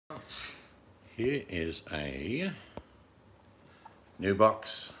Here is a new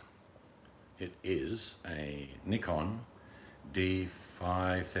box. It is a Nikon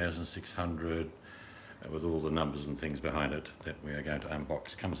D5600 with all the numbers and things behind it that we are going to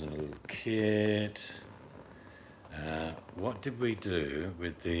unbox. Comes in a little kit. What did we do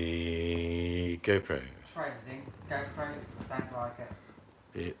with the GoPro? Traded in. GoPro, don't like it.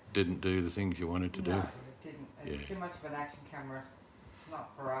 It didn't do the things you wanted to do? No, it didn't. It's too much of an action camera. It's not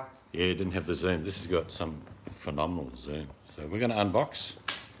for us. Yeah, it didn't have the zoom. This has got some phenomenal zoom. So we're going to unbox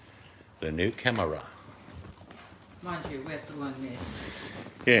the new camera. Mind you, we have to learn this.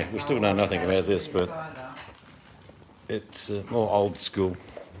 Yeah, we still know nothing about this, but it's more old school,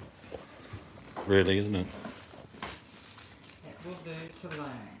 really, isn't it? It will do to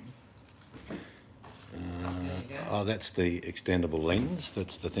learn. Oh, that's the extendable lens.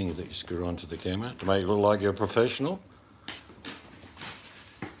 That's the thing that you screw onto the camera to make it look like you're a professional.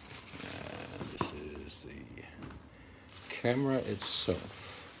 This is the camera itself.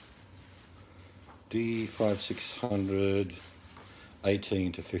 D5600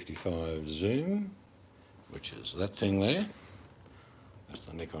 18 to 55 zoom, which is that thing there. That's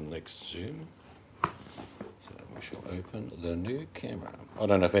the Nikon Lex zoom. So we shall open the new camera. I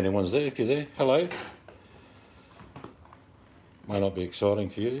don't know if anyone's there. If you're there, hello. Might not be exciting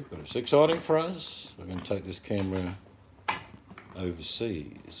for you, but it's exciting for us. We're going to take this camera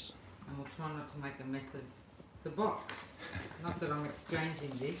overseas. And we'll try not to make a mess of the box. Not that I'm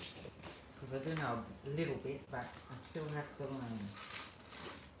exchanging this, because I do know a little bit, but I still have to learn.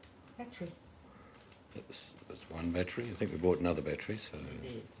 Battery. That's one battery. I think we bought another battery, so We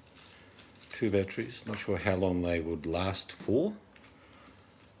did. 2 batteries. Not sure how long they would last for,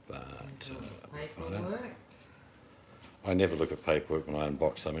 but Paperwork. I never look at paperwork when I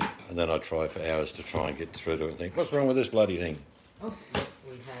unbox something, and then I try for hours to try and get through to it and think, what's wrong with this bloody thing? Oh,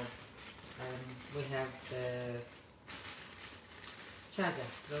 we have the charger,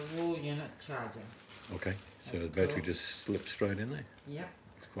 the wall unit charger. Okay, so That's the battery cool. just slipped straight in there. Yep.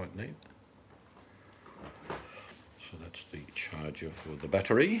 It's quite neat. So that's the charger for the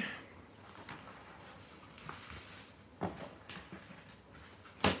battery.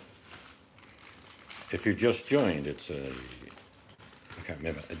 If you just joined, it's I can't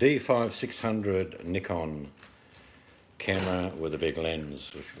remember, a D5600 Nikon camera with a big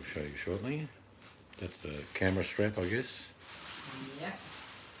lens, which we'll show you shortly. That's the camera strap, I guess. Yep.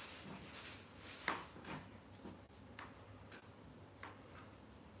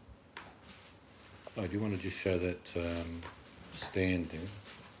 Oh, do you want to just show that stand thing?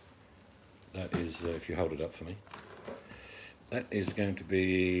 That is, if you hold it up for me. That is going to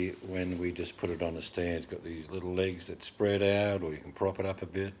be when we just put it on a stand. It's got these little legs that spread out, or you can prop it up a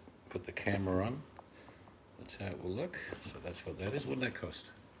bit, put the camera on. That's how it will look. So that's what that is. What did that cost?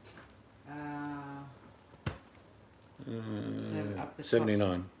 Up the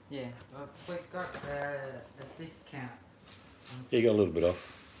 79. top. Yeah, well, we got a discount. Yeah, you got a little bit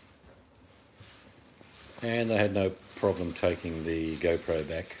off. And they had no problem taking the GoPro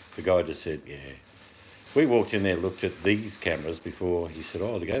back. The guy just said, yeah. We walked in there, looked at these cameras before. He said,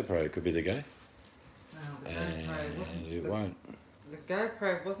 oh, the GoPro could be the go. No, the GoPro wasn't. It won't. The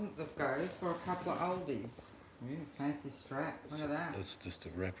GoPro wasn't the go for a couple of oldies. Fancy strap. Look at that. It's just a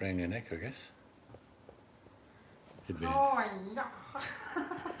wrap around your neck, I guess. It'd be Oh, no.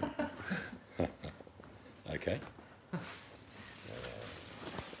 okay.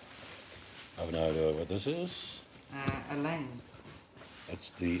 I have no idea what this is. A lens.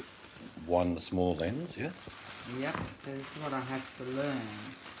 It's the one small lens, yeah? Yep, this is what I have to learn.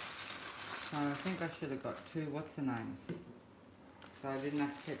 So I think I should have got 2 what's her names. So I didn't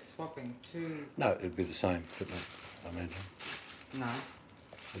have to keep swapping 2. No, it'd be the same, shouldn't it? I imagine. No.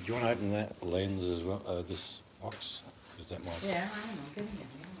 Do you want to open that lens as well, this box? Because that might... Yeah, I am getting it.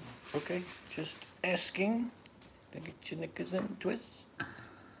 Yeah. Okay, just asking. Don't get your knickers in twist. So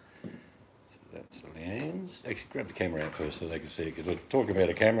that's the lens. Actually, grab the camera out first so they can see it. Because we're talking about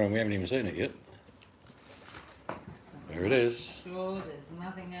a camera and we haven't even seen it yet. There it is. Sure, there's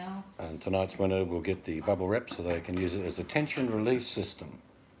nothing else. And tonight's winner will get the bubble wrap so they can use it as a tension release system.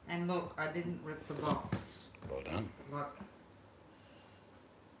 And look, I didn't rip the box. Well done. Look.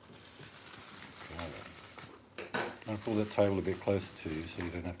 I'll pull that table a bit closer to you so you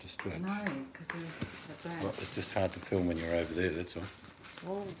don't have to stretch. No, because of that. Well, it's just hard to film when you're over there, that's all.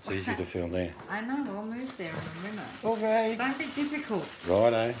 Oh. It's easier to film there. I know, I'll move there in a minute. Okay. Don't be difficult.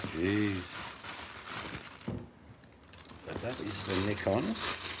 Righto, jeez. But that is the Nikon.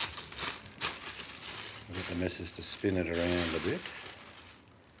 I'll get the missus to spin it around a bit.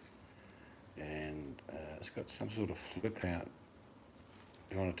 And it's got some sort of flip out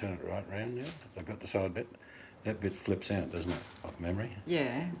you want to turn it right round now? I've got the side bit. That bit flips out, doesn't it, off memory?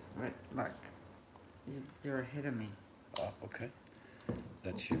 Yeah, but like, you're ahead of me. Oh, okay.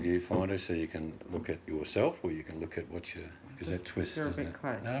 That's your viewfinder, so you can look at yourself, or you can look at what you, because that twists, You're a doesn't bit it?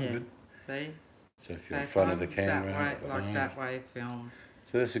 close, No, yeah. good. See? So if So you're in front of the I'm camera, that way, like behind. that way, film.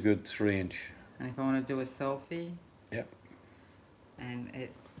 So that's a good 3-inch. And if I want to do a selfie, Yep. and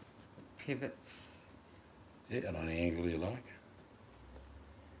it pivots, Yeah, at any angle you like.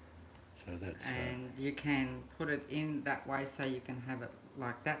 So that's. and you can put it in that way, so you can have it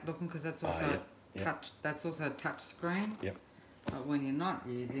like that looking, because that's also yep. touch. That's also a touch screen. Yep. But when you're not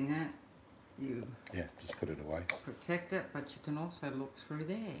using it, you just put it away. protect it. But you can also look through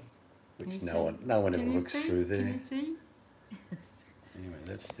there. Which no one ever looks through there. Can you see? Anyway,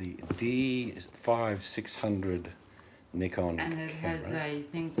 that's the D5600 Nikon And it camera. has a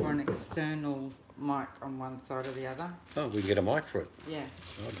thing for an external mic on one side or the other. Oh, we can get a mic for it. Yeah.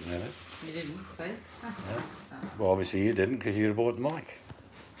 Oh, I didn't know that. You didn't, see? No. Well, obviously you didn't, because you'd bought the mic.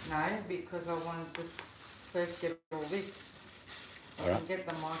 No, because I wanted to first get all this. I Alright. can get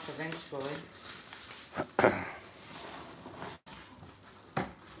the mic eventually. Do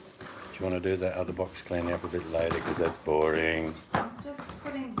you want to do that other box cleaning up a bit later, because that's boring. I'm just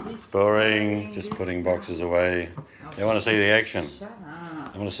putting this. Boring, just putting boxes away. They want to see the action. Shut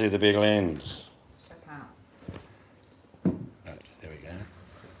up. They want to see the big lens. Shut up. Right, there we go.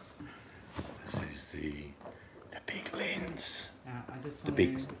 This is the big lens. Now, I just The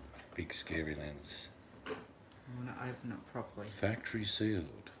want big scary lens. I want to open it properly. Factory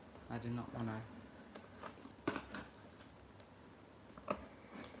sealed. I do not want to.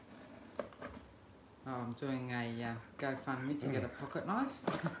 Oh, I'm doing a GoFundMe to get a pocket knife.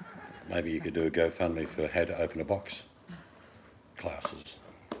 Maybe you could do a GoFundMe for how to open a box classes.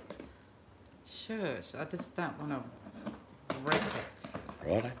 Sure, so I just don't want to wreck it.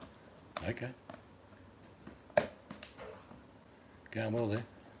 Righto. Okay. Going well there.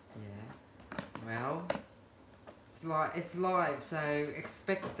 Yeah. Well, it's live, so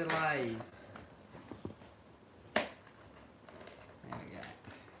expect delays. There we go.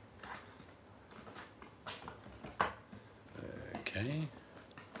 Okay.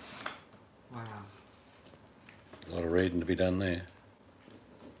 Wow. A lot of reading to be done there.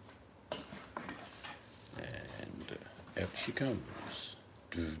 And out she comes.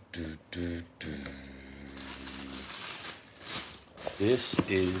 Do, do, do, do. This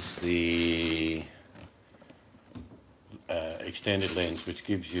is the extended lens, which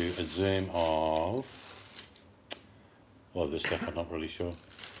gives you a zoom of, well, this stuff I'm not really sure,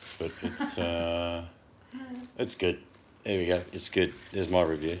 but it's good. There we go, it's good. There's my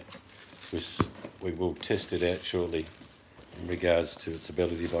review. We will test it out shortly in regards to its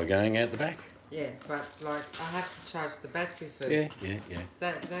ability by going out the back. Yeah, but like I have to charge the battery first. Yeah.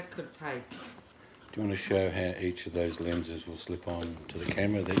 That could take. Do you want to show how each of those lenses will slip on to the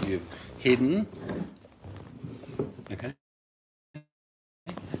camera that you've hidden? Okay.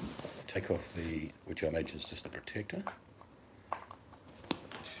 Take off which I imagine is just the protector.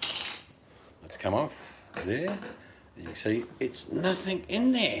 Let's come off there. You can see it's nothing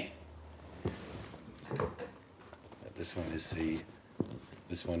in there. This one is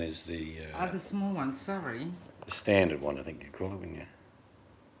the Oh, the small one, sorry. the standard one, I think you call it, wouldn't you?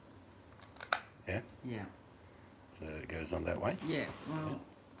 Yeah? Yeah. So it goes on that way. Yeah, well,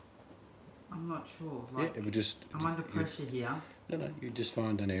 I'm not sure. Yeah, Like, it would just... I'm under pressure here. No, you just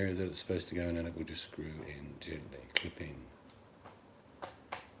find an area that it's supposed to go in and it will just screw in gently, clip in.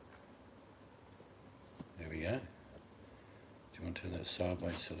 There we go. Do you want to turn that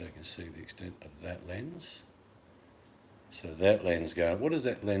sideways so they can see the extent of that lens? So that lens going, what is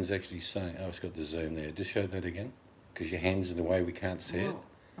that lens actually saying? Oh, it's got the zoom there. Just show that again, because your hand's in the way, we can't see it.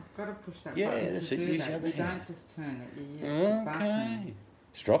 I've got to push that Yeah, button that's to it, do use that. the other You hand. don't just turn it, you use the button. Okay.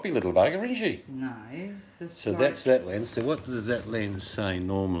 Stroppy little bugger, isn't she? No, just So like, that's that lens. So what does that lens say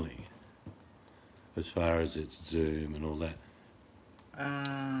normally, as far as its zoom and all that?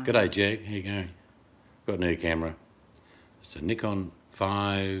 G'day, Jag. How you going? Got a new camera. It's a Nikon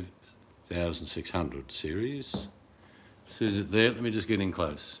 5600 series. Says it there. Let me just get in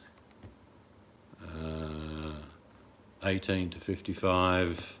close. 18 to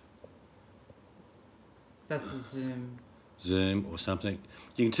 55 That's a zoom. zoom or something.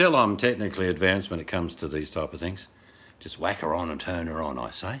 You can tell I'm technically advanced when it comes to these type of things. Just whack her on and turn her on,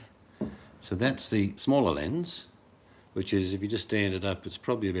 I say. So that's the smaller lens, which is, if you just stand it up, it's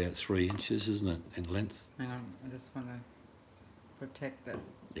probably about 3 inches, isn't it, in length? Hang on, I just want to protect it.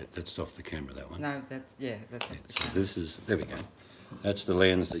 Yeah, that's off the camera, that one. No, that's Yeah, the so this is, there we go. That's the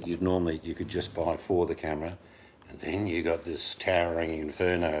lens that you could just buy for the camera, And then you got this towering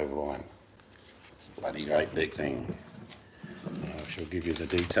inferno of one. It's a bloody great big thing. I shall give you the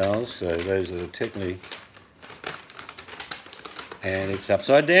details. So those are technically, and it's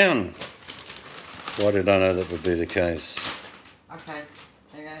upside down. Why did I know that would be the case? Okay,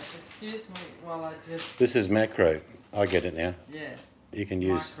 excuse me while I just... This is macro. I get it now. Yeah. You can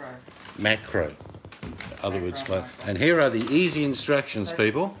use macro. Other words, and here are the easy instructions, So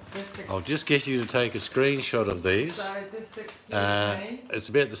people. I'll just get you to take a screenshot of these. So just excuse me. It's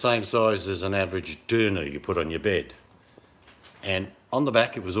about the same size as an average doona you put on your bed. And on the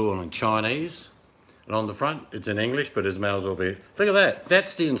back it was all in Chinese, and on the front it's in English, but as may as well be. Look at that.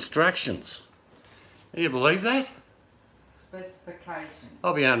 That's the instructions. Can you believe that? Specification.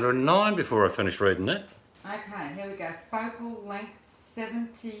 I'll be under a 9 before I finish reading it. Okay, here we go. Focal length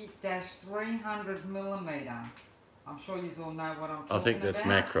 70-300 millimetre. I'm sure you all know what I'm talking about. I think that's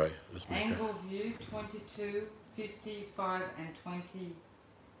macro. Angle view 22, 55 and 20.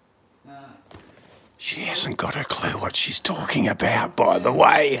 She hasn't got a clue what she's talking about, by the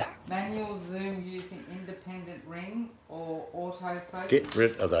way. Manual zoom using independent ring or autofocus. Get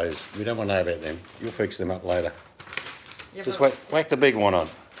rid of those. We don't want to know about them. You'll fix them up later. Yeah, just whack the big one on.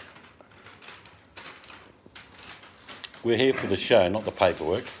 We're here for the show, not the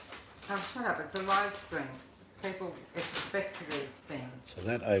paperwork. Oh, shut up. It's a live stream. People expect these things. So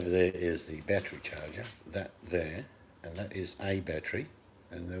that over there is the battery charger. That there. And that is a battery.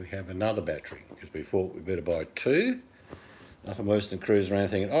 And then we have another battery. Because we thought we'd better buy two. Nothing worse than cruising around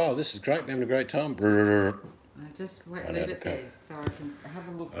thinking, oh, this is great, we're having a great time. Just leave it there so I can have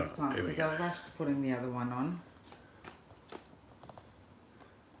a look this time. Because I rushed putting the other one on.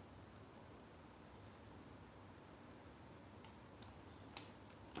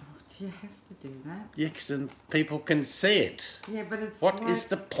 You have to do that. Yeah, because then people can see it. Yeah, but it's What is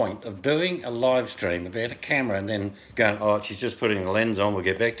the point of doing a live stream about a camera and then going, oh, she's just putting the lens on, we'll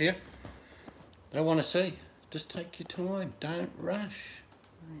get back to you? They want to see. Just take your time. Don't rush.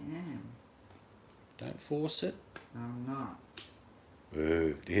 I am. Don't force it. I'm not.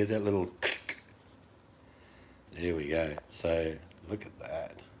 Ooh, do you hear that little click? There we go. So, look at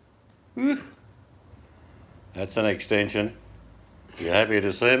that. Woo. That's an extension. You happy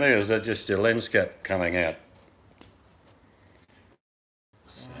to see me, or is that just your lens cap coming out?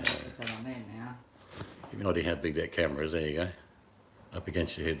 So, put that on there now. You can already how big that camera is. There you go. Up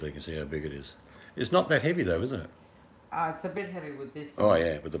against your head, they can see how big it is. It's not that heavy though, is it? It's a bit heavy with this. Oh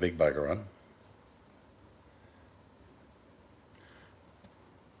yeah, with the big bugger on.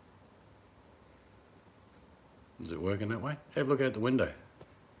 Is it working that way? Have a look out the window.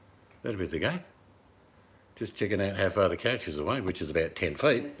 That'd be the go. Just checking out how far the couch is away, which is about 10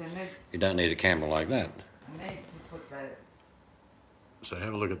 feet. Yes, you don't need a camera like that. I need to put that. So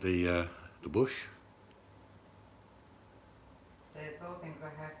have a look at the bush. There's all things I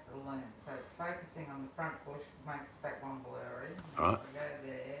have to learn. So it's focusing on the front bush, makes the back one blurry. All right. So go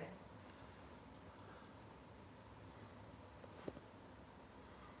there.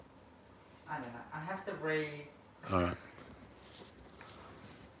 I don't know. I have to read. All right.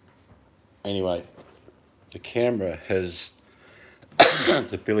 Anyway, the camera has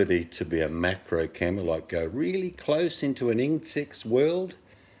the ability to be a macro camera, like go really close into an insect's world,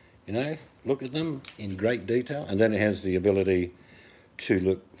 you know, look at them in great detail, and then it has the ability to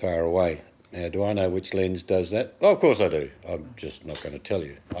look far away. Now, do I know which lens does that? Oh, of course I do. I'm just not going to tell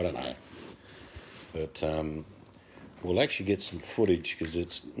you. I don't know. But we'll actually get some footage because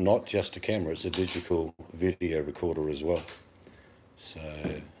it's not just a camera, it's a digital video recorder as well. So,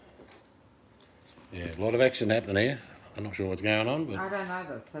 yeah, a lot of action happening here. I'm not sure what's going on, but... I don't know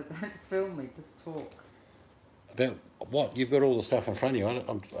this, so don't film me, just talk. About what? You've got all the stuff in front of you.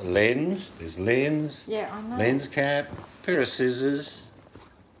 A lens, there's lens, yeah, I know. Lens cap, pair of scissors,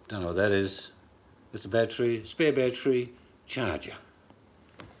 don't know what that is. There's a battery, spare battery, charger.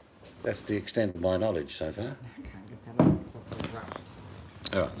 That's the extent of my knowledge so far. I can't get that on because I feel rushed.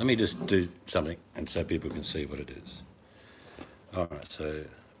 All right, let me just do something and so people can see what it is. All right, so...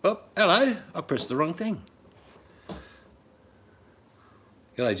 Oh, hello, I pressed the wrong thing.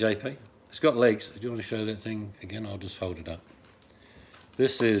 G'day, JP. It's got legs. Do you want to show that thing again? I'll just hold it up.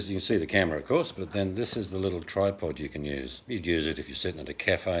 This is, you can see the camera, of course, but then this is the little tripod you can use. You'd use it if you're sitting at a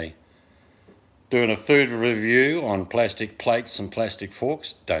cafe doing a food review on plastic plates and plastic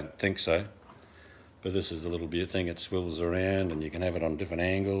forks. Don't think so. But this is a little bit thing. It swivels around and you can have it on different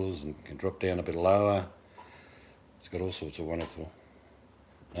angles and can drop down a bit lower. It's got all sorts of wonderful...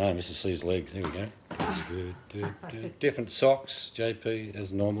 Oh, Mrs. C's legs. There we go. Different socks, JP,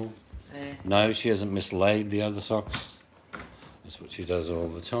 as normal. Yeah. No, she hasn't mislaid the other socks. That's what she does all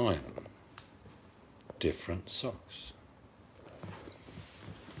the time. different socks.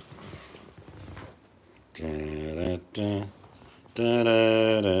 Da, da, da, da,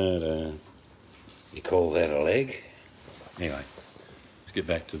 da, da, da. You call that a leg? Anyway, let's get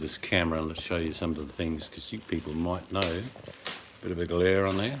back to this camera and let's show you some of the things, because you people might know. Bit of a glare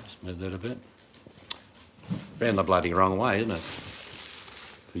on there, smooth that a bit. Ran the bloody wrong way, isn't it?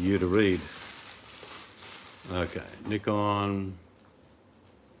 For you to read. Okay, Nikon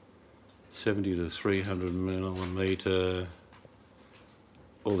 70 to 300 millimeter.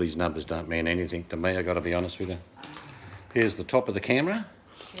 All these numbers don't mean anything to me, I gotta be honest with you. Here's the top of the camera.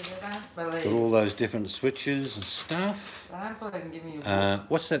 Got all those different switches and stuff. I don't believe in giving you a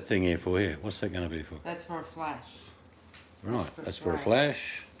What's that thing here for here? What's that going to be for? That's for a flash. Right, that's for a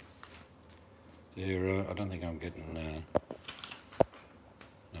flash. There, I don't think I'm getting... no,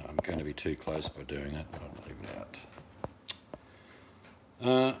 I'm going to be too close by doing that. I'll leave it out.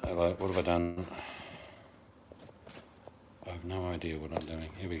 Hello, what have I done? I have no idea what I'm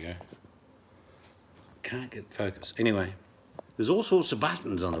doing. Here we go. Can't get focus. Anyway. There's all sorts of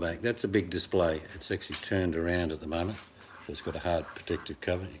buttons on the back. That's a big display. It's actually turned around at the moment. So it's got a hard protective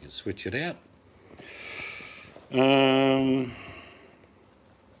cover. You can switch it out. I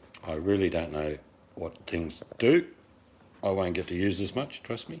really don't know what things do. I won't get to use this much,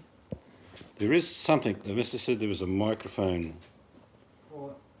 trust me. There is something, the Mr. said there was a microphone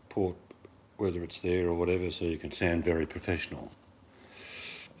port, whether it's there or whatever, so you can sound very professional.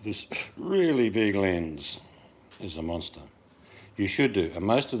 This really big lens is a monster. You should do, and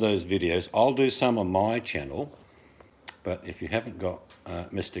most of those videos, I'll do some on my channel, but if you haven't got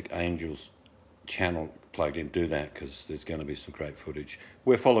Mystic Angel's channel plugged in, do that, because there's going to be some great footage.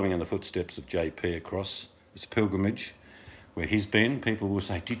 We're following in the footsteps of JP across this pilgrimage where he's been. People will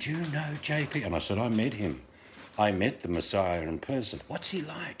say, did you know JP? And I said, I met him. I met the Messiah in person. What's he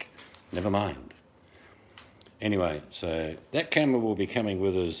like? Never mind. Anyway, so that camera will be coming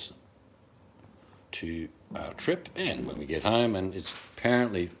with us to our trip and when we get home, and it's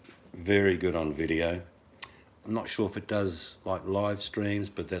apparently very good on video. I'm not sure if it does like live streams,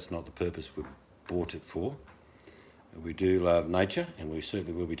 but that's not the purpose we bought it for. We do love nature, and we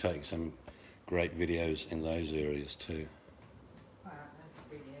certainly will be taking some great videos in those areas too. Wow, that's a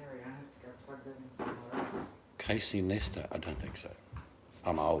big area. I have to go plug that in somewhere else. Casey Nestor? I don't think so.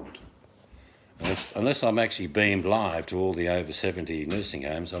 I'm old. Unless I'm actually beamed live to all the over 70 nursing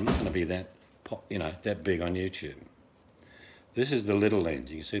homes, I'm not going to be that, you know, that big on YouTube. This is the little lens.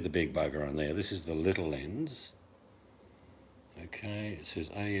 You can see the big bugger on there. This is the little lens. Okay, it says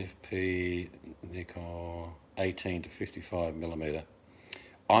AFP Nikon 18 to 55 millimeter.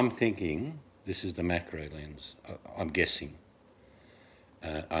 I'm thinking this is the macro lens. I'm guessing.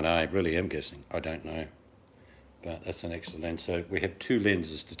 And I really am guessing. I don't know. But that's an extra lens. So we have two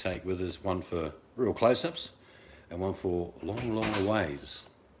lenses to take with us, one for real close-ups and one for long, long ways.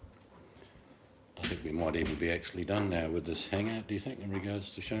 I think we might even be actually done now with this hangout, do you think, in regards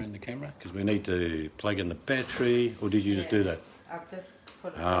to showing the camera? Because we need to plug in the battery, or did you just do that? I've just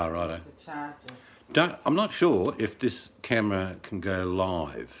put it righto. to charge it. I'm not sure if this camera can go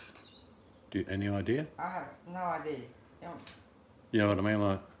live. Any idea? I have no idea. You know what I mean?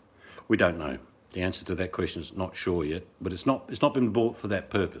 Like, we don't know. The answer to that question is not sure yet, but it's not been bought for that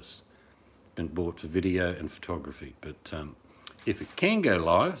purpose. It's been bought for video and photography. But if it can go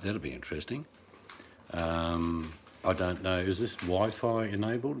live, that'll be interesting. I don't know. Is this Wi-Fi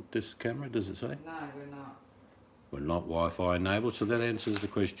enabled, this camera, does it say? No, we're not. We're not Wi-Fi enabled, so that answers the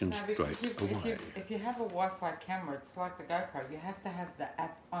question No, straight away. if you have a Wi-Fi camera, it's like the GoPro. You have to have the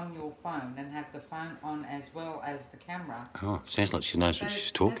app on your phone and have the phone on as well as the camera. Oh, sounds like she knows what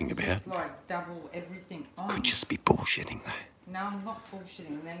she's talking about. Just like double everything on. Could just be bullshitting though. No, I'm not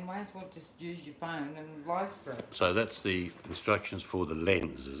bullshitting. Then might as well just use your phone and live stream. So that's the instructions for the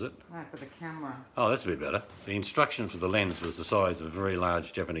lens, is it? No, for the camera. Oh, that's a bit better. The instruction for the lens was the size of a very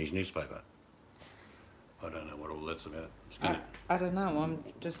large Japanese newspaper. I don't know what all that's about. I don't know. I'm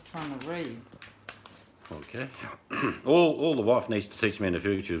just trying to read. Okay. all the wife needs to teach me in the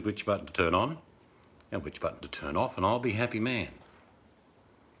future is which button to turn on and which button to turn off, and I'll be happy man.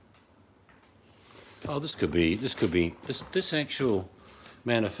 Oh, this actual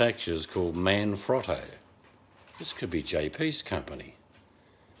manufacturer is called Manfrotto. This could be JP's company.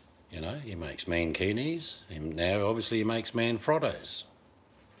 You know, he makes mankinis, and now obviously he makes Manfrottos.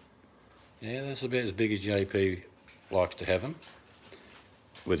 Yeah, that's about as big as JP likes to have them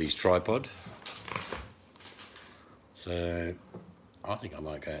with his tripod. So I think I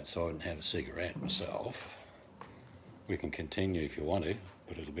might go outside and have a cigarette myself. We can continue if you want to,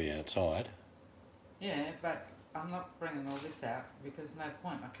 but it'll be outside. Yeah, but I'm not bringing all this out because no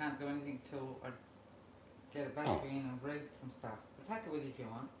point. I can't do anything till I get a battery in and read some stuff. But take it with you if you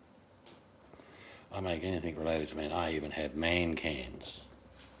want. I make anything related to man. I even have man cans.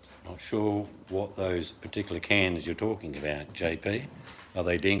 Not sure what those particular cans you're talking about, JP. Are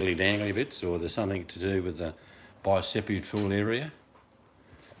they dingly-dangly bits, or there's something to do with the bicipital area?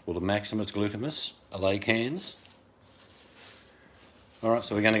 Or the maximus glutamus? Are they cans? Alright,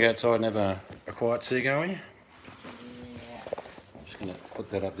 so we're going to go outside and have a quiet cig, are we? Yeah. I'm just going to put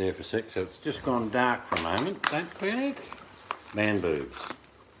that up there for a sec. So it's just gone dark for a moment. Don't panic. Man boobs.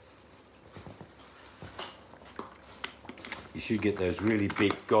 You should get those really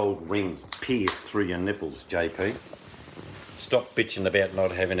big gold rings pierced through your nipples, JP. Stop bitching about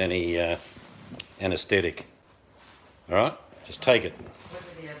not having any anaesthetic. Alright? Just take it.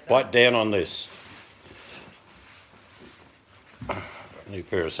 Bite down on this. New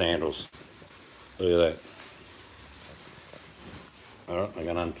pair of sandals. Look at that. Alright, I'm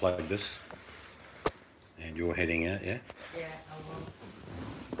going to unplug this. And you're heading out, yeah? Yeah, I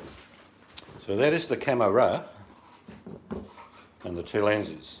will. So that is the camera and the two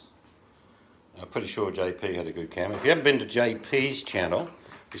lenses. I'm pretty sure JP had a good camera. If you haven't been to JP's channel,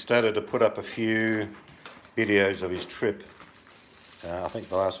 he started to put up a few videos of his trip. I think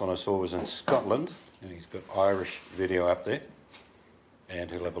the last one I saw was in Scotland, and he's got Irish video up there, and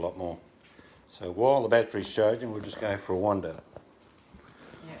he'll have a lot more. So while the battery's charging, we'll just go for a wander.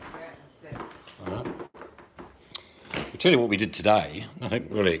 Yeah, Alright. I'll tell you what we did today. Nothing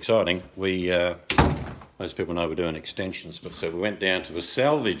really exciting. We most people know we're doing extensions, but so we went down to a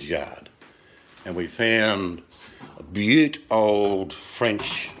salvage yard and we found a beaut old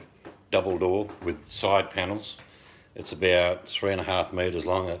French double door with side panels. It's about 3.5 metres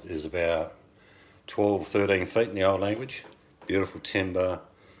long. It is about 12, 13 feet in the old language. Beautiful timber,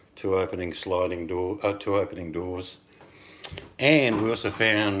 two opening doors. And we also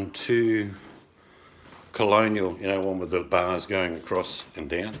found two colonial, you know, one with the bars going across and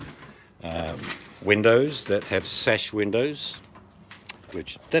down. Windows that have sash windows,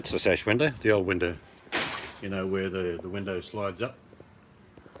 which that's the sash window, the old window, you know, where the window slides up.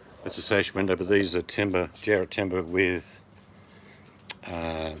 That's a sash window, but these are timber, jarrett timber with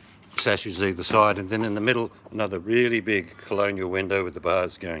sashes either side, and then in the middle another really big colonial window with the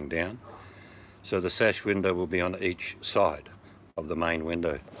bars going down. So the sash window will be on each side of the main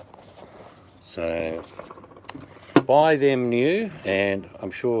window. So buy them new, and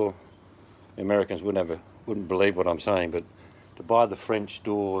I'm sure the Americans wouldn't believe what I'm saying, but to buy the French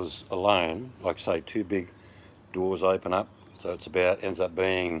doors alone, like say two big doors open up, so it's ends up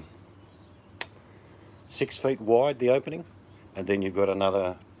being 6 feet wide, the opening, and then you've got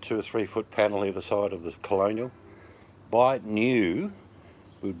another 2 or 3 foot panel either side of the colonial. Buy it new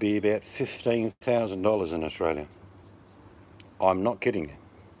would be about $15,000 in Australia. I'm not kidding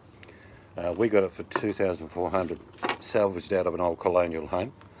you. We got it for $2,400, salvaged out of an old colonial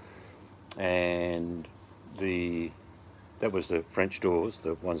home, and that was the French doors,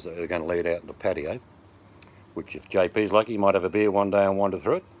 the ones that are going to lead out in the patio, which if JP's lucky, he might have a beer one day and wander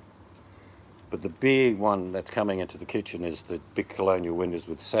through it. But the big one that's coming into the kitchen is the big colonial windows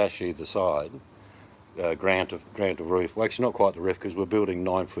with sash either side, grant of roof. Well, actually not quite the roof, because we're building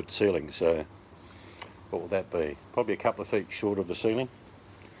 9-foot ceilings, so what will that be? Probably a couple of feet short of the ceiling,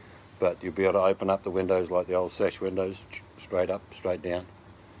 but you'll be able to open up the windows like the old sash windows, straight up, straight down.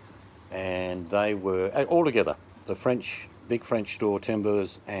 And they were, all together, the big French door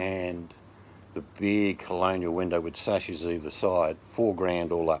timbers and the big colonial window with sashes either side,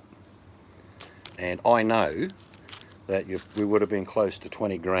 $4,000 all up. And I know that we would have been close to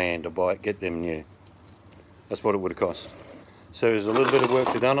 20 grand to get them new. That's what it would have cost. So there's a little bit of work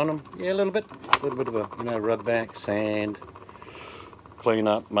to be done on them. Yeah, a little bit of a, you know, rub back, sand, clean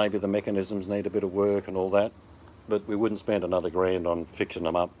up. Maybe the mechanisms need a bit of work and all that. But we wouldn't spend another grand on fixing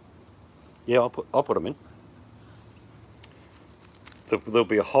them up. Yeah, I'll put them in. There'll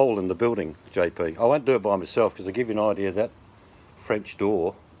be a hole in the building, JP. I won't do it by myself, because I'll give you an idea, that French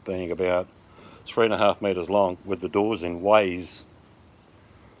door being about 3.5 metres long with the doors in weighs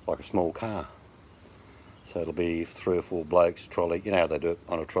like a small car. So it'll be 3 or 4 blokes, trolley, you know how they do it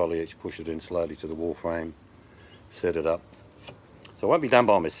on a trolley, each push it in slowly to the wall frame, set it up. So it won't be done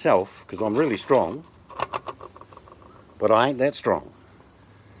by myself, because I'm really strong, but I ain't that strong.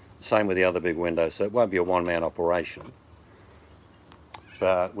 Same with the other big windows, so it won't be a one-man operation.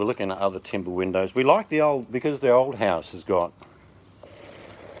 But we're looking at other timber windows. We like the old, because the old house has got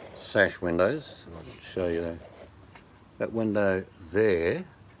sash windows. I'll show you that window there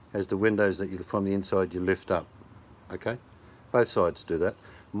has the windows that from the inside you lift up. Okay, both sides do that.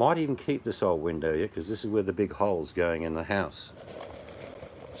 Might even keep this old window here, because this is where the big hole's going in the house.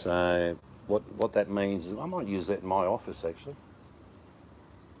 So what that means is I might use that in my office actually.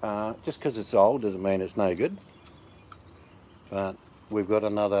 Just because it's old doesn't mean it's no good. But we've got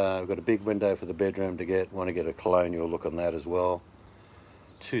a big window for the bedroom to get. Want to get a colonial look on that as well.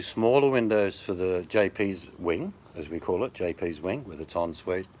 2 smaller windows for the JP's wing, as we call it, JP's wing, with its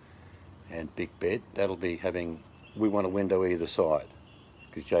ensuite and big bed. That'll be having, we want a window either side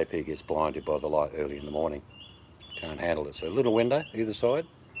because JP gets blinded by the light early in the morning. Can't handle it. So a little window either side,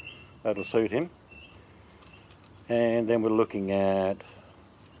 that'll suit him. And then we're looking at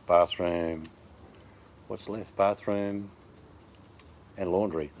bathroom, what's left? Bathroom and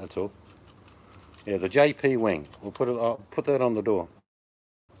laundry, that's all. Yeah, the JP wing, I'll put that on the door.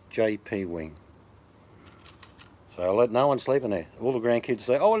 JP wing. So I'll let no one sleep in there. All the grandkids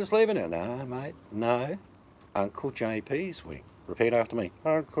say, oh, well, it's sleeping there. No, mate, no. Uncle JP's wing. Repeat after me.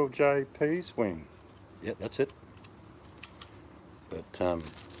 Uncle JP's wing. Yeah, that's it. But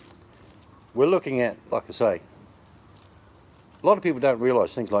we're looking at, like I say, a lot of people don't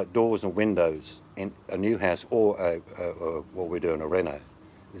realise things like doors and windows in a new house or what we're doing, a reno.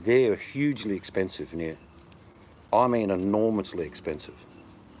 They're hugely expensive new. I mean enormously expensive.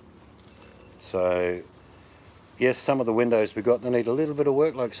 So, yes, some of the windows we've got, they need a little bit of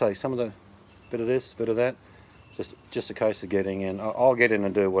work, like I say, some of the, bit of this, bit of that. Just a case of getting in. I'll get in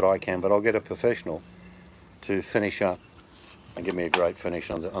and do what I can, but I'll get a professional to finish up and give me a great finish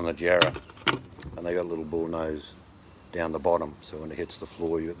on the Jarrah. And they got a little bull nose down the bottom, so when it hits the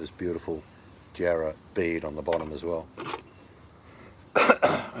floor, you get this beautiful Jarrah bead on the bottom as well.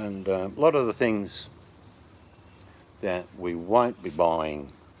 And a lot of the things that we won't be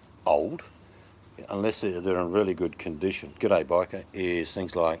buying old, unless they're in really good condition, g'day biker, is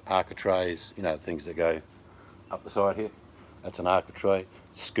things like architraves, you know, things that go up the side here. That's an architrave.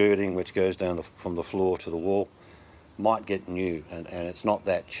 Skirting, which goes down from the floor to the wall, might get new, and it's not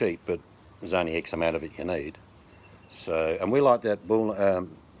that cheap, but there's only X amount of it you need. So, and we like that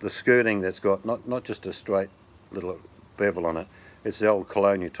the skirting that's got not just a straight little bevel on it. It's the old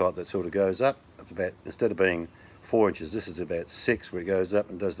colonial type that sort of goes up. It's about, instead of being 4 inches, this is about 6, where it goes up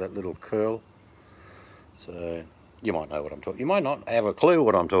and does that little curl. So you might know what I'm talking. You might not have a clue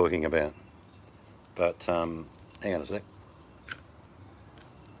what I'm talking about. But hang on a sec.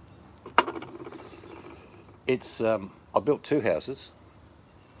 It's I built 2 houses,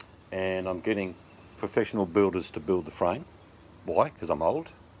 and I'm getting professional builders to build the frame. Why? Because I'm old.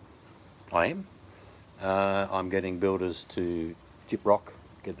 I am. I'm getting builders to gyp rock,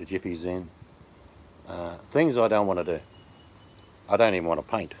 get the gyppies in. Things I don't want to do. I don't even want to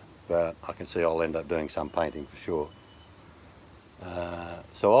paint, but I can see I'll end up doing some painting for sure.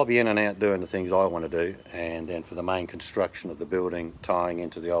 So I'll be in and out doing the things I want to do, and then for the main construction of the building, tying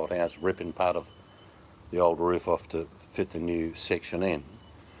into the old house, ripping part of the old roof off to fit the new section in,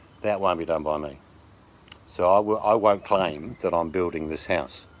 that won't be done by me. So I won't claim that I'm building this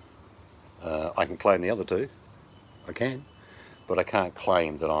house. I can claim the other 2, I can, but I can't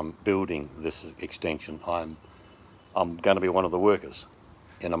claim that I'm building this extension. I'm going to be one of the workers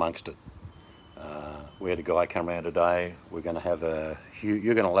in amongst it. We had a guy come around today. We're going to have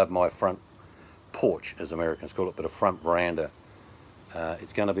you're going to love my front porch, as Americans call it, but a front veranda.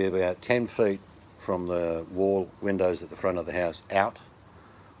 It's going to be about 10 feet from the wall windows at the front of the house out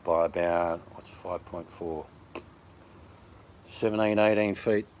by about, what's 5.4, 17, 18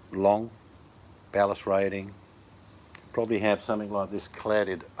 feet long, ballast rating. Probably have something like this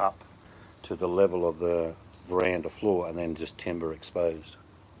cladded up to the level of the veranda floor, and then just timber exposed.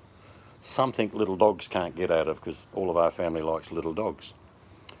 Something little dogs can't get out of, because all of our family likes little dogs.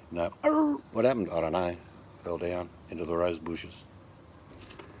 You know, what happened? I don't know. Fell down into the rose bushes.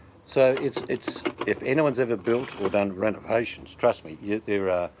 So it's if anyone's ever built or done renovations, trust me, they're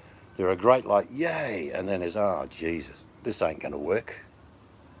a great, like, yay, and then there's, oh Jesus, this ain't going to work.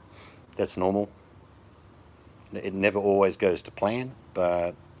 That's normal. It never always goes to plan,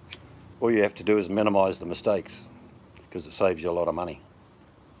 but all you have to do is minimise the mistakes, because it saves you a lot of money.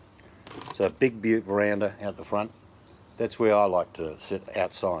 So a big butte veranda out the front, that's where I like to sit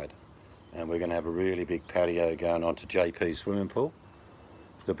outside. And we're going to have a really big patio going onto JP's swimming pool.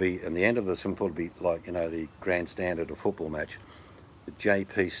 There'll be, in the end of the swimming pool, will be like, you know, the grandstand at a football match. The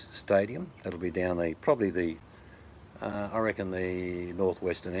JP stadium, that'll be down the, probably the, I reckon the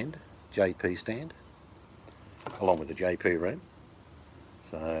northwestern end, JP stand, along with the JP room.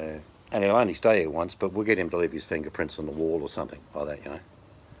 So, and he'll only stay here once, but we'll get him to leave his fingerprints on the wall or something like that, you know.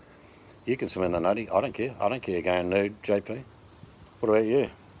 You can swim in the nutty, I don't care. I don't care going nude, JP. What about you?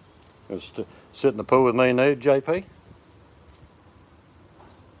 Sit in the pool with me nude, JP?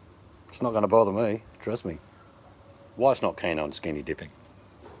 It's not going to bother me, trust me. Wife's not keen on skinny dipping.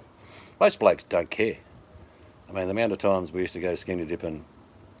 Most blokes don't care. I mean, the amount of times we used to go skinny dipping,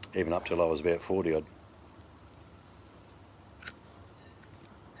 even up till I was about 40 odd.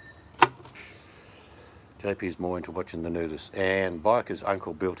 JP's more into watching the nudists. And Biker's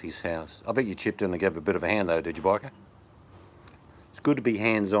uncle built his house. I bet you chipped in and gave a bit of a hand though, did you, Biker? It's good to be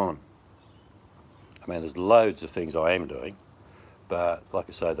hands-on. I mean, there's loads of things I am doing, but like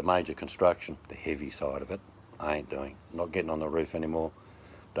I say, the major construction, the heavy side of it, I ain't doing. I'm not getting on the roof anymore.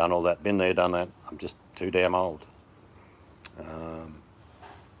 Done all that, been there, done that. I'm just too damn old.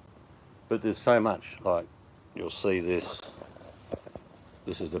 But there's so much, like, you'll see this.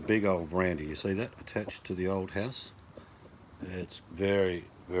 This is the big old veranda, you see that, attached to the old house? It's very,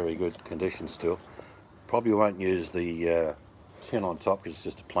 very good condition still. Probably won't use the tin on top because it's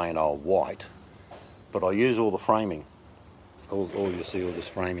just a plain old white, but I use all the framing. All you see, all this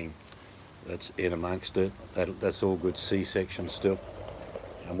framing that's in amongst it, that's all good C-section still.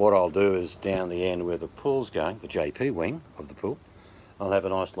 And what I'll do is down the end where the pool's going, the JP wing of the pool, I'll have a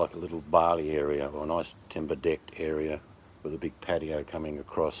nice, like a little barley area or a nice timber decked area with a big patio coming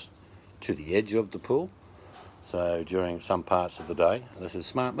across to the edge of the pool. So during some parts of the day, and this is a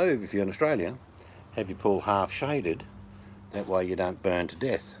smart move if you're in Australia, have your pool half shaded, that way you don't burn to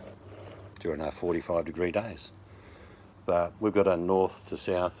death during our 45-degree days. But we've got a north to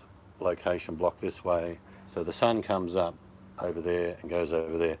south location block this way, so the sun comes up over there and goes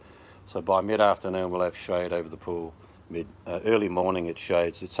over there. So by mid-afternoon we'll have shade over the pool. Early morning it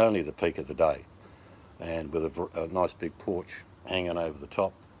shades. It's only the peak of the day, and with a nice big porch hanging over the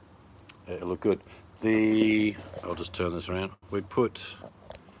top, it'll look good. I'll just turn this around. We put,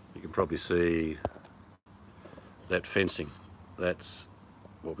 you can probably see that fencing. That's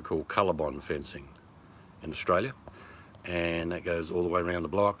what we call colour-bond fencing in Australia, and that goes all the way around the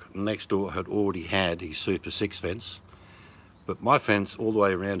block. Next door had already had his Super 6 fence, but my fence all the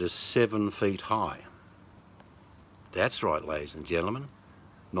way around is 7 feet high. That's right, ladies and gentlemen.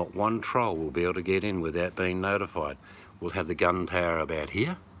 Not one troll will be able to get in without being notified. We'll have the gun tower about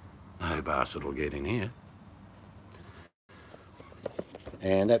here. No bastard will get in here.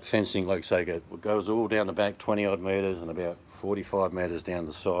 And that fencing, like I say, goes all down the back, 20 odd metres and about 45 metres down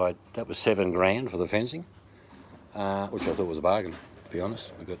the side. That was $7 grand for the fencing, which I thought was a bargain, to be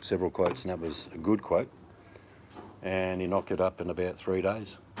honest. We got several quotes and that was a good quote. And he knocked it up in about 3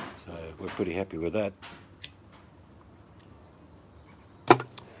 days. So we're pretty happy with that.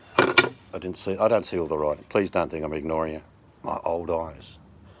 I don't see all the writing. Please don't think I'm ignoring you. My old eyes.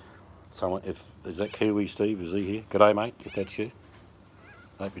 Someone, is that Kiwi Steve? Is he here? G'day, mate, if that's you.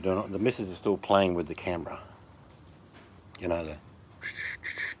 Hope you're doing it. The missus is still playing with the camera. You know,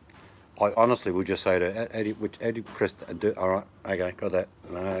 I honestly will just say to her, Eddie, press, all right, okay, got that.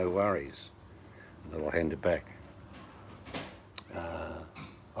 No worries. And then I'll hand it back.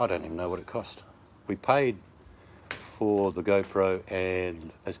 I don't even know what it cost. We paid for the GoPro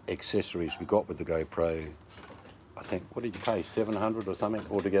and as accessories we got with the GoPro. I think, what did you pay, 700 or something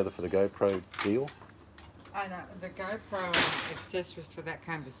altogether for the GoPro deal? I know, the GoPro accessories for that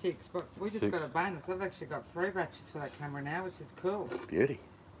came to 6, but we just got a bonus. I've actually got 3 batteries for that camera now, which is cool. Beauty.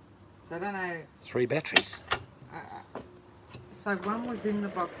 So I don't know. 3 batteries. So one was in the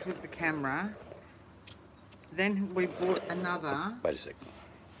box with the camera, then we bought another. Wait a sec.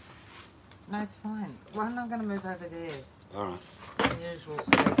 No, it's fine. One I'm going to move over there. All right. Unusual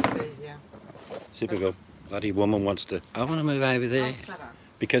seats, easier. Typical bloody woman wants to, I want to move over there.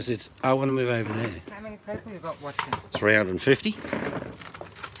 Because it's, I want to move over there. How many people you got watching? 350.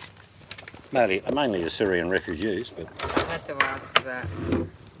 Mainly Assyrian refugees, but... I had to ask that.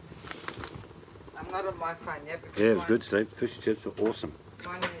 I'm not on my phone yet. Yeah, it was good, Steve. Fish and chips were awesome.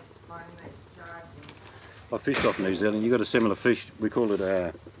 Mine needs charging. I fished off New Zealand. You got a similar fish. We call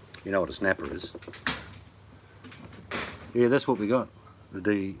it, you know what a snapper is. Yeah, that's what we got. The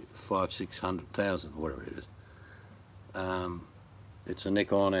D5600, whatever it is. It's a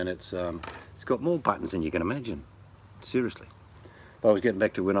Nikon and it's got more buttons than you can imagine. Seriously. But I was getting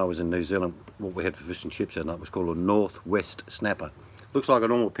back to when I was in New Zealand, what we had for fish and chips that night was called a Northwest snapper. Looks like a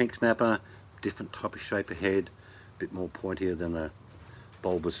normal pink snapper, different type of shape of head, a bit more pointier than a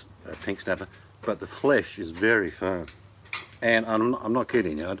bulbous pink snapper. But the flesh is very firm. And I'm not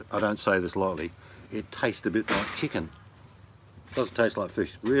kidding you, I don't say this lightly, it tastes a bit like chicken. It doesn't taste like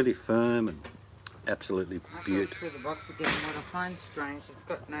fish, really firm and absolutely beautiful. Through the box again, what I find strange, it's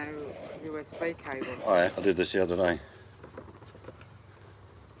got no USB cable. Oh yeah, I did this the other day.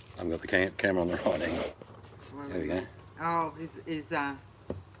 I've got the camera on the right angle. There we go. Oh, is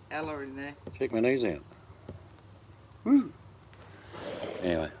Ella in there? Check my knees out. Woo!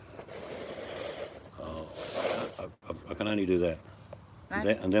 Anyway. Oh, I can only do that.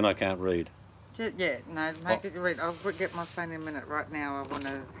 And then I can't read. Yeah, no, make it read. I'll get my phone in a minute. Right now I want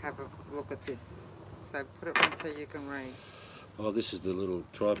to have a look at this. So put it on so you can read. Oh, this is the little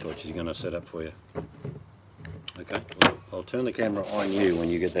tripod she's going to set up for you. Okay, well, I'll turn the camera on you when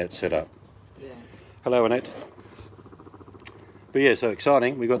you get that set up. Yeah. Hello, Annette. But yeah, so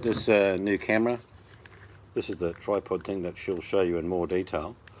exciting. We got this new camera. This is the tripod thing that she'll show you in more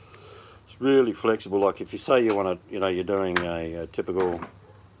detail. It's really flexible. Like if you say you want to, you're doing a typical,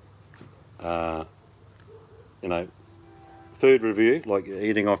 food review, like you're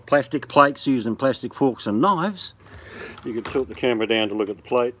eating off plastic plates using plastic forks and knives, you can tilt the camera down to look at the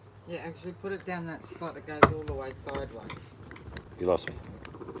plate. Yeah, actually put it down that slot. It goes all the way sideways. You lost me.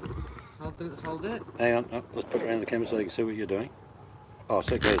 Hold it. Hang on, oh, let's put it around the camera so you can see what you're doing. Oh,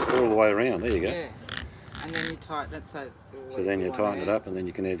 so it goes all the way around. There you go. Yeah. And then you tighten it so. So then you tighten it up, and then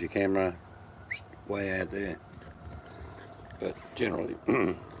you can have your camera way out there. But generally,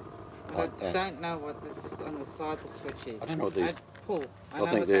 I don't know what this on the side the switch is. I don't know what these. Pull. I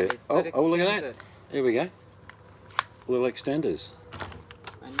think they're. Oh, look at that! Here we go. Little extenders.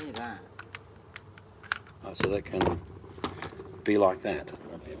 I knew that. Oh, so that can be like that.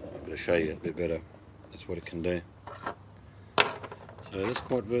 I'm going to show you a bit better. That's what it can do. So that's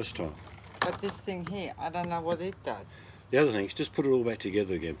quite versatile. But this thing here, I don't know what it does. The other thing is just put it all back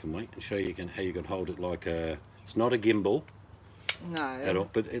together again for me and show you how you can hold it like a. It's not a gimbal. No. At all,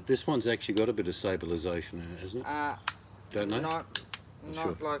 but this one's actually got a bit of stabilisation in it, hasn't it? Don't know. Not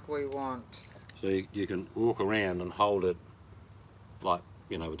Sure. like we want. So you can walk around and hold it like,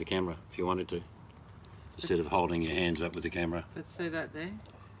 with the camera if you wanted to, instead of holding your hands up with the camera. But see that there?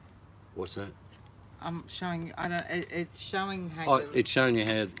 What's that? I'm showing you. It's showing how. Oh, it's showing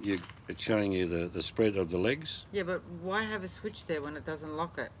you it's showing you the spread of the legs. Yeah, but why have a switch there when it doesn't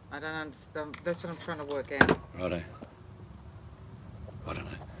lock it? I don't understand. That's what I'm trying to work out. Righto. I don't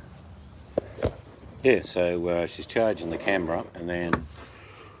know. Yeah, so she's charging the camera up, and then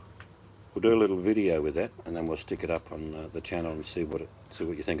we'll do a little video with that, and then we'll stick it up on the channel and see what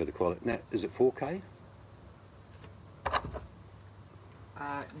you think of the quality. Now, is it 4K?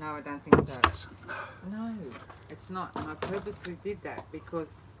 No, I don't think so. No, it's not. And I purposely did that because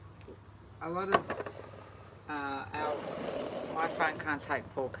a lot of my phone can't take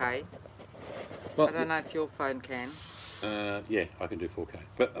 4K. Well, I don't know if your phone can. Yeah, I can do 4K.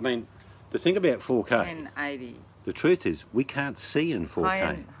 But I mean, the thing about 4K, 1080. the truth is, we can't see in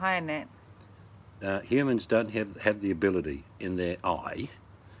 4K. Higher net. Humans don't have the ability in their eye,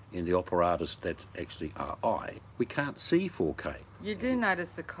 in the apparatus that's actually our eye. We can't see 4K. You do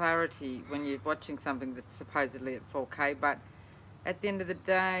notice the clarity when you're watching something that's supposedly at 4K, but at the end of the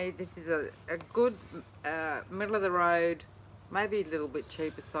day, this is a good middle of the road, maybe a little bit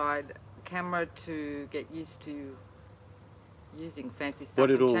cheaper side camera to get used to using fancy stuff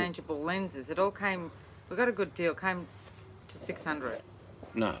with changeable lenses. It all came, we got a good deal, came to 600.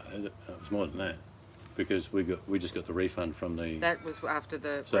 No, it was more than that, because we just got the refund from the. That was after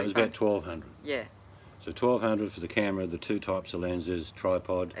the. So refund. It was about 1,200. Yeah. So 1,200 for the camera, the 2 types of lenses,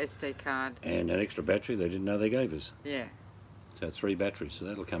 tripod, SD card, and an extra battery they didn't know they gave us. Yeah. So 3 batteries, so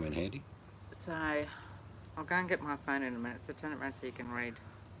that'll come in handy. So I'll go and get my phone in a minute. So turn it around so you can read.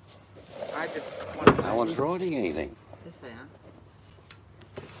 I just want to. No one's writing anything. Yes, they are.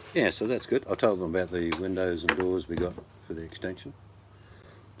 Yeah, so that's good. I told them about the windows and doors we got for the extension.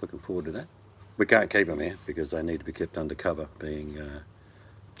 Looking forward to that. We can't keep them here because they need to be kept under cover, being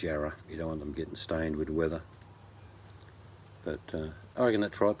Jarrah. You don't want them getting stained with weather. But I reckon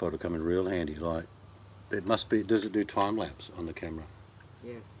that tripod will come in real handy. Like, it must be, does it do time lapse on the camera?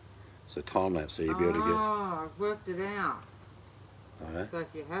 Yes. So time lapse, so you'll be able to get. Oh, I've worked it out. Righto. So if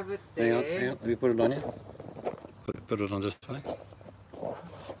you have it there. Hang on, let me put it on you. Put it on this way.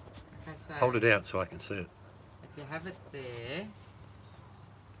 Okay, so Hold it out so I can see it. if you have it there,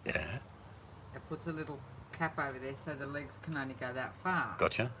 Yeah. it puts a little cap over there so the legs can only go that far.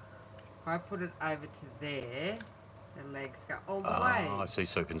 Gotcha. If I put it over to there, the legs go all the Oh, way. I see,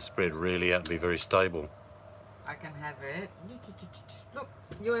 so it can spread really out and be very stable. I can have it. Look,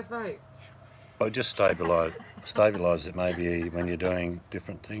 UFO. Well, just stabilise it maybe when you're doing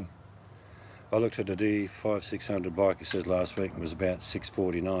different thing. I looked at a D5600 bike, it says last week, it was about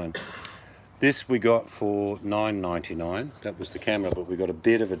 $649. This we got for $9.99. That was the camera, but we got a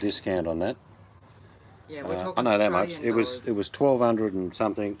bit of a discount on that. Yeah, we're talking I know that much. Australian dollars. It was 1,200 and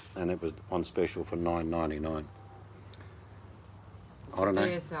something, and it was on special for $9.99. I don't know,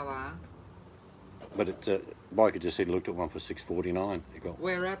 DSLR. but Biker just said he looked at one for $649. He got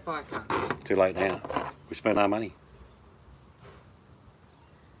We're at Biker. too late now. We spent our money.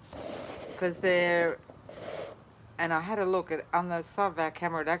 Because they're and I had a look at on the side of our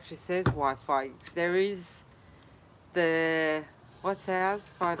camera. It actually says Wi-Fi. There is the what's ours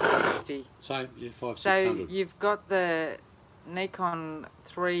 560. Same, yeah, 5 So 600. you've got the Nikon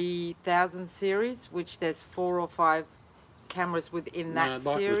 3000 series, which there's 4 or 5 cameras within that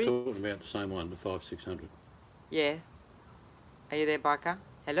Biker series. was talking about the same one, the 5 600. Yeah. Are you there, Biker?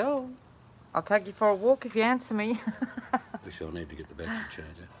 Hello. I'll take you for a walk if you answer me. Wish I'll need to get the battery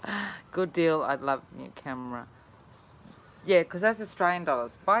charger. Good deal. I'd love a new camera. Yeah, because that's Australian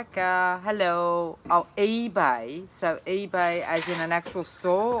dollars. Biker, hello. Oh, eBay. So eBay as in an actual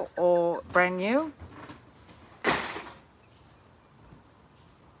store or brand new?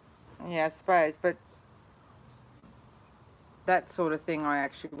 Yeah, I suppose. But that sort of thing I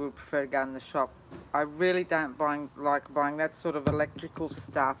actually would prefer to go in the shop. I really don't like buying that sort of electrical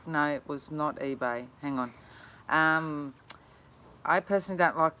stuff. No, it was not eBay. Hang on. I personally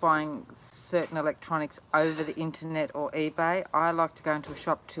don't like buying certain electronics over the internet or eBay. I like to go into a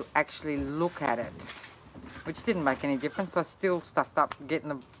shop to actually look at it, which didn't make any difference. I still stuffed up getting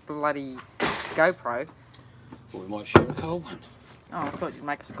the bloody GoPro. Well, we might share a cold one. Oh, I thought you'd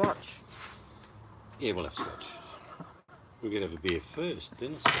make a scotch. Yeah, we'll have scotch. We're going to have a beer first,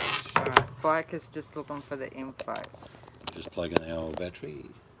 then scotch. Alright, Biker's just looking for the info. Just plug in our battery.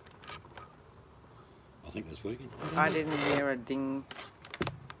 I think that's working. I didn't hear a ding.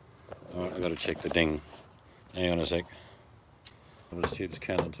 Alright, I've got to check the ding. Hang on a sec. It was the cheapest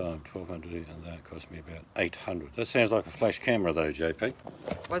count in time, 1200, and that cost me about 800. That sounds like a flash camera though, JP.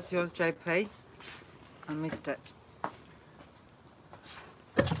 What's yours, JP? I missed it.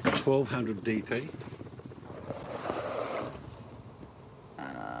 1200 DP.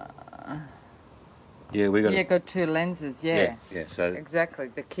 Yeah, we got. Yeah, got 2 lenses. Yeah. Yeah. So Exactly,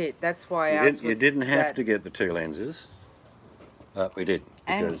 the kit. That's why ours you didn't have to get the 2 lenses, but we did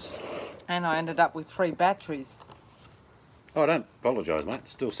because. And I ended up with 3 batteries. Oh, don't apologise, mate.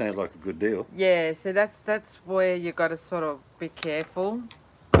 Still sounds like a good deal. Yeah, so that's where you got to sort of be careful.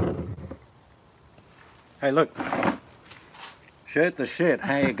 Hey, look. Shoot the shit.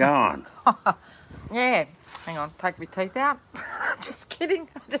 How you going? Yeah. Hang on, take my teeth out. I'm just kidding.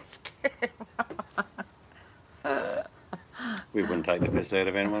 I'm just kidding. We wouldn't take the piss out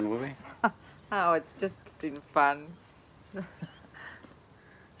of anyone, would we? Oh, it's just been fun.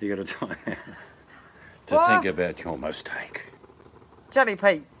 You got to time to What? think about your mistake. Johnny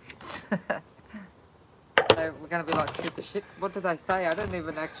Pete. So we're going to be like, shoot the shit. What do they say? I don't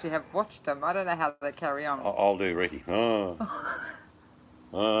even actually have watched them. I don't know how they carry on. I'll do Ricky. Oh.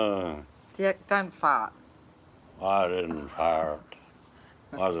 Oh. Yeah, don't fart. I didn't fart.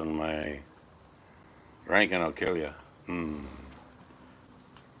 Wasn't me. Drinking will kill you.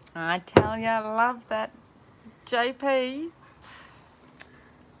 I tell you, I love that. JP.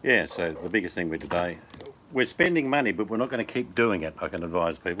 Yeah, so the biggest thing with today, we're spending money, but we're not going to keep doing it, I can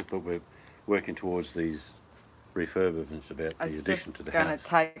advise people, but we're working towards these refurbishments about the addition to the house. It's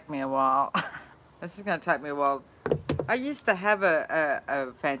going to take me a while. This is going to take me a while. I used to have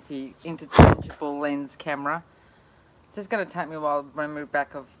a fancy interchangeable lens camera. It's just going to take me a while to remember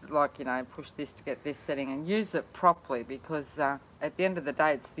back of, like, you know, push this to get this setting and use it properly because at the end of the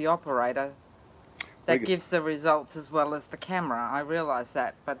day, it's the operator that gives the results as well as the camera. I realise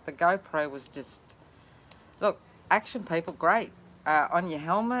that. But the GoPro was just, look, action people, great. On your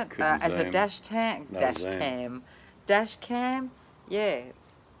helmet, as a dash cam, yeah,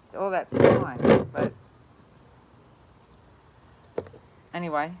 all that's fine. But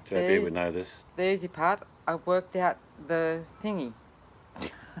anyway, JP would know this. the easy part, I worked out the thingy.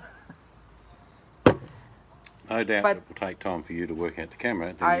 No doubt But it will take time for you to work out the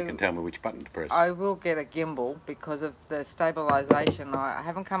camera, then you can tell me which button to press. I will get a gimbal because of the stabilisation. I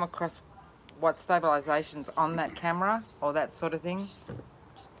haven't come across what stabilisation's on that camera or that sort of thing.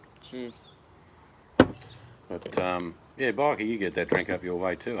 Cheers. But, yeah, Biker, you get that drink up your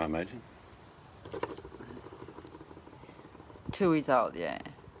way too, I imagine. 2 years old, yeah.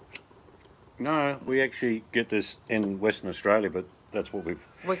 No, we actually get this in Western Australia, but that's what we've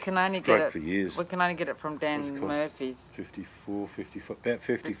We can only get drunk it for years. We can only get it from What's it Dan cost? Murphy's. 54, 55, about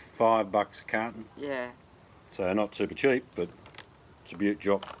 55 bucks a carton. Yeah. So not super cheap, but it's a beaut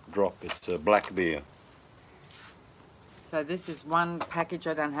drop. It's a black beer. So this is one package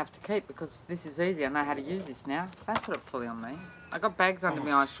I don't have to keep because this is easy. I know how to use this now. Don't put it fully on me. I got bags under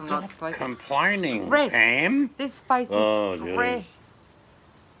my eyes from not sleeping. Complaining, Stress. Pam. This face is Oh, stress.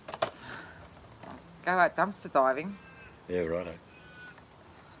 Go out dumpster diving. Yeah, righto.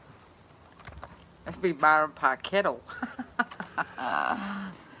 That'd be bar and park kettle.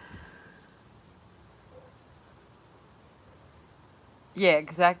 Yeah,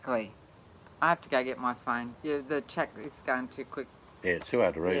 exactly. I have to go get my phone. Yeah, the chat is going too quick. Yeah, it's too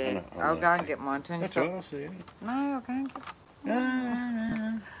hard to read, Yeah, isn't it? I'll go and get mine. Turn That's yourself. all right, I'll see you. No, I'll go and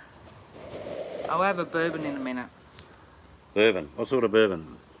get. I'll have a bourbon in a minute. Bourbon. What sort of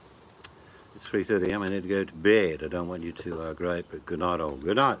bourbon? It's 3:30. I need to go to bed. I don't want you to great, but good night, all.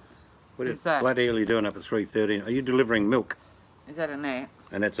 Good night. What Who's that? bloody hell are you doing up at 3:30? Are you delivering milk? Is that a net?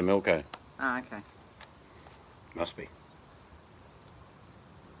 And that's a Milko. Oh, okay. Must be.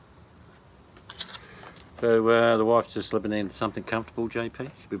 So the wife's just slipping into something comfortable,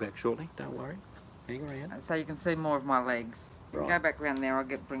 JP. She'll be back shortly. Don't worry. Hang around. So you can see more of my legs. You can Right. go back around there. I'll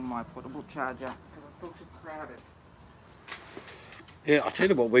bring my portable charger because I feel too crowded. Yeah, I'll tell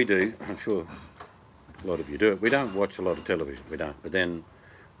you what we do. I'm sure a lot of you do it. We don't watch a lot of television. We don't. But then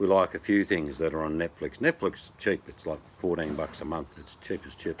we like a few things that are on Netflix. Netflix is cheap. It's like $14 a month. It's cheap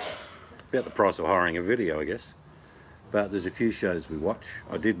as chips. About the price of hiring a video, I guess. But there's a few shows we watch.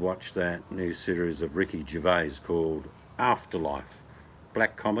 I did watch that new series of Ricky Gervais called Afterlife.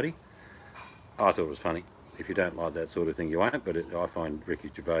 Black comedy. I thought it was funny. If you don't like that sort of thing, you won't. But I find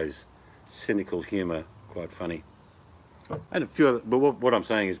Ricky Gervais' cynical humour quite funny. And a few other, but what I'm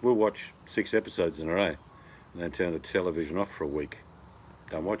saying is we'll watch 6 episodes in a row and then turn the television off for a week.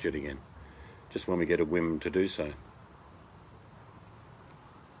 Don't watch it again. Just when we get a whim to do so.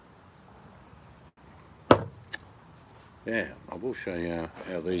 Yeah, I will show you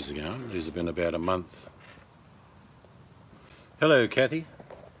how these are going. These have been about a month. Hello, Kathy.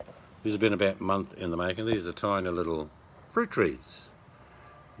 These have been about a month in the making. These are tiny little fruit trees.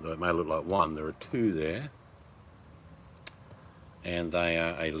 Though it may look like one, there are 2 there. And they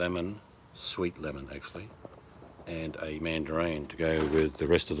are a lemon, sweet lemon actually, and a mandarin to go with the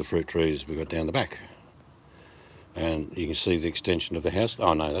rest of the fruit trees we've got down the back. And you can see the extension of the house.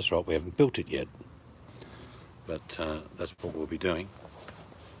 Oh no, that's right, we haven't built it yet. But that's what we'll be doing.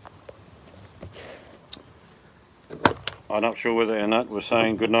 I'm not sure whether Annette was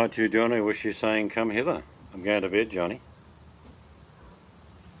saying good night to you, Johnny, or was she saying come hither? I'm going to bed, Johnny.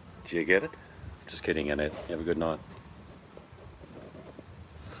 Do you get it? Just kidding, Annette. Have a good night.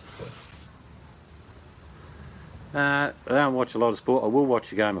 I don't watch a lot of sport. I will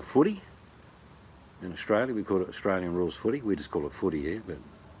watch a game of footy. In Australia, we call it Australian rules footy. We just call it footy here, but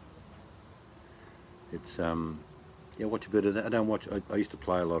it's yeah, watch a bit of that. I don't watch. I used to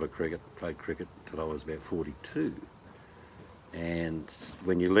play a lot of cricket. Played cricket till I was about 42. And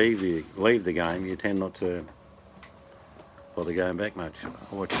when you leave the game, you tend not to bother going back much.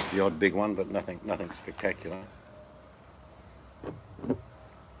 I watch the odd big one, but nothing spectacular.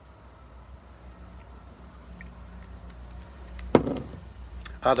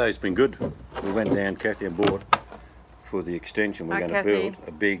 Our day's been good. We went down, Kathy and bought for the extension. We're going to build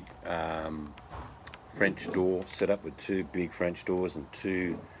a big French door set up with 2 big French doors and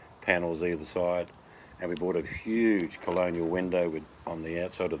 2 panels either side. And we bought a huge colonial window with, on the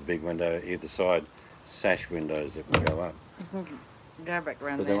outside of the big window, either side, sash windows that will go up. You can go back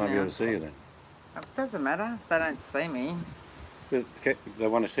around But there they won't now. be able to see you then. It doesn't matter if they don't see me. But they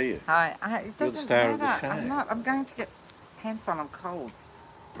want to see you. It You're the doesn't star of the matter. show. I'm going to get pants on. I'm cold.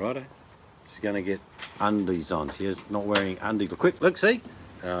 Righto. She's going to get undies on. She is not wearing undies. Quick, look, see?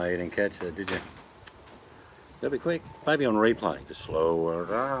 Oh, you didn't catch that, did you? That'll be quick. Maybe on replay. Just slower.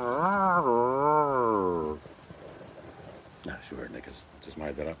 No, she wearing knickers. Just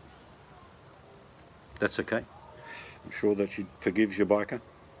made that up. That's okay. I'm sure that she forgives your biker.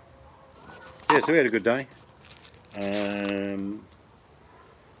 Yeah, so we had a good day.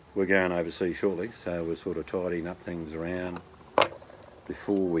 We're going overseas shortly, so we're sort of tidying up things around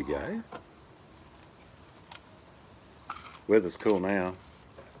before we go. Weather's cool now.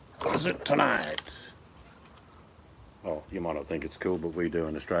 What is it tonight? Oh, you might not think it's cool, but we do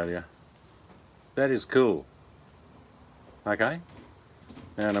in Australia. That is cool. Okay?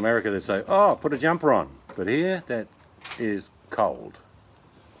 Now in America they say, oh, put a jumper on. But here, that is cold.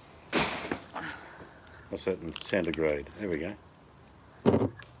 What's that in centigrade? There we go.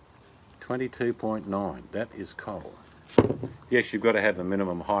 22.9. That is cold. Yes, you've got to have a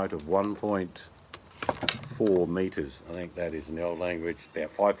minimum height of 1.4 metres. I think that is in the old language,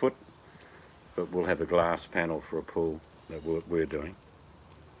 about 5 foot. But we'll have a glass panel for a pool that we're doing.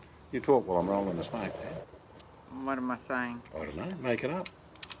 You talk while I'm rolling the smoke there. What am I saying? I don't know, make it up.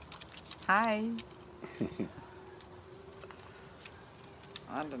 Hi.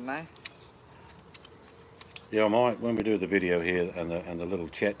 I don't know. Yeah, I might, when we do the video here and the little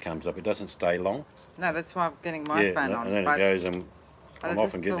chat comes up, it doesn't stay long. No, that's why I'm getting my phone on. And then it goes and but I'm I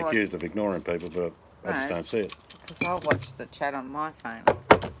often just getting thought- accused of ignoring people, but I just No. don't see it. Because I'll watch the chat on my phone.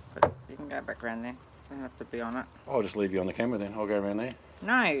 But you can go back around there. You don't have to be on it. I'll just leave you on the camera then. I'll go around there.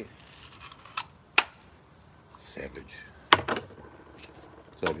 No. Savage.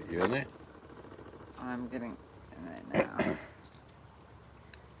 So, you in there? I'm getting in there now.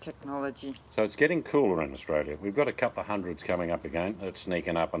 Technology. So it's getting cooler in Australia. We've got a couple of hundreds coming up again. That's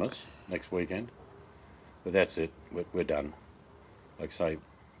sneaking up on us next weekend. But that's it. We're done. Like I say,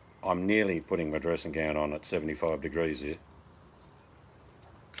 I'm nearly putting my dressing gown on at 75 degrees here.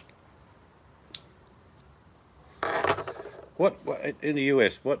 What in the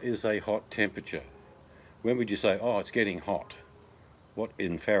US, what is a hot temperature? When would you say, oh, it's getting hot? What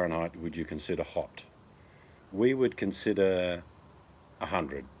in Fahrenheit would you consider hot? We would consider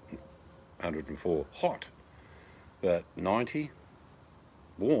 100, 104 hot, but 90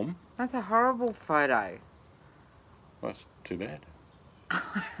 warm. That's a horrible photo. Well, that's too bad.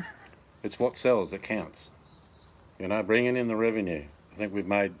 It's what sells that counts. You know, bringing in the revenue. I think we've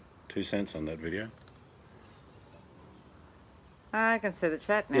made 2 cents on that video. I can see the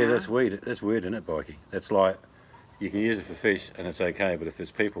chat now. Yeah, that's weird. That's weird, isn't it, Bikey? That's like, you can use it for fish and it's okay, but if there's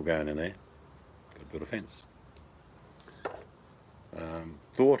people going in there, got to build a fence.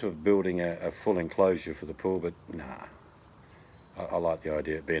 Thought of building a full enclosure for the pool, but nah. I like the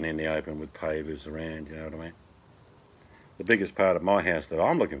idea of being in the open with pavers around, you know what I mean? The biggest part of my house that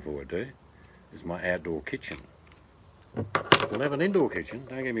I'm looking forward to is my outdoor kitchen. We'll have an indoor kitchen,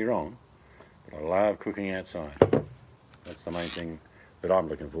 don't get me wrong, but I love cooking outside. That's the main thing that I'm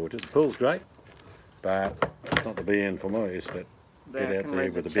looking forward to. The pool's great, but it's not the be-in for me. It's that get out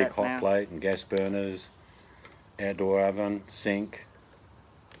there with a big hot plate and gas burners, outdoor oven, sink,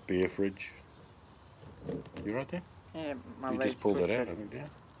 beer fridge. You right there? Yeah, my You legs just pulled twisted. that out, I think, yeah?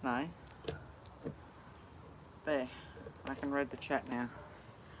 No. There. I can read the chat now.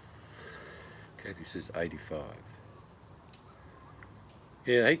 Kathy says 85.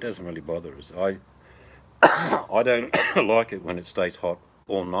 Yeah, heat doesn't really bother us. I don't like it when it stays hot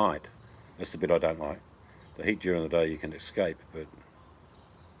all night. That's the bit I don't like. The heat during the day you can escape, but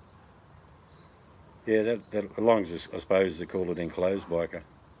yeah, that as long as I suppose they call it enclosed, biker.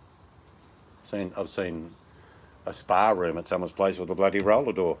 I've seen a spa room at someone's place with a bloody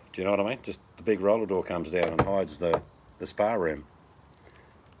roller door. Do you know what I mean? Just the big roller door comes down and hides the spa room.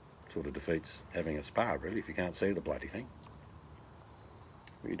 Sort of defeats having a spa, really, if you can't see the bloody thing.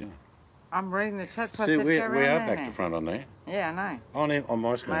 What are you doing? I'm reading the chat, so See, I said we go are around back there to now. front on there. Yeah, I know. On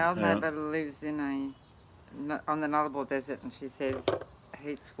my screen. My old neighbour lives in on the Nullarbor Desert, and she says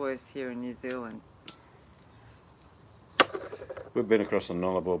heat's worse here in New Zealand. We've been across the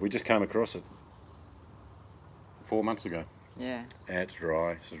Nullarbor. We just came across it 4 months ago. Yeah. And it's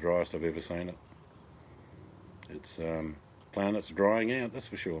dry. It's the driest I've ever seen it. It's planet's drying out, that's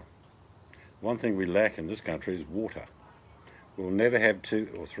for sure. One thing we lack in this country is water. We'll never have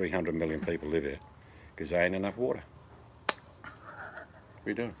 200 or 300 million people live here because there ain't enough water. What are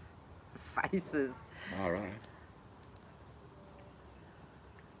you doing? Faces. All right.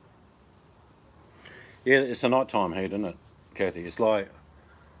 Yeah, it's a nighttime heat, isn't it, Kathy? It's like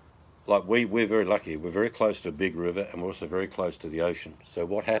we're very lucky. We're very close to a big river and we're also very close to the ocean. So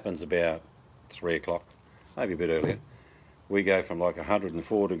what happens about 3 o'clock, maybe a bit earlier, we go from like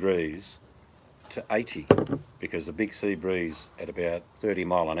 104 degrees to 80 because the big sea breeze at about 30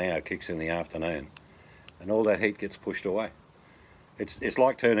 mile an hour kicks in the afternoon and all that heat gets pushed away. It's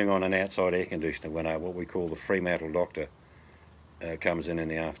like turning on an outside air conditioner when what we call the Fremantle doctor comes in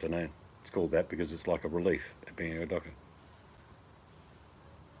the afternoon. It's called that because it's like a relief at being a doctor.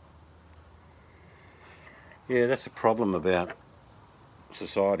 Yeah, that's the problem about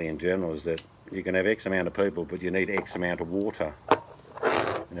society in general, is that you can have X amount of people but you need X amount of water.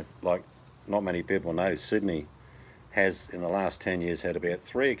 And if, like, not many people know, Sydney has in the last 10 years had about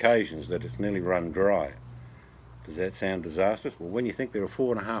 3 occasions that it's nearly run dry. Does that sound disastrous? Well, when you think there are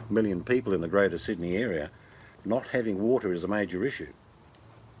 4.5 million people in the greater Sydney area, not having water is a major issue.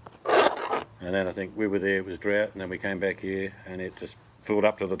 And then I think we were there, it was drought, and then we came back here and it just filled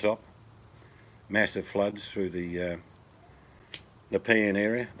up to the top. Massive floods through the Nepean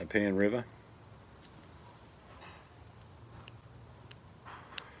area, Nepean River.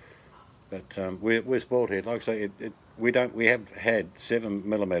 But we're spoiled here. Like I say, we have had 7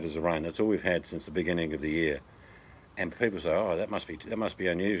 millimetres of rain. That's all we've had since the beginning of the year. And people say, oh, that must be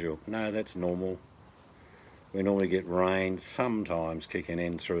unusual. No, that's normal. We normally get rain sometimes kicking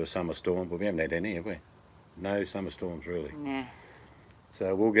in through a summer storm, but we haven't had any, have we? No summer storms, really. Nah.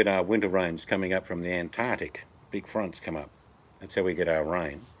 So we'll get our winter rains coming up from the Antarctic. Big fronts come up. That's how we get our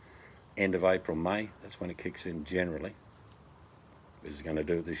rain. End of April, May, that's when it kicks in generally. Is going to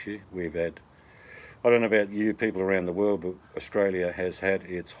do it this year. We've had, I don't know about you people around the world, but Australia has had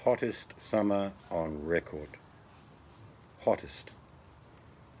its hottest summer on record. Hottest.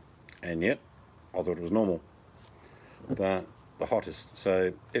 And yet, I thought it was normal. but the hottest.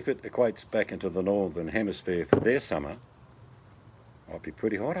 So if it equates back into the northern hemisphere for their summer, might be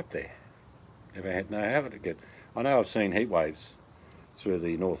pretty hot up there. Never had no how it get. I know I've seen heat waves through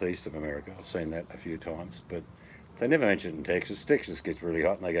the northeast of America. I've seen that a few times, but they never mention it in Texas. Texas gets really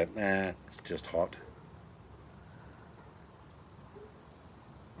hot, and they go, nah, it's just hot.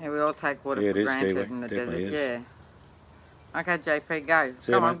 Yeah, we all take water Yeah, for it is, granted Kiwi. in the Definitely desert. is. Yeah. Okay, JP, go.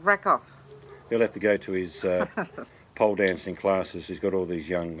 See Go you, on, mate. rack off. He'll have to go to his pole dancing classes. He's got all these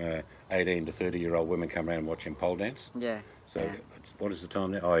young 18 to 30-year-old women come around and watch him pole dance. Yeah. So yeah. what is the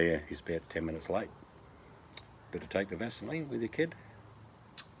time now? Oh yeah, he's about 10 minutes late. Better take the Vaseline with your kid.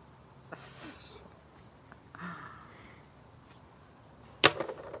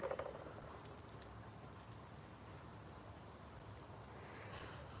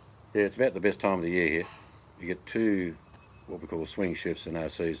 Yeah, it's about the best time of the year here. You get two, what we call swing shifts in our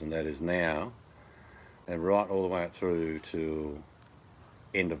season, that is now, and right all the way up through to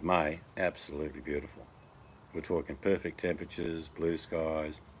end of May. Absolutely beautiful. We're talking perfect temperatures, blue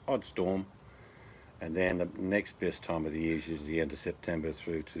skies, odd storm, and then the next best time of the year is usually the end of September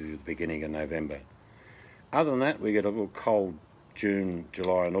through to the beginning of November. Other than that, we get a little cold. June,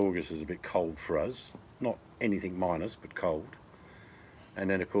 July and August is a bit cold for us. Not anything minus, but cold. And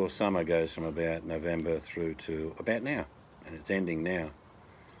then of course summer goes from about November through to about now, and it's ending now.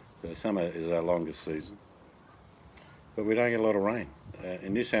 So summer is our longest season. But we don't get a lot of rain.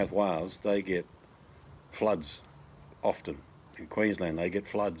 In New South Wales they get floods often. In Queensland they get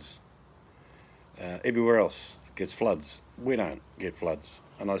floods. Everywhere else gets floods. We don't get floods.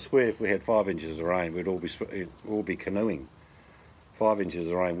 And I swear if we had 5 inches of rain we'd all be canoeing. 5 inches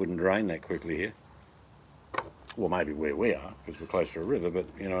of rain wouldn't drain that quickly here. Well, maybe where we are, because we're close to a river, but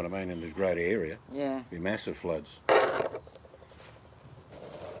you know what I mean, in this greater area. Yeah. Be massive floods.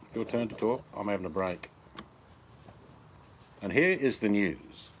 Your turn to talk. I'm having a break. And here is the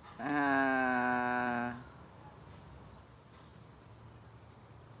news. I've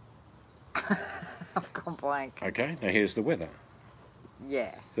gone blank. Okay, now here's the weather.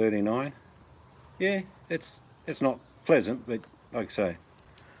 Yeah. 39. Yeah, it's not pleasant, but like I say,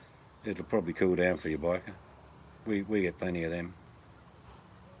 it'll probably cool down for your biker. We get plenty of them.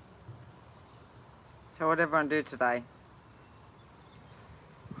 So what everyone do today?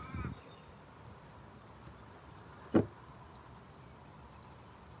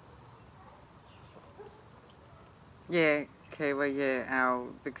 Yeah, Kiwi, yeah, our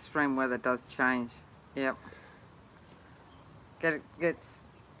extreme weather does change. Yep. Gets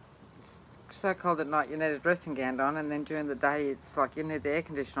so cold at night you need a dressing gown on, and then during the day it's like you need the air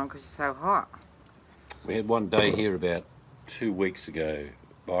conditioner on because you're so hot. We had one day here about 2 weeks ago,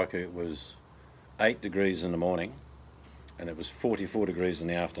 biker. It was 8 degrees in the morning and it was 44 degrees in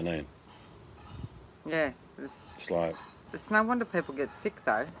the afternoon. Yeah. It's like, It's no wonder people get sick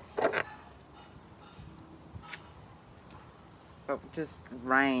though. But just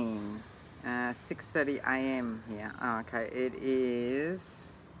rain. 6:30 a.m. here. Oh, okay. It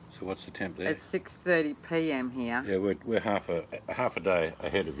is. so what's the temp there? It's 6:30 p.m. here. Yeah, we're half a day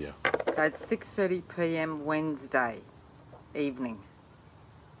ahead of you. So it's 6:30 p.m. Wednesday evening.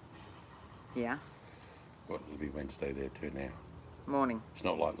 Yeah. What, it'll be Wednesday there too now. Morning. It's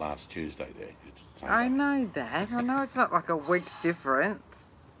not like last Tuesday there. It's Sunday. I know that. I know it's not like a week's difference.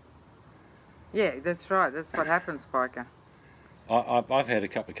 Yeah, that's right. That's what happens, Piker. I've had a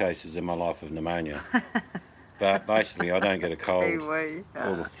couple of cases in my life of pneumonia, but basically I don't get a cold Kiwi.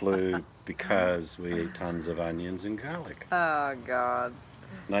 or the flu because we eat tons of onions and garlic. Oh, God.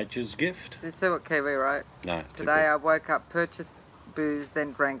 Nature's gift. You see what Kiwi wrote? No. Today I woke up, purchased booze,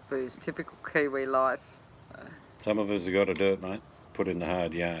 then drank booze. Typical Kiwi life. Some of us have got to do it, mate. Put in the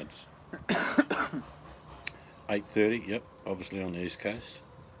hard yards. 8:30, yep, obviously on the East Coast.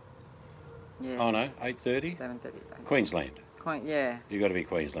 Yeah. Oh no, 8:30? 7:30. Queensland. Yeah. You got to be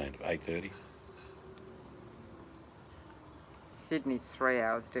Queensland, 8:30. Sydney's 3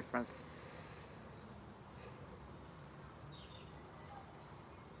 hours difference.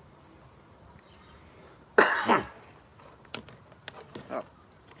 Oh.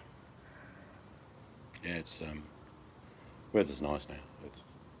 Yeah, it's weather's nice now. It's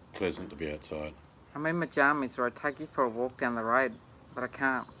pleasant to be outside. I'm in my jammies, or I'd take you for a walk down the road, but I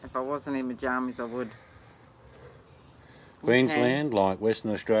can't. If I wasn't in my jammies, I would. Queensland, like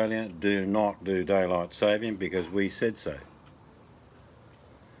Western Australia, do not do daylight saving because we said so.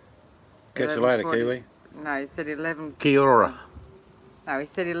 Catch you later, 11:40. Kiwi. No, he said 11. Kia ora. No, he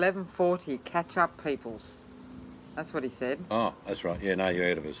said 11:40. Catch up, peoples. That's what he said. Oh, that's right. Yeah, no, you're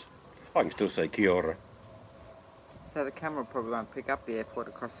ahead of us. I can still say kia ora. So the camera probably won't pick up the airport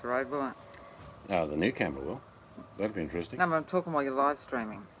across the road, will it? Oh, the new camera will. That'd be interesting. No, but I'm talking while you're live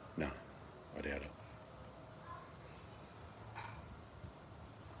streaming. No, I doubt it.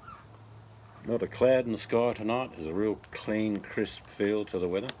 Not a cloud in the sky tonight. There's a real clean, crisp feel to the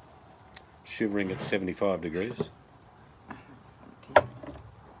weather. Shivering at 75 degrees. I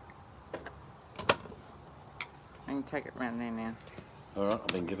can take it round there now. Alright, I've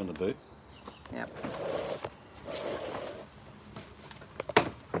been given the boot. Yep.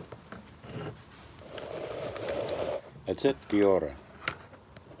 That's it, Giora.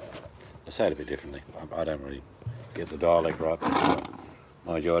 I say it a bit differently. I don't really get the dialect right.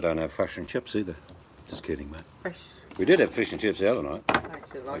 Mind you, I don't have fish and chips either. Just kidding, mate. Fish. We did have fish and chips the other night. I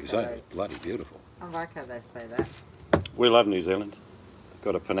actually Like like you how say, they, it's bloody beautiful. I like how they say that. We love New Zealand.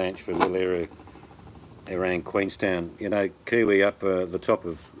 Got a panache for a little area around Queenstown. You know, Kiwi up the top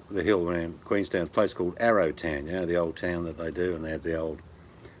of the hill around Queenstown, a place called Arrowtown. You know, the old town that they do, and they have the old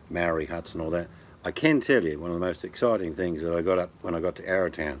Maori huts and all that. I can tell you, one of the most exciting things that I got up when I got to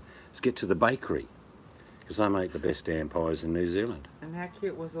Arrowtown is get to the bakery, because they make the best damn pies in New Zealand. And how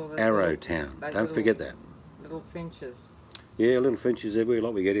cute was all that? Arrowtown, don't forget that. Little finches. Yeah, little finches everywhere,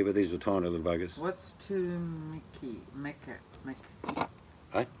 like we get here, but these were tiny little buggers. What's Mecca?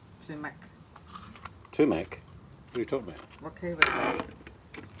 Eh? Tumac. Tumac? What are you talking about? What key was that?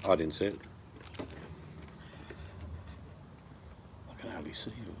 I didn't see it. I can hardly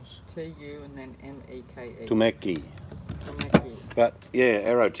see yours. T-U and then M-E-K-E. Tumaki. Tumaki. But yeah,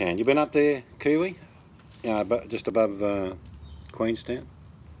 Arrowtown. You been up there, Kiwi? Yeah, but just above Queenstown.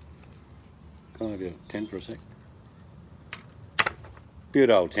 Can I have your 10 for a sec?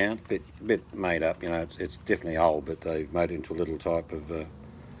 Beautiful old town, bit made up. You know, it's definitely old, but they've made it into a little type of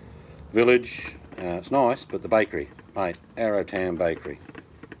village. It's nice, but the bakery, mate, Arrowtown Bakery.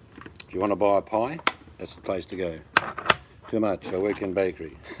 If you want to buy a pie, that's the place to go. Too much, I work in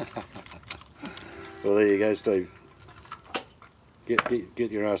bakery. Well, there you go, Steve.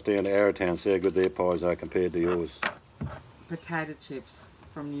 Get your ass down to Arrowtown, see how good their pies are compared to yours. Potato chips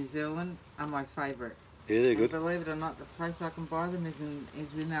from New Zealand are my favourite. Yeah, they're And good. believe it or not, the place I can buy them is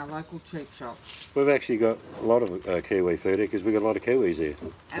in our local cheap shop. We've actually got a lot of Kiwi food here because we've got a lot of Kiwis here.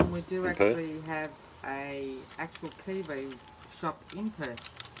 And we do In actually have a actual Kiwi shop in Perth.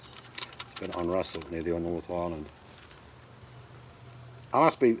 It's been on Russell near the North Island. I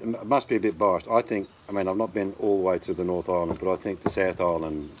must be a bit biased. I think, I mean, I've not been all the way to the North Island, but I think the South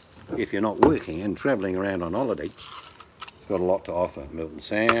Island, if you're not working and travelling around on holiday, it's got a lot to offer. Milton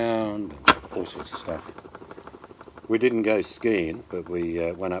Sound, all sorts of stuff. We didn't go skiing, but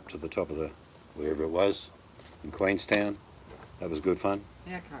we went up to the top of the, wherever it was, in Queenstown. That was good fun.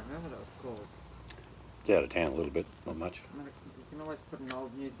 Yeah, I can't remember what it was called. It's out of town a little bit, not much. You can always put an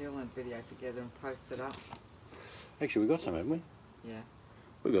old New Zealand video together and post it up. Actually, we got some, haven't we? Yeah.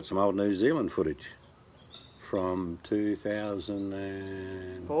 We've got some old New Zealand footage from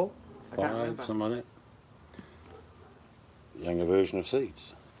 2005, Paul? I can't remember. something like that. Younger version of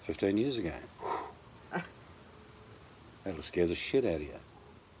Seeds, 15 years ago. That'll scare the shit out of you.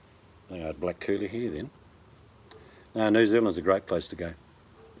 I think I had black curly hair then. No, New Zealand's a great place to go.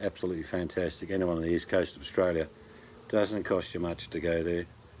 Absolutely fantastic. Anyone on the east coast of Australia, doesn't cost you much to go there.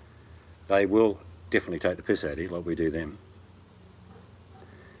 They will definitely take the piss out of you like we do them.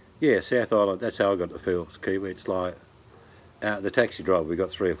 Yeah, South Island, that's how I got the feel, Kiwi. It's like, the taxi driver we got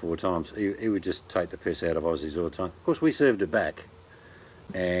 3 or 4 times, he would just take the piss out of Aussies all the time. Of course, we served it back,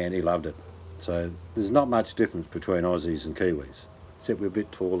 and he loved it. So there's not much difference between Aussies and Kiwis, except we're a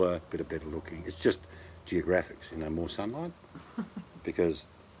bit taller, a bit better looking. It's just geographics, you know, more sunlight, because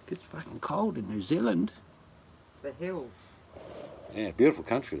it gets fucking cold in New Zealand. The hills. Yeah, beautiful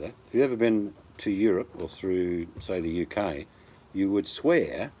country though. If you've ever been to Europe or through, say, the UK, you would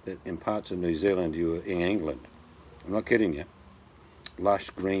swear that in parts of New Zealand you were in England. I'm not kidding you. Lush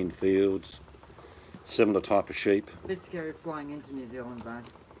green fields, similar type of sheep. A bit scary flying into New Zealand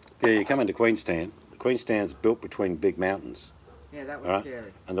though. Yeah, you come into Queenstown. Queenstown's built between big mountains. Yeah, that was Right.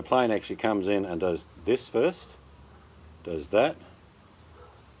 scary. And the plane actually comes in and does this first, does that,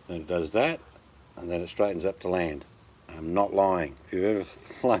 then it does that, and then it straightens up to land. I'm not lying. If you've ever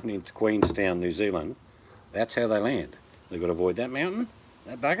flown into Queenstown, New Zealand, that's how they land. They've got to avoid that mountain,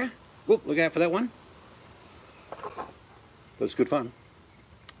 that bugger. Whoop, look out for that one. But it's good fun.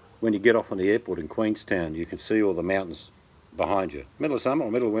 When you get off on the airport in Queenstown, you can see all the mountains behind you. Middle of summer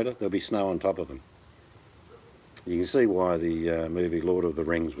or middle of winter, there'll be snow on top of them. You can see why the movie Lord of the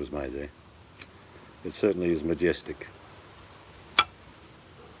Rings was made there. It certainly is majestic.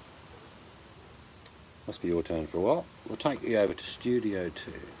 Must be your turn for a while. We'll take you over to Studio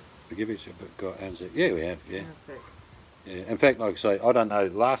 2. We give it a bit, answer. Yeah, we have, yeah. Hang on a sec. Yeah. In fact, like I say, I don't know.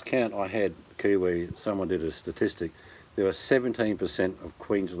 Last count I had, Kiwi, someone did a statistic. There are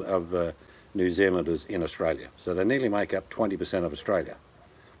 17% of New Zealanders in Australia, so they nearly make up 20% of Australia.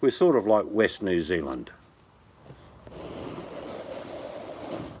 We're sort of like West New Zealand.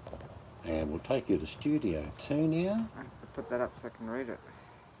 And we'll take you to Studio 2 now. I have to put that up so I can read it.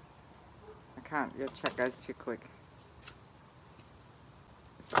 I can't, your chat goes too quick.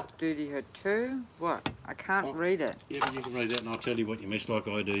 Studio 2? What? I can't read it. Yeah, but you can read that and I'll tell you what you miss like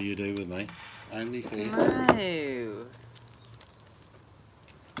I do, you do with me. Only fair. No.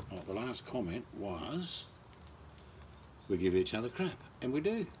 Right, the last comment was, we give each other crap, and we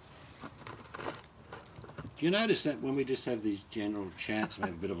do. Do you notice that when we just have these general chats, we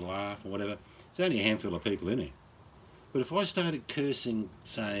have a bit of a laugh or whatever, there's only a handful of people in here. But if I started cursing,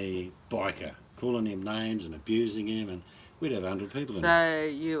 say, Biker, calling him names and abusing him, and we'd have 100 people in here. So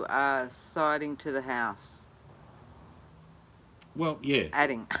you are siding to the house? Well, yeah.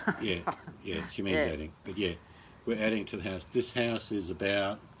 Adding. Yeah, yeah, she means adding. But yeah, we're adding to the house. This house is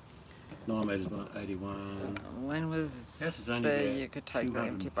about 9 metres by 81. When was House is only there about you could take the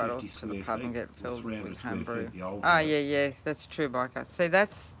empty 250 bottles to the pub and get square feet. filled That's with 300 home square brew? feet, the old Oh house. yeah, that's true, Biker. See,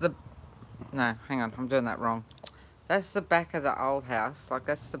 that's the... No, hang on, I'm doing that wrong. That's the back of the old house. Like,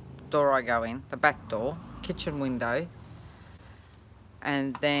 that's the door I go in, the back door, kitchen window.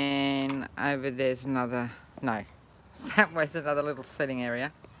 And then over there's another... No, that way's another little sitting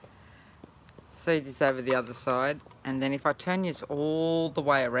area. Seed is over the other side. And then if I turn you all the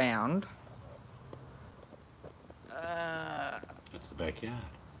way around... That's the backyard.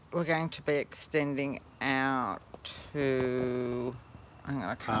 we're going to be extending out to... Hang on,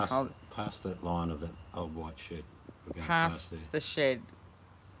 I can't hold it. Past that line of that old white shed. We're going Past there. the shed.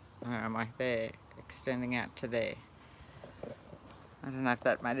 Where am I? There. Extending out to there. I don't know if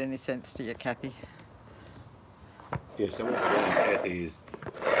that made any sense to you, Kathy. Yeah, so what we're doing, Kathy, is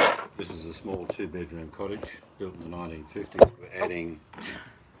this is a small 2-bedroom cottage built in the 1950s. We're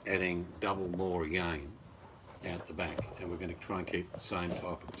adding double more again out the back, and we're going to try and keep the same type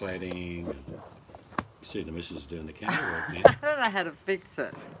of cladding. And you see the missus doing the camera work now. I don't know how to fix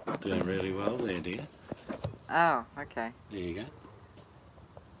it. Doing really well there, dear. Oh, okay. There you go.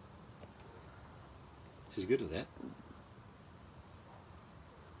 She's good at that.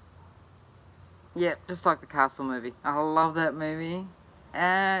 Yep, just like the Castle movie. I love that movie.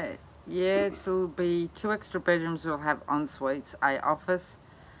 Yeah, it'll be 2 extra bedrooms. We'll have en suites, a office,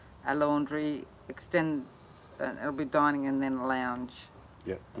 a laundry, it'll be dining and then a lounge.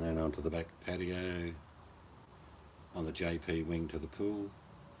 Yep, and then onto the back patio, on the JP wing to the pool.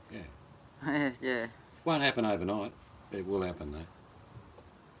 Yeah. Yeah. Won't happen overnight. It will happen though.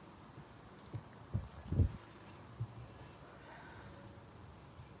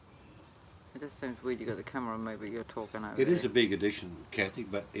 It just seems weird you got the camera on me, but you're talking over It there. is a big addition, Kathy,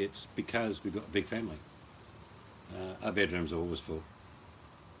 but it's because we've got a big family. Our bedrooms are always full.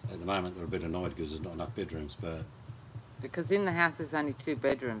 At the moment they're a bit annoyed because there's not enough bedrooms, but... Because in the house there's only 2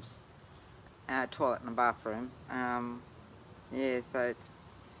 bedrooms, toilet and a bathroom. Yeah, so it's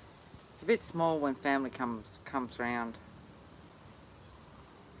a bit small when family comes round.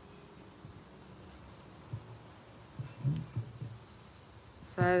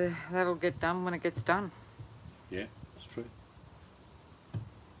 So that'll get done when it gets done. Yeah, that's true.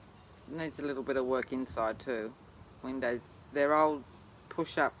 It needs a little bit of work inside too. Windows, they're old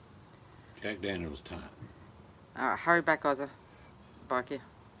push-up. Jack Daniels tart. Alright, hurry back, Ozza. Bike here.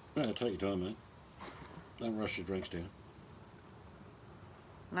 No, take your time, mate. Don't rush your drinks down.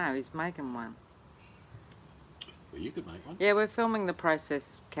 No, he's making one. Well, you could make one. Yeah, we're filming the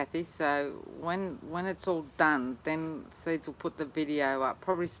process, Kathy, so when it's all done, then Seeds will put the video up,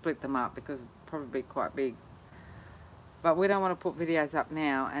 probably split them up because it'll probably be quite big. But we don't want to put videos up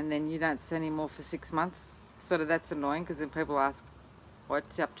now and then you don't see any more for 6 months. Sort of that's annoying because then people ask,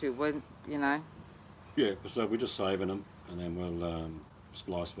 what's he up to, when, you know? Yeah, so we're just saving them and then we'll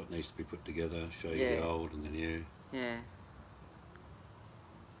splice what needs to be put together, show you the old and the new. Yeah.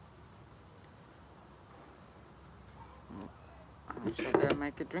 I shall go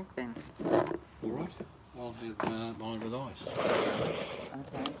make a drink then. All right, I'll have mine with ice.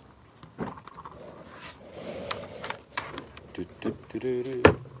 Okay. See,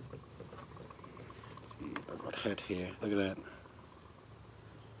 I've got a hat here. Look at that.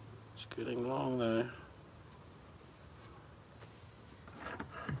 It's getting long though.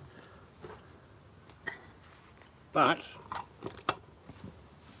 But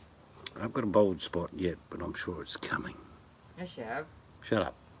I've got a bald spot yet, but I'm sure it's coming. Yes, you have. Shut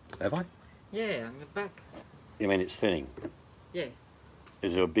up. Have I? Yeah, on the back. You mean it's thinning? Yeah.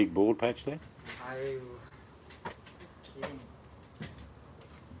 Is there a big bald patch there? Oh.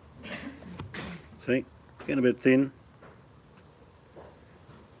 See, getting a bit thin.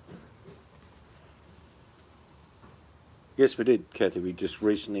 Yes, we did, Kathy. We just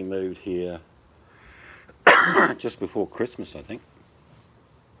recently moved here just before Christmas, I think.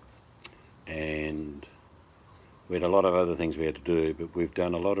 And we had a lot of other things we had to do, but we've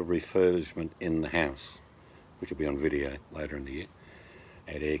done a lot of refurbishment in the house, which will be on video later in the year.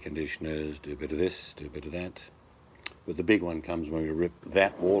 Add air conditioners, do a bit of this, do a bit of that. But the big one comes when we rip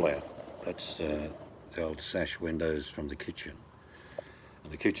that wall out. That's the old sash windows from the kitchen.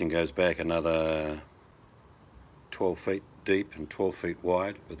 And the kitchen goes back another 12 feet deep and 12 feet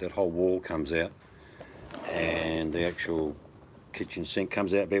wide, but that whole wall comes out, and the actual kitchen sink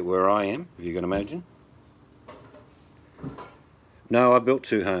comes out about where I am, if you can imagine. No, I built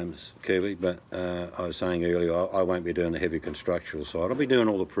 2 homes, Kiwi, but I was saying earlier I won't be doing the heavy constructional side. I'll be doing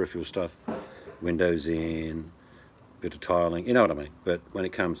all the peripheral stuff, windows in, bit of tiling, you know what I mean. But when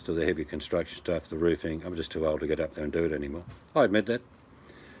it comes to the heavy construction stuff, the roofing, I'm just too old to get up there and do it anymore. I admit that.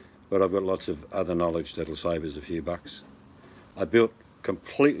 But I've got lots of other knowledge that'll save us a few bucks. I built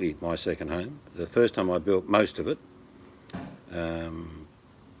completely my second home. The first time I built most of it, well,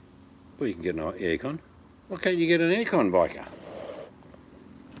 you can get an aircon. Why can't you get an aircon, biker?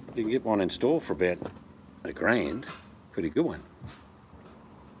 You can get one installed for about $1,000, pretty good one.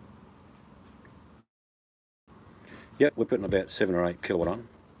 Yep, we're putting about 7 or 8 kilowatt on.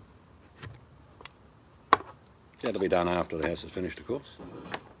 That'll be done after the house is finished, of course.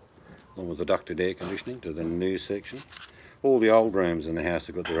 Along with the ducted air conditioning to the new section. All the old rooms in the house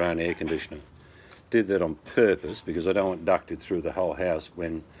have got their own air conditioner. Did that on purpose because I don't want ducted through the whole house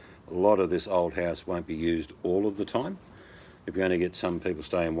when a lot of this old house won't be used all of the time. If you only get some people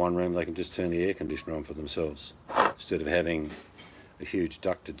stay in one room, they can just turn the air conditioner on for themselves instead of having a huge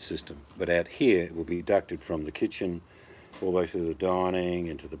ducted system. But out here it will be ducted from the kitchen all the way through the dining,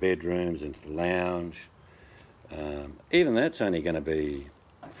 into the bedrooms, into the lounge. Even that's only going to be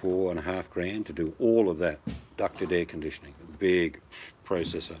 $4,500 to do all of that ducted air conditioning. Big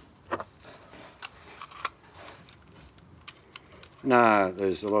processor. No,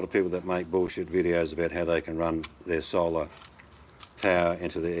 there's a lot of people that make bullshit videos about how they can run their solar power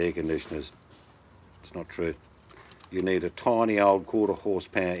into their air conditioners. It's not true. You need a tiny old 1/4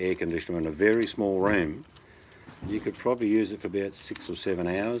 horsepower air conditioner in a very small room. You could probably use it for about 6 or 7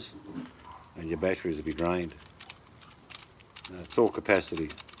 hours and your batteries will be drained. It's all capacity.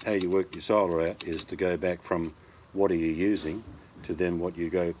 How you work your solar out is to go back from what are you using to then what you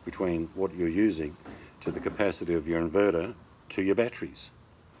go between what you're using to the capacity of your inverter to your batteries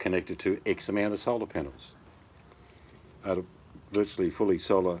connected to X amount of solar panels. Out of virtually fully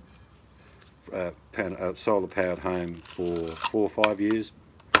solar powered home for 4 or 5 years,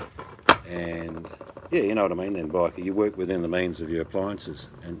 and yeah, you know what I mean then, biker. You work within the means of your appliances,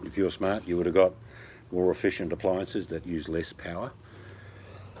 and if you're smart you would have got more efficient appliances that use less power.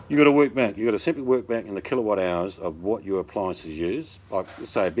 You got to work back. You got to simply work back in the kilowatt hours of what your appliances use. Like,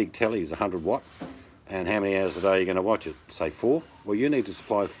 say a big telly is 100 watt, and how many hours a day are you going to watch it? Say 4. Well, you need to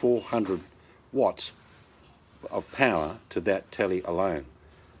supply 400 watts of power to that telly alone.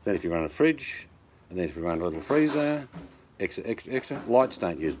 Then if you run a fridge, and then if you run a little freezer, extra. Lights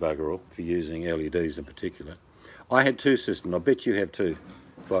don't use bugger all for using LEDs in particular. I had 2 systems. I bet you have 2.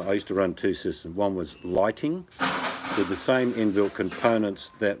 But I used to run 2 systems. One was lighting with the same inbuilt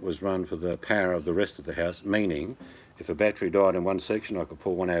components that was run for the power of the rest of the house, meaning if a battery died in one section, I could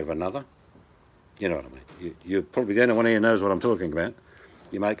pull one out of another. You know what I mean. You probably the only one here knows what I'm talking about.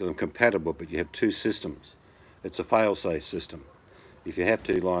 You make them compatible, but you have 2 systems. It's a fail-safe system. If you have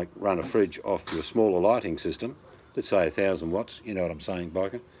to, like, run a fridge off your smaller lighting system, let's say 1,000 watts, you know what I'm saying,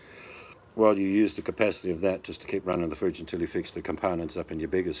 biker? Well, you use the capacity of that just to keep running the fridge until you fix the components up in your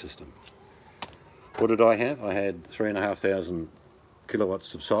bigger system. What did I have? I had 3,500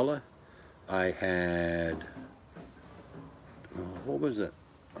 kilowatts of solar. I had, what was it?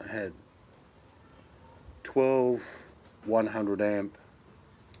 I had 12 100 amp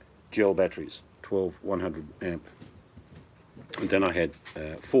gel batteries, 12 100 amp. And then I had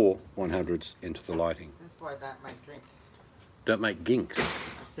 4 100s into the lighting. That's why I don't make drink. Don't make ginks.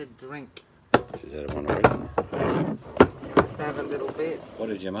 I said drink. She's had one already. You have to have a little bit. What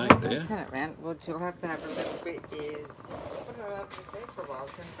did you make there? Turn it round. What you'll have to have a little bit is put it up there for a while,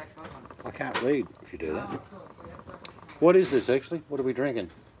 turn it back on. I can't read if you do that. Oh, of course, we have to have a What is this actually? What are we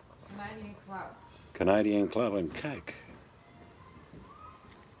drinking? Canadian Club. Canadian Club and Coke.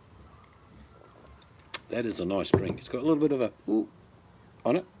 That is a nice drink. It's got a little bit of a ooh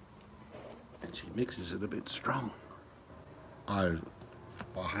on it. And she mixes it a bit strong. I'll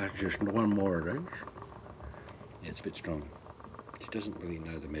have just one more of these. Yeah, it's a bit strong. She doesn't really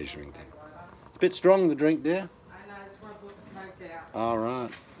know the measuring thing. It's a bit strong, the drink there. I know, that's why I brought the Coke out. All right.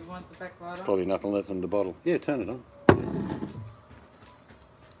 You want the back light on? Probably nothing left in the bottle. Yeah, turn it on.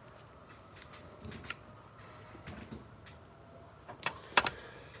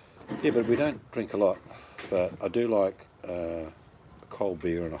 Yeah, but we don't drink a lot. But I do like a cold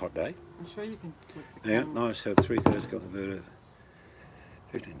beer on a hot day. I'm sure you can flip the Yeah, camera. nice. Have 3000 got inverter.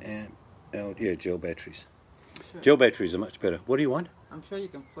 15 amp. Yeah, gel batteries. Sure. Gel batteries are much better. What do you want? I'm sure you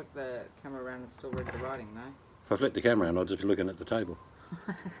can flick the camera around and still read the writing, no? If I flick the camera on, I'll just be looking at the table.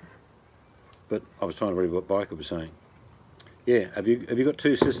 But I was trying to read what Biker was saying. Yeah, have you got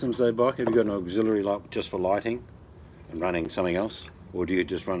two systems though, Biker? Have you got an auxiliary light just for lighting and running something else? Or do you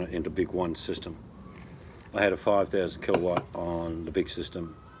just run it into big one system? I had a 5,000 kilowatt on the big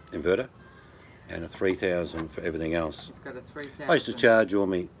system inverter and a 3,000 for everything else. It's got a 3,000. I used to charge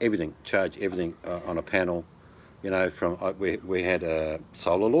charge everything on a panel. You know, we had a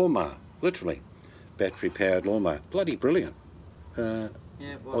solar lawnmower, literally, battery powered lawnmower, bloody brilliant. Yeah,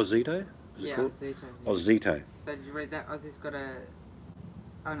 well, Ozito, is it yeah, called? Ozito. Yeah. Ozito. So did you read that? Ozzy's got a...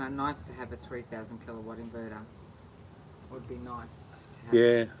 Oh no, nice to have a 3,000 kilowatt inverter. Would be nice to have.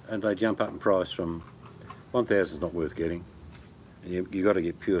 Yeah, and they jump up in price from 1,000 is not worth getting. And you got to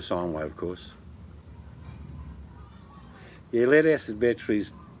get pure sine wave, of course. Yeah, lead acid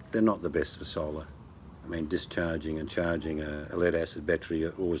batteries, they're not the best for solar. I mean, discharging and charging a lead acid battery,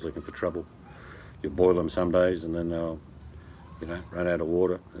 you're always looking for trouble. You boil them some days and then they'll, you know, run out of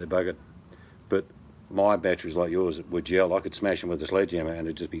water, they're buggered. But my batteries like yours were gel. I could smash them with a sledgehammer and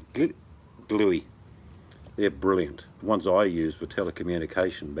it'd just be gluey. They're brilliant. The ones I used were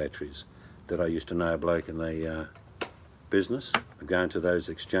telecommunication batteries that I used to know a bloke in the business, going to those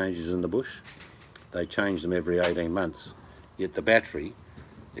exchanges in the bush. They change them every 18 months. Yet the battery,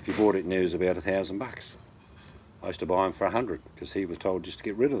 if you bought it new, is about $1,000. I used to buy them for 100 because he was told just to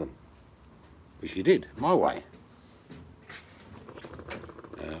get rid of them, which he did, my way.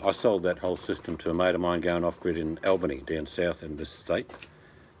 I sold that whole system to a mate of mine going off-grid in Albany, down south in this state.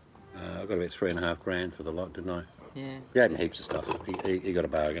 I got about $3.5 grand for the lot, didn't I? Yeah. He had heaps of stuff. He got a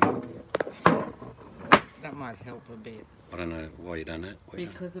bargain. That might help a bit. I don't know why you done that.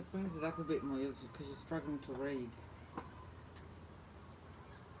 Because it brings it up a bit more, because you're struggling to read.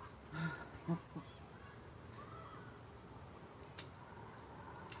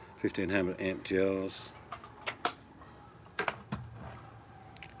 1500 amp gels.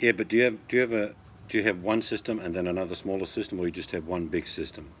 Yeah, but do you have one system and then another smaller system, or you just have one big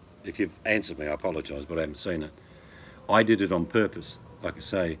system? If you've answered me, I apologise, but I haven't seen it. I did it on purpose. Like I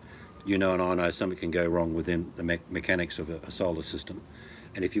say, you know and I know something can go wrong within the mechanics of a solar system.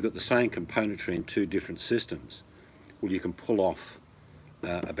 And if you've got the same componentry in two different systems, well, you can pull off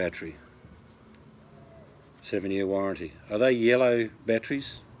a battery. 7-year warranty. Are they yellow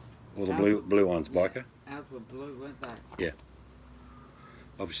batteries or the blue ones, Biker? Ours were blue, weren't they? Yeah.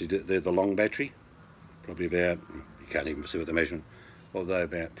 Obviously they're the long battery, probably about, you can't even see what the measurement, what were they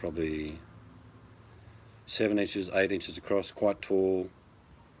about, probably 7 inches, 8 inches across, quite tall,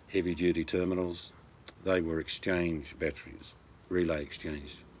 heavy duty terminals. They were exchange batteries, relay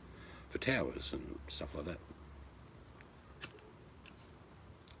exchange for towers and stuff like that.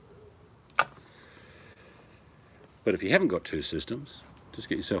 But if you haven't got two systems, just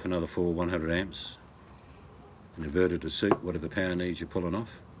get yourself another 4 100 amps, an inverter to suit whatever power needs you're pulling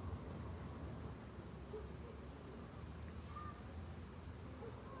off.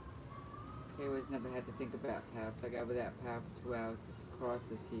 Kiwis never had to think about power. If they go without power for 2 hours, it's a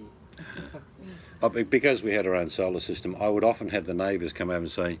crisis here. Because we had our own solar system, I would often have the neighbours come over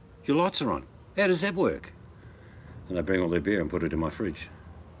and say, "Your lights are on. How does that work?" And they bring all their beer and put it in my fridge.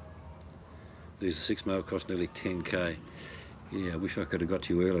 These 6 mil cost nearly 10k. Yeah, I wish I could have got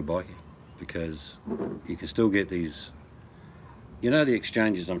to you earlier, Biker, because you can still get these, you know, the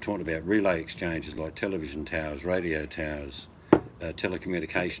exchanges I'm talking about, relay exchanges like television towers, radio towers,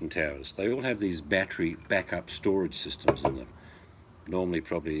 telecommunication towers. They all have these battery backup storage systems in them. Normally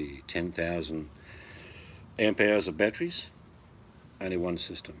probably 10,000 amp hours of batteries, only one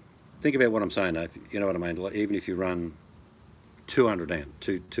system. Think about what I'm saying though, you know what I mean, like, even if you run 200 amp,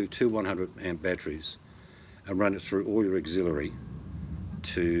 two 100 amp batteries and run it through all your auxiliary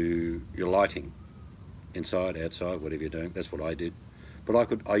to your lighting, inside, outside, whatever you're doing, that's what I did.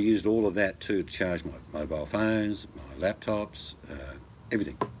 But I used all of that too to charge my mobile phones, my laptops,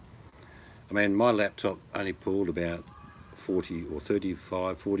 everything. I mean, my laptop only pulled about 40 or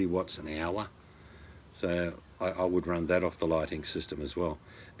 35, 40 watts an hour. So I would run that off the lighting system as well.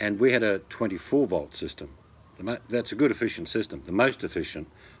 And we had a 24 volt system. That's a good efficient system. The most efficient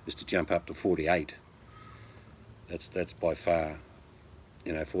is to jump up to 48. That's by far,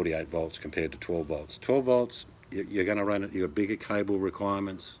 48 volts compared to 12 volts. 12 volts, you're going to run it, you've got bigger cable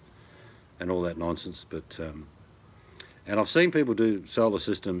requirements and all that nonsense. But and I've seen people do solar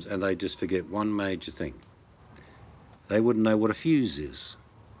systems and they just forget one major thing. They wouldn't know what a fuse is.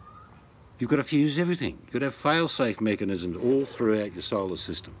 You've got to fuse everything. You've got to have fail-safe mechanisms all throughout your solar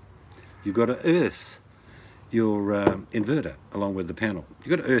system. You've got to earth your inverter along with the panel.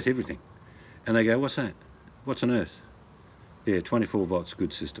 You've got to earth everything. And they go, what's that? What's an earth? Yeah, 24 volts,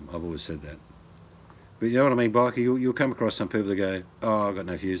 good system. I've always said that. But you know what I mean, Biker? You'll come across some people that go, oh, I've got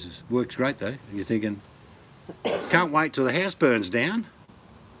no fuses. Works great though. And you're thinking, can't wait till the house burns down.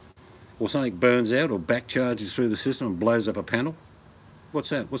 Or something burns out or back charges through the system and blows up a panel. What's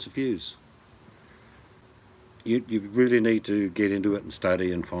that? What's a fuse? You really need to get into it and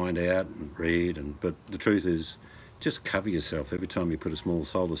study and find out and read. But the truth is, just cover yourself every time you put a small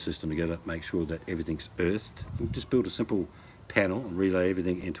solar system together. Make sure that everything's earthed. Just build a simple panel and relay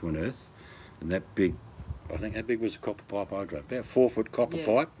everything into an earth. And that big, I think how big was the copper pipe I drove? About 4-foot copper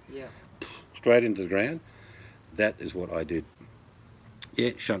pipe, straight into the ground. That is what I did.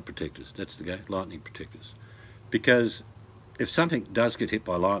 Yeah, shunt protectors, that's the go, lightning protectors. Because if something does get hit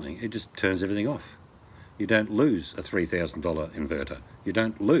by lightning, it just turns everything off. You don't lose a $3,000 inverter. You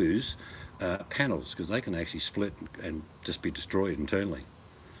don't lose panels, because they can actually split and just be destroyed internally.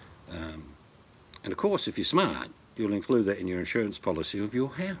 And of course, if you're smart, you'll include that in your insurance policy of your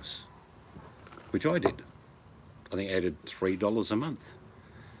house, which I did. I think I added $3 a month.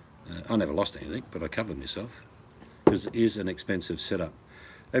 I never lost anything, but I covered myself, because it is an expensive setup.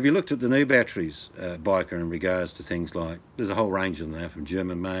 Have you looked at the new batteries, Biker, in regards to things like, there's a whole range of them now, from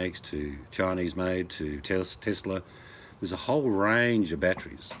German makes to Chinese made to Tesla. There's a whole range of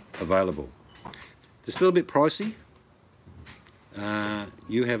batteries available. They're still a bit pricey.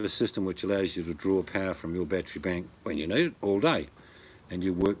 You have a system which allows you to draw power from your battery bank when you need it all day, and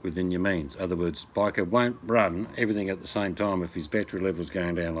you work within your means. In other words, Biker won't run everything at the same time. If his battery level's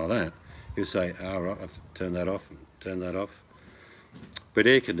going down like that, he'll say, oh, right, I have to turn that off and turn that off. But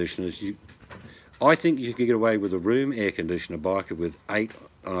air conditioners, I think you could get away with a room air conditioner, Biker, with 8,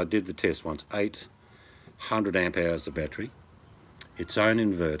 and I did the test once, 800 amp hours of battery, its own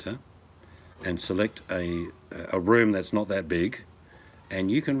inverter, and select a room that's not that big,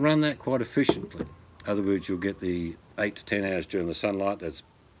 and you can run that quite efficiently. In other words, you'll get the 8 to 10 hours during the sunlight, that's,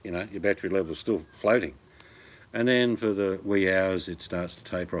 your battery level's still floating. And then for the wee hours, it starts to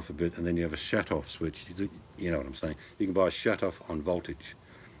taper off a bit, and then you have a shut-off switch. You know what I'm saying? You can buy a shut-off on voltage.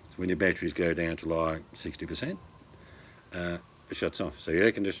 So when your batteries go down to like 60%, it shuts off. So your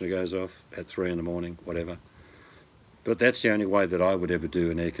air conditioner goes off at 3 in the morning, whatever. But that's the only way that I would ever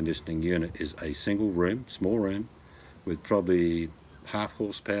do an air conditioning unit, is a single room, small room, with probably half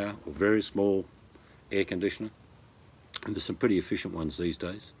horsepower or very small air conditioner. And there's some pretty efficient ones these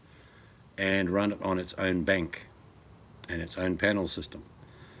days. And run it on its own bank and its own panel system,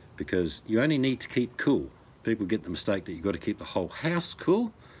 because you only need to keep cool. People get the mistake that you've got to keep the whole house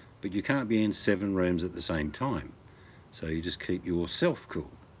cool, but you can't be in 7 rooms at the same time. So you just keep yourself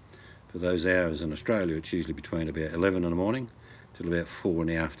cool. For those hours in Australia, it's usually between about 11 in the morning till about 4 in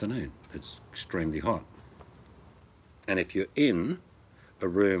the afternoon. It's extremely hot. And if you're in a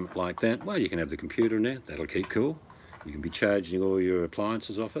room like that, well, you can have the computer in there, that'll keep cool. You can be charging all your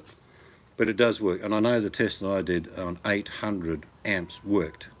appliances off it. But it does work, and I know the test that I did on 800 amps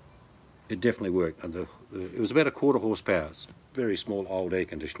worked. It definitely worked. And it was about a 1/4 horsepower, it's a very small old air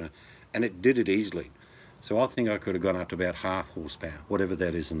conditioner, and it did it easily. So I think I could have gone up to about half horsepower, whatever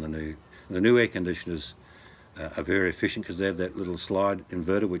that is in the new. The new air conditioners are very efficient because they have that little slide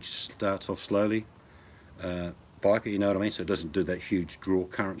inverter which starts off slowly. Biker, you know what I mean? So it doesn't do that huge draw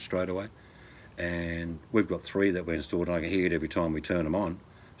current straight away. And we've got 3 that we installed, and I can hear it every time we turn them on.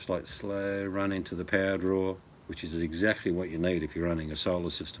 It's like slow run into the power draw, which is exactly what you need if you're running a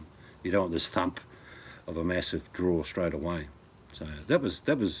solar system. You don't want this thump of a massive draw straight away. So that was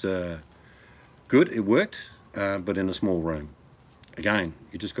good. It worked, but in a small room. Again,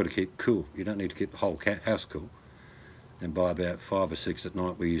 you just got to keep cool. You don't need to keep the whole house cool. And by about 5 or 6 at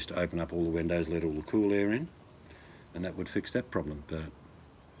night, we used to open up all the windows, let all the cool air in, and that would fix that problem. But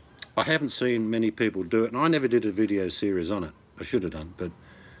I haven't seen many people do it, and I never did a video series on it. I should have done, but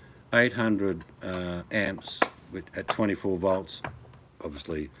 800 amps at 24 volts,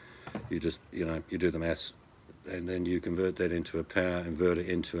 obviously you just, you do the maths, and then you convert that into a power inverter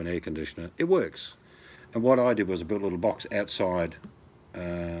into an air conditioner. It works. And what I did was I built a little box outside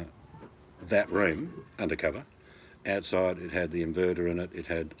that room, undercover. Outside it had the inverter in it, it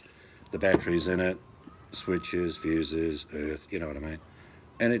had the batteries in it, switches, fuses, earth, you know what I mean.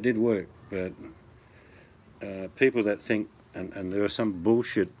 And it did work, but people that think, and there are some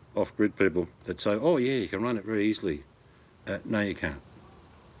bullshit off-grid people that say, oh yeah, you can run it very easily. No, you can't.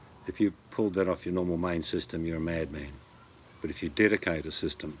 If you pulled that off your normal main system, you're a madman. But if you dedicate a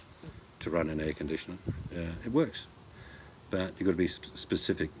system to run an air conditioner, it works. But you've got to be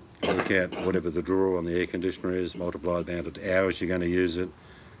specific. Work out whatever the draw on the air conditioner is, multiply the amount of hours you're going to use it.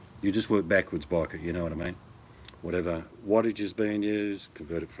 You just work backwards, biker, you know what I mean? Whatever wattage is being used,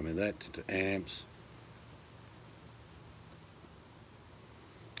 convert it from that to amps.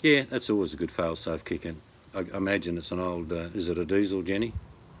 Yeah, that's always a good fail-safe kick in. I imagine it's an old, is it a diesel, Jenny?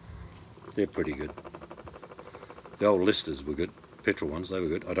 They're pretty good. The old Listers were good. Petrol ones, they were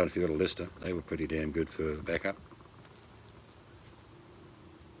good. I don't know if you got a Lister. They were pretty damn good for backup.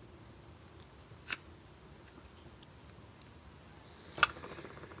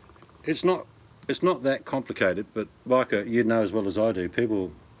 It's not that complicated, but Biker, you know as well as I do,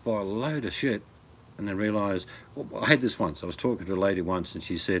 people buy a load of shit and then realise, well, I had this once. I was talking to a lady once and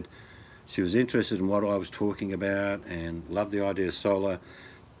she said she was interested in what I was talking about and loved the idea of solar.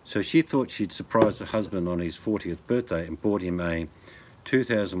 So she thought she'd surprise her husband on his 40th birthday and bought him a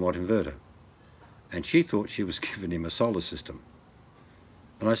 2,000 watt inverter. And she thought she was giving him a solar system.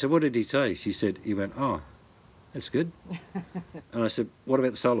 And I said, what did he say? She said, he went, oh, that's good. And I said, what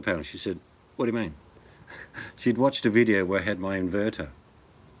about the solar panel? She said, what do you mean? She'd watched a video where I had my inverter,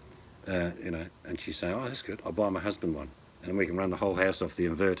 you know, and she's saying, oh, that's good. I'll buy my husband one. And we can run the whole house off the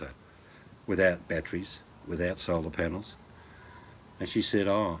inverter without batteries, without solar panels. And she said,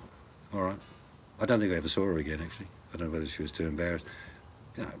 oh, all right. I don't think I ever saw her again, actually. I don't know whether she was too embarrassed.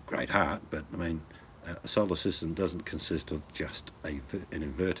 You know, great heart, but I mean, a solar system doesn't consist of just an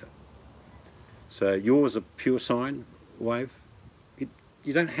inverter. So yours a pure sine wave.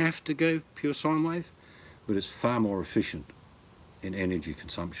 You don't have to go pure sine wave, but it's far more efficient in energy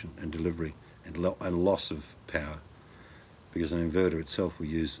consumption and delivery and loss of power, because an inverter itself will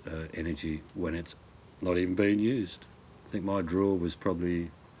use energy when it's not even being used. I think my draw was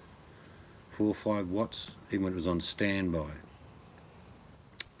probably 4 or 5 watts, even when it was on standby.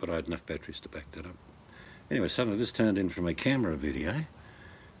 But I had enough batteries to back that up. Anyway, suddenly this turned in from a camera video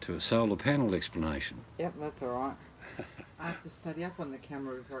to a solar panel explanation. Yep, that's all right. I have to study up on the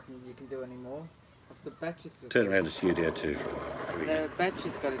camera before you can do any more. The batteries. Turn around to Studio 2 for a while. The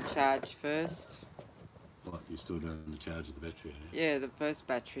battery's got to charge first. What, you're still doing the charge of the battery, are you? Yeah, the first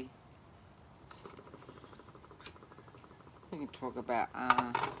battery. We can talk about,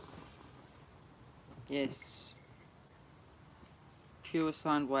 yes, pure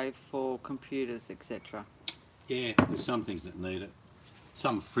sine wave for computers, etc. Yeah, there's some things that need it.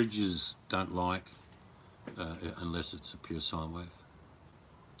 Some fridges don't like, unless it's a pure sine wave.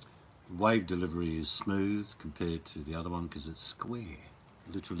 Wave delivery is smooth compared to the other one because it's square.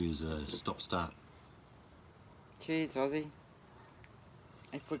 It literally is a stop-start. Cheers, Aussie.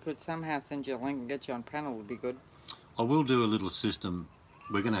 If we could somehow send you a link and get you on panel, would be good. I will do a little system.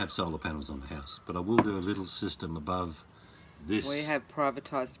 We're going to have solar panels on the house, but I will do a little system above this. We have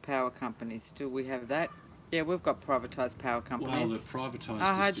privatised power companies. Do we have that? Yeah, we've got privatised power companies. Well, the privatised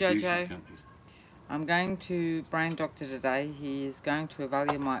hi, distribution Jojo. companies. I'm going to Brain Doctor today. He is going to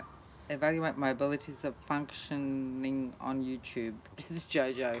evaluate my abilities of functioning on YouTube. This is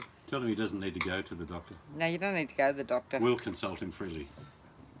Jojo. Tell him he doesn't need to go to the doctor. No, you don't need to go to the doctor. We'll consult him freely.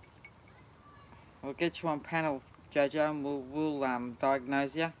 We'll get you on panel, Jojo, and we'll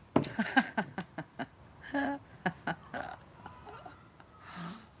diagnose you. Yeah,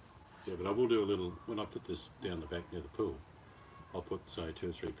 but I will do a little, when I put this down the back near the pool, I'll put, say, 2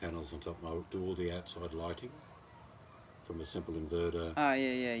 or 3 panels on top and I'll do all the outside lighting from a simple inverter. Oh,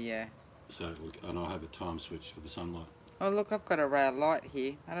 yeah. So, and I'll have a time switch for the sunlight. Oh, look, I've got a ray of light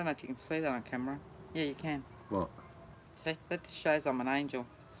here. I don't know if you can see that on camera. Yeah, you can. What? See, that just shows I'm an angel.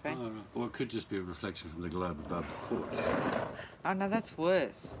 See? Oh, right. Or it could just be a reflection from the globe above the porch. Oh, no, that's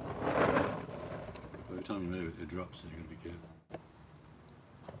worse. Every time you move it, it drops, so you've got to be careful.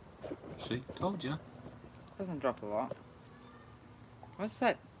 See? Told you. Doesn't drop a lot. What's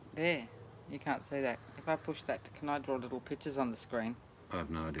that? There. You can't see that. If I push that, can I draw little pictures on the screen? I have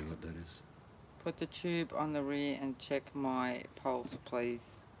no idea what that is. Put the tube on the rear and check my pulse, please.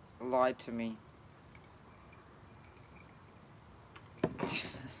 Lie to me.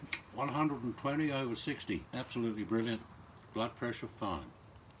 120 over 60. Absolutely brilliant. Blood pressure fine.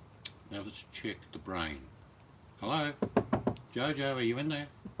 Now let's check the brain. Hello? Jojo, are you in there?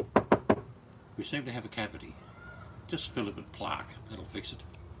 We seem to have a cavity. Just fill it with plaque. That'll fix it.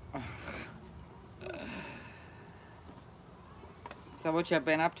 So what you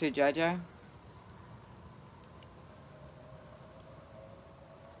been up to, Jojo?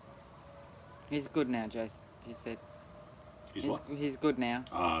 He's good now, Jace. he said. He's what? He's good now.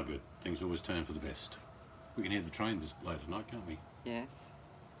 Ah, good. Things always turn for the best. We can hear the train this late at night, can't we? Yes.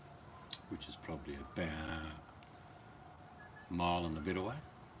 Which is probably about a mile and a bit away.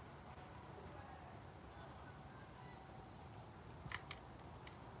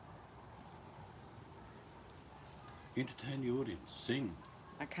 Entertain the audience. Sing.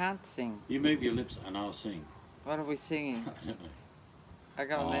 I can't sing. You move your lips and I'll sing. What are we singing? I don't know. I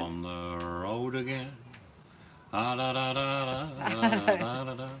go on On the road again. Ah, da, da, da, da, da, da,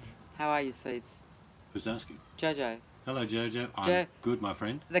 da, da. How are you, Seeds? Who's asking? Jojo. Hello, Jojo. I'm good, my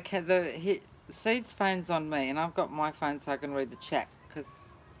friend. Seeds phone's on me, and I've got my phone so I can read the chat, because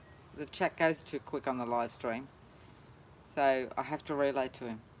the chat goes too quick on the live stream. So I have to relay to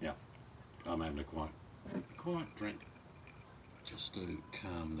him. Yeah. I'm having a quiet drink just to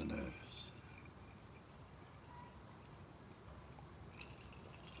calm the nerves.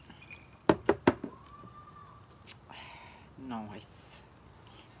 Nice.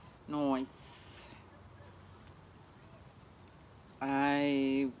 Nice.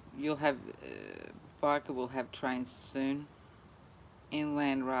 You'll have, Biker will have trains soon.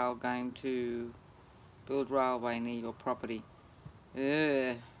 Inland Rail going to build railway near your property.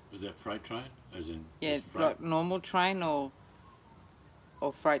 Is that freight train? As in? Yeah, freight? like normal train or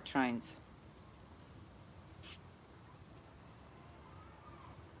freight trains.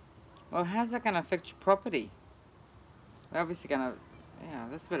 Well, how's that going to affect your property? We're obviously going to, yeah,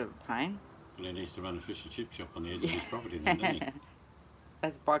 that's a bit of a pain. Well, he needs to run a fish and chip shop on the edge of his property then, doesn't he?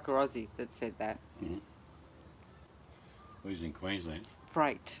 That's Biker Aussie that said that. Mm-hmm. Well, he's in Queensland.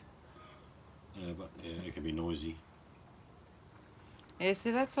 Freight. But yeah, it can be noisy. Yeah, see,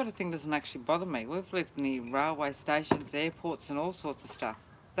 that sort of thing doesn't actually bother me. We've lived near railway stations, airports and all sorts of stuff.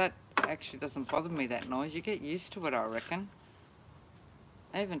 That actually doesn't bother me, that noise. You get used to it, I reckon.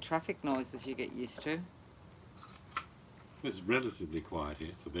 Even traffic noises you get used to. It's relatively quiet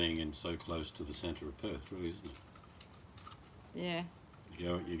here for being in so close to the centre of Perth, really, isn't it? Yeah.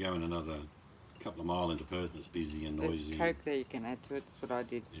 You go in another couple of miles into Perth, it's busy and noisy. There's Coke there you can add to it. That's what I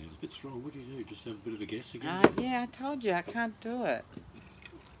did. Yeah, it's a bit strong. What do you do? Just have a bit of a guess again? Yeah, I told you I can't do it.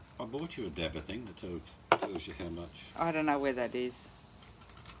 I bought you a dabber thing that tells you how much. I don't know where that is.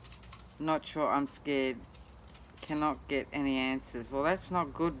 Not sure. I'm scared. Cannot get any answers. Well, that's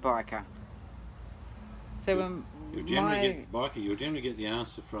not good, Biker. So when you'll generally get the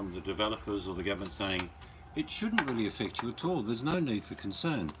answer from the developers or the government saying it shouldn't really affect you at all. There's no need for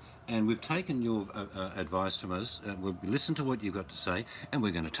concern. And we've taken your advice from us. We'll listen to what you've got to say, and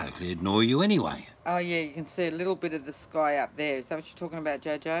we're going to totally ignore you anyway. Oh yeah, you can see a little bit of the sky up there. Is that what you're talking about,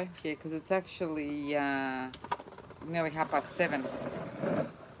 Jojo? Yeah, because it's actually nearly 7:30.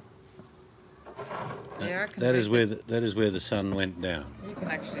 Yeah, I can that is where the sun went down. You can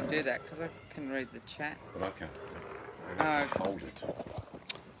actually do that because I can read the chat. But I can't. I'll have to hold it.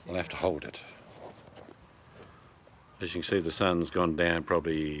 I'll have to hold it. As you can see, the sun's gone down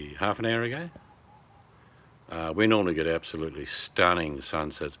probably half an hour ago. We normally get absolutely stunning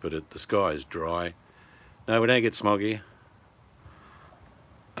sunsets, but the sky is dry. No, we don't get smoggy.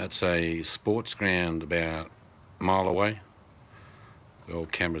 That's a sports ground about a mile away. The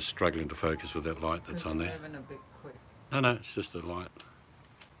old camera's struggling to focus with that light that's on there. Moving a bit quick. No, it's just a light.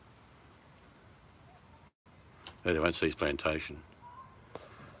 They won't see his plantation.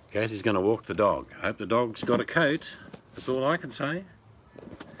 Kathy's going to walk the dog. I hope the dog's got a coat. That's all I can say.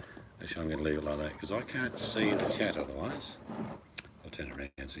 Actually, I'm going to leave it like that because I can't see the chat otherwise. I'll turn around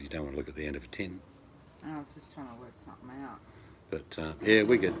so you don't want to look at the end of a tin. I was just trying to work something out. But yeah,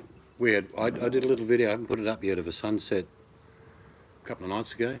 I did a little video. I haven't put it up yet of a sunset a couple of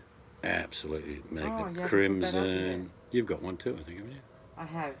nights ago. Absolutely magnificent. Crimson. You've got one too, I think, haven't you? I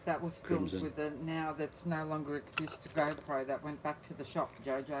have. That was filmed Crimson. with the now that's no longer exists GoPro that went back to the shop,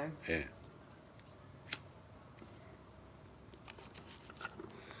 Jojo. Yeah.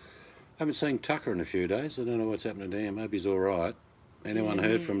 I haven't seen Tucker in a few days. I don't know what's happening to him. Hope he's all right. Anyone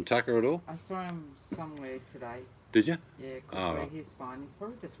heard from Tucker at all? I saw him somewhere today. Did you? Yeah, right. He's fine. He's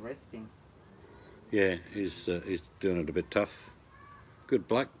probably just resting. Yeah, he's doing it a bit tough. Good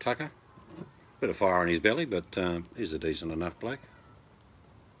bloke, Tucker. Bit of fire in his belly, but he's a decent enough bloke.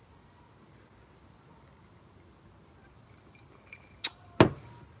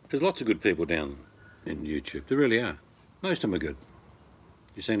 There's lots of good people down in YouTube. There really are. Most of them are good.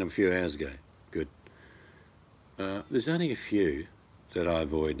 You seen them a few hours ago. Good. There's only a few that I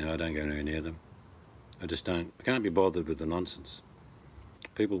avoid now. I don't go anywhere near them. I just don't. I can't be bothered with the nonsense.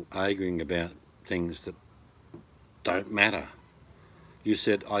 People arguing about things that don't matter. You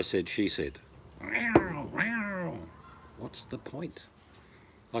said, I said, she said. What's the point?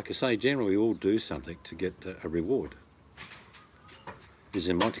 like I say, generally we all do something to get a reward. Is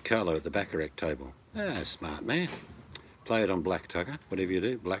in Monte Carlo at the baccarat table. Ah, smart man. Play it on black, Tucker. Whatever you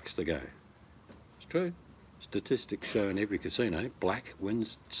do, black's the go. It's true. Statistics show in every casino, black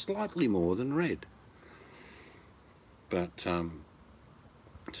wins slightly more than red. But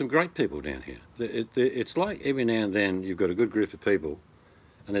some great people down here. It's like every now and then you've got a good group of people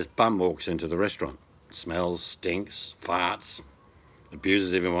and this bum walks into the restaurant. Smells, stinks, farts,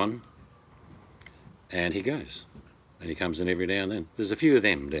 abuses everyone, and he goes. And he comes in every now and then. There's a few of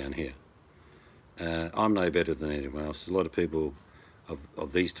them down here. I'm no better than anyone else. A lot of people,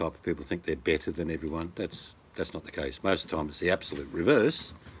 of these type of people, think they're better than everyone. That's not the case. Most of the time it's the absolute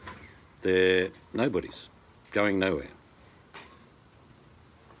reverse. They're nobodies, going nowhere.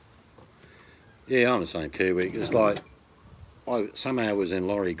 Yeah, I'm the same Kiwi. It's like, I somehow was in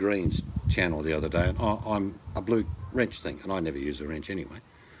Laurie Green's channel the other day, and I'm a blue wrench thing, and I never use a wrench anyway.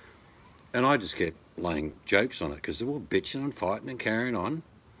 And I just kept laying jokes on it because they're all bitching and fighting and carrying on.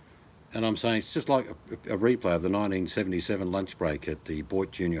 And I'm saying it's just like a replay of the 1977 lunch break at the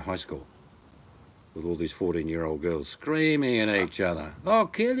Boyd Junior High School with all these 14-year-old girls screaming at each other. I'll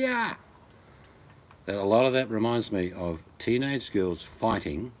kill ya! A lot of that reminds me of teenage girls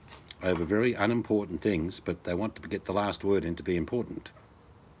fighting over very unimportant things, but they want to get the last word in to be important.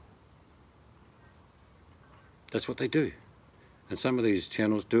 That's what they do. And some of these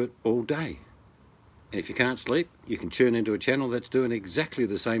channels do it all day. And if you can't sleep, you can tune into a channel that's doing exactly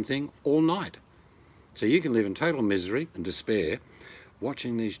the same thing all night. So you can live in total misery and despair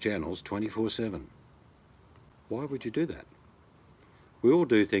watching these channels 24/7. Why would you do that? We all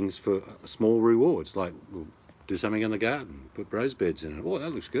do things for small rewards, like we'll do something in the garden, put rose beds in it. Oh,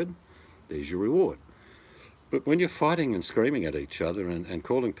 that looks good. There's your reward. But when you're fighting and screaming at each other and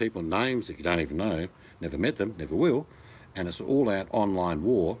calling people names that you don't even know, never met them, never will, and it's all out online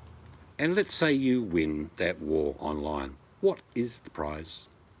war, and let's say you win that war online, what is the prize?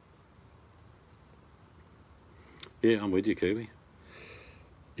 Yeah, I'm with you, Kiwi.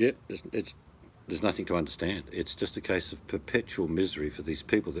 Yep, there's nothing to understand. It's just a case of perpetual misery for these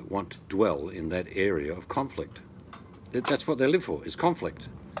people that want to dwell in that area of conflict. That's what they live for, is conflict.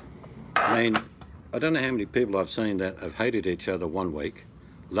 I mean, I don't know how many people I've seen that have hated each other one week,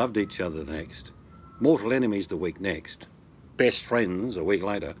 loved each other the next, mortal enemies the week next, best friends a week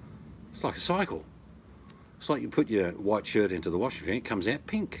later. It's like a cycle. It's like you put your white shirt into the washing machine, it comes out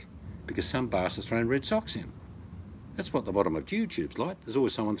pink because some bastard's thrown red socks in. That's what the bottom of YouTube's like. There's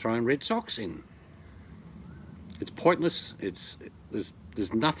always someone throwing red socks in. It's pointless.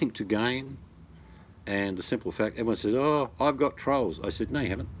 There's nothing to gain. And the simple fact, everyone says, oh, I've got trolls. I said, no, you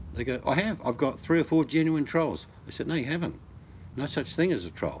haven't. They go, I have. I've got 3 or 4 genuine trolls. I said, no, you haven't. No such thing as a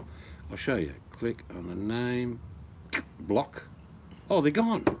troll. I'll show you. Click on the name. Block. Oh, they're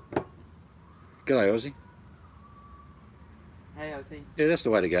gone. G'day, Aussie. Hey, Aussie. Yeah, that's the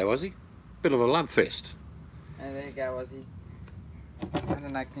way to go, Aussie. Bit of a love fest. Hey, there you go, Aussie. I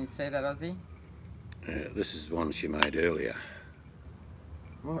don't know, can you see that, Aussie? Yeah, this is one she made earlier.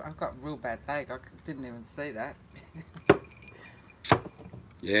 Well, I've got real bad leg. I didn't even see that.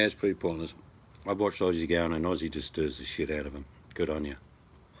 Yeah, it's pretty pointless. I've watched Aussie go and Aussie just stirs the shit out of them. Good on you.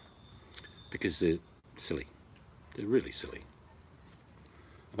 Because they're silly. They're really silly.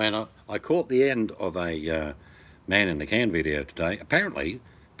 I mean, I caught the end of a man in the can video today. Apparently,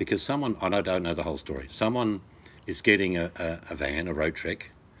 because someone, I don't know the whole story, someone is getting a van, a road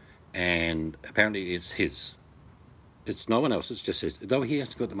trek, and apparently it's his. It's no one else, it's just his. Though he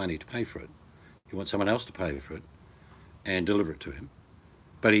hasn't got the money to pay for it. He wants someone else to pay for it and deliver it to him.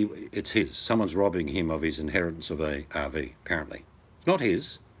 But it's his. Someone's robbing him of his inheritance of a RV, apparently. It's not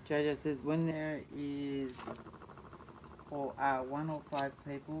his. Jojo says, when there is 1 or 5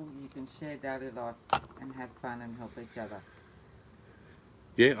 people, you can share daily life and have fun and help each other.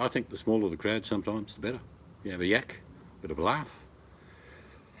 Yeah, I think the smaller the crowd sometimes, the better. You have a yak, a bit of a laugh.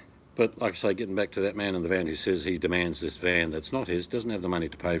 But like I say, getting back to that man in the van who says he demands this van that's not his, doesn't have the money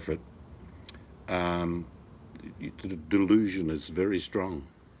to pay for it. The delusion is very strong.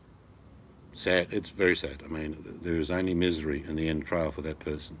 Sad, it's very sad. I mean, there is only misery in the end trail for that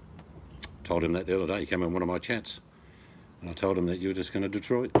person. I told him that the other day. He came in one of my chats. And I told him that you're just going to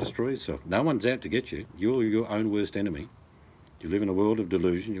destroy yourself. No one's out to get you. You're your own worst enemy. You live in a world of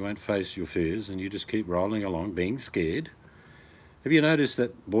delusion. You won't face your fears and you just keep rolling along being scared. Have you noticed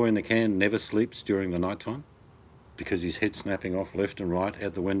that boy in the can never sleeps during the night time? Because his head's snapping off left and right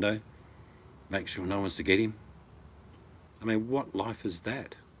out the window. Make sure no one's to get him. I mean, what life is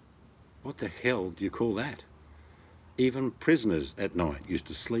that? What the hell do you call that? Even prisoners at night used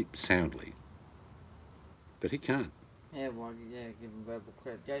to sleep soundly. But he can't. Yeah, well, yeah, give him verbal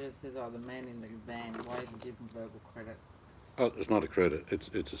credit. Jojo says, oh, the man in the van, why even give him verbal credit? Oh, it's not a credit, it's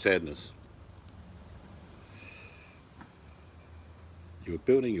a sadness. You were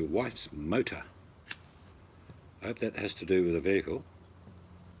building your wife's motor. I hope that has to do with a vehicle.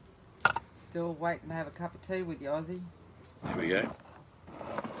 Still waiting to have a cup of tea with you, Aussie. There we go.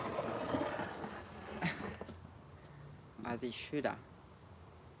 Aussie shooter.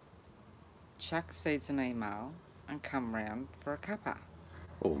 Chuck seeds an email and come round for a cuppa.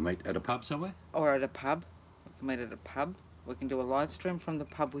 Or meet at a pub somewhere? Or at a pub. We can meet at a pub. We can do a live stream from the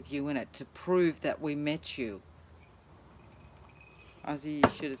pub with you in it to prove that we met you. Ozzy,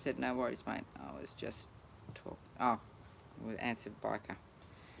 you should have said no worries, mate. I was just talk. Oh, we answered biker.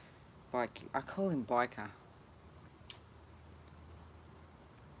 Bike. I call him biker.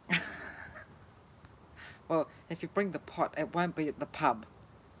 Well, if you bring the pot, it won't be at the pub.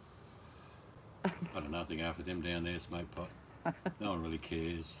 I don't know, I think half of them down there smoke pot. No one really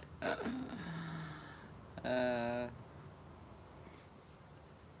cares.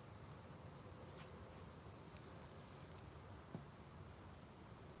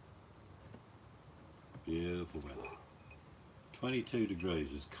 Beautiful weather. 22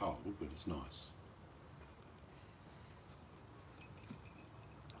 degrees is cold, but it's nice.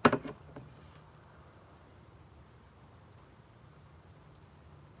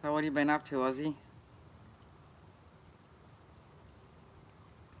 So what have you been up to, Ozzy?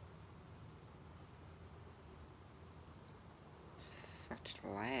 Such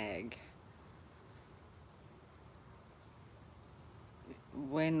lag.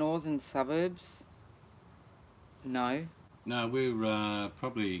 We're northern suburbs? No. No, we're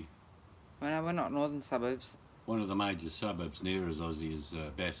probably... Well, no, we're not northern suburbs. One of the major suburbs near us, Aussie, is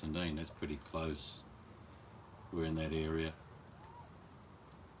Bassendean. That's pretty close. We're in that area.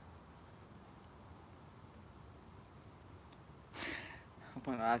 I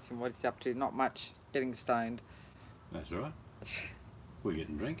want to ask him what he's up to. Not much. Getting stoned. That's all right. We're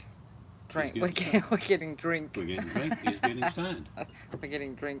getting drink. Drink. We're getting drink. We're getting drink. He's getting stoned. We're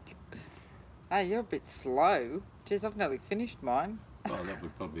getting drink. Hey, you're a bit slow. Jeez, I've nearly finished mine. Well, that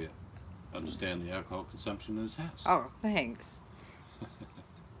would probably understand the alcohol consumption in this house. Oh, thanks.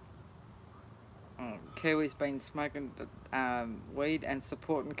 Kiwi's been smoking weed and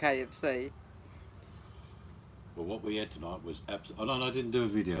supporting KFC. Well, what we had tonight was absolutely... Oh, no, I didn't do a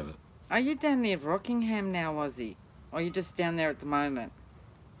video of it. Are you down near Rockingham now, Ozzy? Or are you just down there at the moment?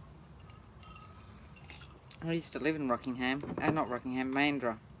 I used to live in Rockingham. Not Rockingham,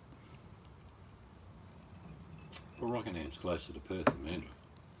 Mandurah. Well, Rockingham's closer to Perth than Mandurah.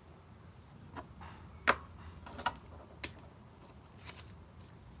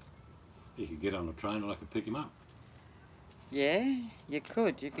 You could get on a train and I could pick him up. Yeah, you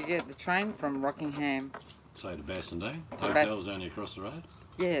could. You could get the train from Rockingham. Say to Bassendean. Hotel's only across the road.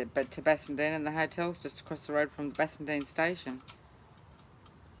 Yeah, but to Bassendean, and the hotel's just across the road from the Bassendean station.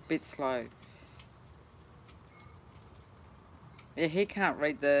 Bit slow. Yeah, he can't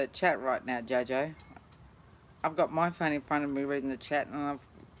read the chat right now, Jojo. I've got my phone in front of me reading the chat, and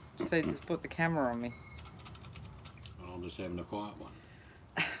I've seen just put the camera on me. Well, I'm just having a quiet one.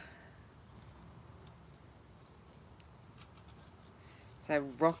 So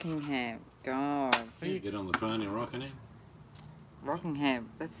Rockingham, God. Yeah, get on the train in Rockingham. Rockingham,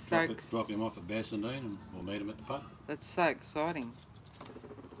 that's so... Drop him off at Bassendean and we'll meet him at the pub. That's so exciting.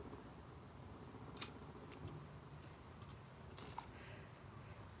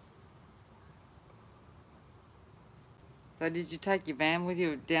 So did you take your van with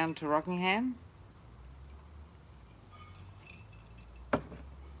you down to Rockingham?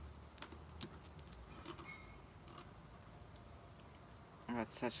 I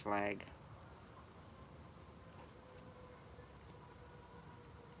got such lag.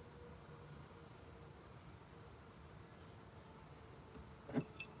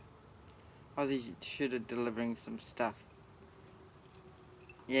 Ozzy's shooter delivering some stuff.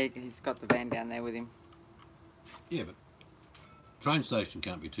 Yeah, he's got the van down there with him. Yeah, but train station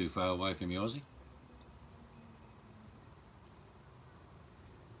can't be too far away from you, Aussie.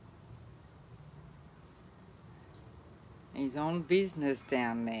 He's on business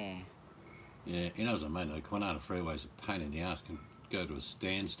down there. Yeah, he knows what I mean. The Kwinana Freeway's a pain in the ass. Can go to a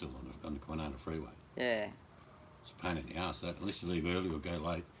standstill on the Kwinana Freeway. Yeah. It's a pain in the ass, that. Unless you leave early or go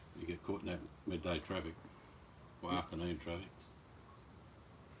late, you get caught in that midday traffic or afternoon traffic.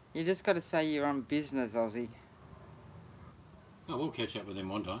 You just got to say you're on business, Ozzy. Oh, we'll catch up with him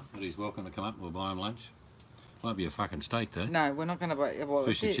one time, but he's welcome to come up. We'll buy him lunch. Won't be a fucking steak, though. No, we're not going to buy... Well,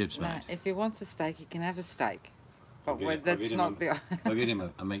 fish and chips, mate. If he wants a steak, he can have a steak. But I'll that's not the... I'll get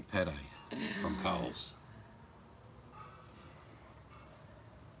him a meat pate from Coles.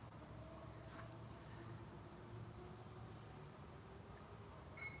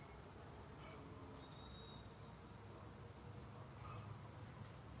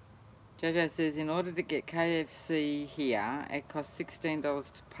 Jojo says, in order to get KFC here, it costs $16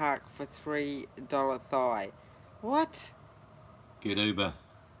 to park for $3 thigh. What? Get Uber.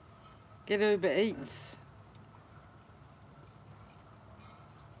 Get Uber Eats.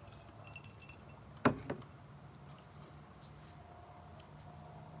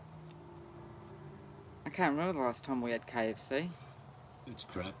 I can't remember the last time we had KFC. It's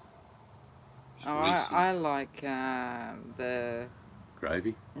crap. It's Oh, greasy. I like the...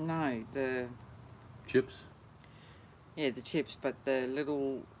 Gravy? No, the... Chips? Yeah, the chips, but the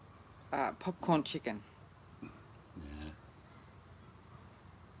little popcorn chicken. Yeah.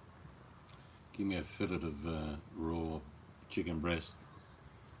 Give me a fillet of raw chicken breast.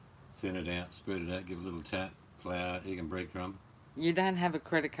 Thin it out, spread it out, give it a little tap, flour, egg and breadcrumb. You don't have a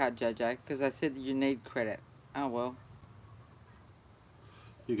credit card, Jojo, because I said you need credit. Oh, well.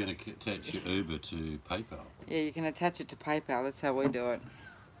 You're going to attach your Uber to PayPal. Yeah, you can attach it to PayPal. That's how we do it.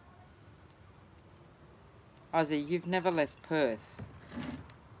 Ozzy, you've never left Perth.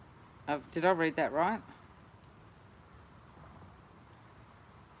 Did I read that right?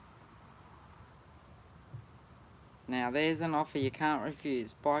 Now, there's an offer you can't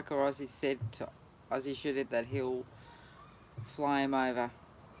refuse. Biker Ozzy said to Ozzy Shooter that he'll fly him over.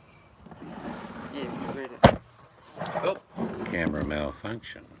 Yeah, you read it. Oh, camera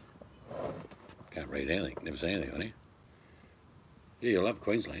malfunction. Can't read anything. Never seen anything on here. Yeah, you love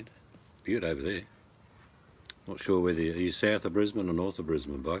Queensland. Beaut over there. Not sure whether you're south of Brisbane or north of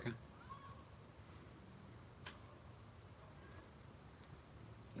Brisbane, Biker.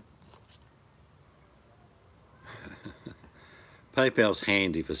 PayPal's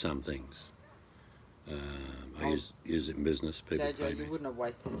handy for some things. I use it in business. People pay Jojo, me. you wouldn't have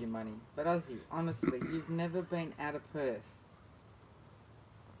wasted your money. But Ozzy, honestly, you've never been out of Perth.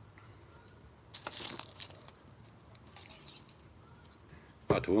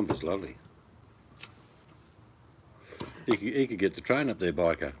 Toowoomba's lovely. You could get the train up there,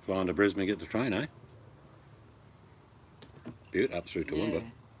 Biker. Flying to Brisbane, get the train, eh? Beaut, up through Toowoomba. Yeah.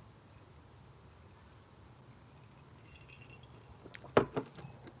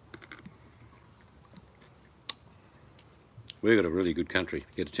 We've got a really good country.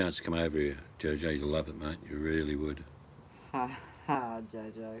 Get a chance to come over here, Jojo, you'll love it, mate. You really would. Ha ha,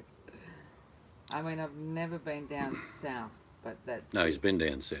 Jojo. I mean, I've never been down south, but that's... No, he's been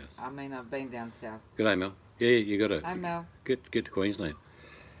down south. I mean, I've been down south. G'day, Mel. Yeah, you got to Hi, Mel. get to Queensland.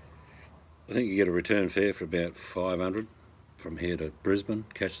 I think you get a return fare for about $500 from here to Brisbane.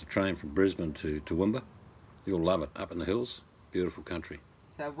 Catch the train from Brisbane to Toowoomba. You'll love it. Up in the hills, beautiful country.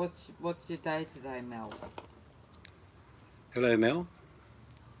 So what's your day today, Mel? Hello, Mel.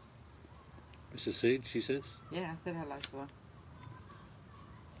 Mrs. Seed, she says. Yeah, I said hello to her.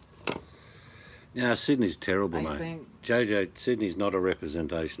 Yeah, Sydney's terrible, Are you mate. being- Jojo, Sydney's not a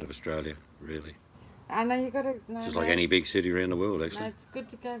representation of Australia, really. I know you got to... No, Just no, like any big city around the world, No, actually. it's good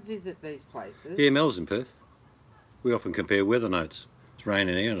to go visit these places. Yeah, Mel's in Perth. We often compare weather notes. It's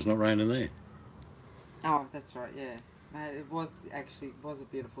raining here and it's not raining there. Oh, that's right, yeah. No, it was a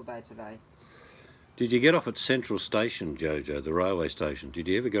beautiful day today. Did you get off at Central Station, Jojo, the railway station? Did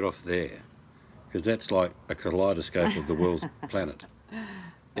you ever get off there? Because that's like a kaleidoscope of the world's planet.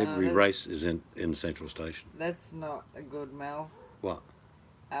 Every race is in Central Station. That's not a good, Mel. What?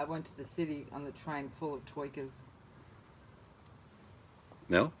 I went to the city on the train full of tweakers.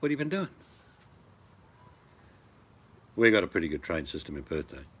 Mel, what have you been doing? We got a pretty good train system in Perth,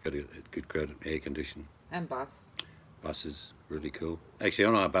 though. Got a good credit, air conditioning. And bus. Buses, really cool. Actually,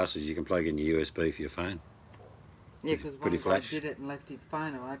 on our buses, you can plug in your USB for your phone. Yeah, because one pretty guy flash. did it and left his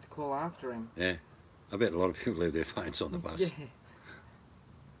phone and I had to call after him. Yeah. I bet a lot of people leave their phones on the bus. Yeah.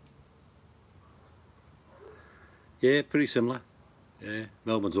 Yeah, pretty similar. Yeah,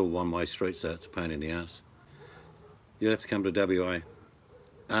 Melbourne's all one-way streets, so it's a pain in the arse. You'll have to come to WA.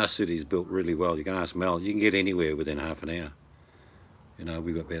 Our city's built really well. You can ask Mel, you can get anywhere within half an hour. You know,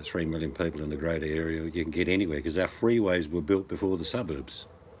 we've got about 3 million people in the greater area. You can get anywhere because our freeways were built before the suburbs.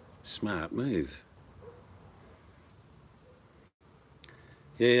 Smart move.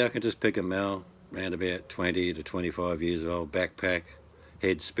 Yeah, I can just pick a Mel, around about 20 to 25 years old, backpack,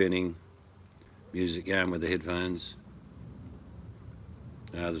 head spinning, music going with the headphones.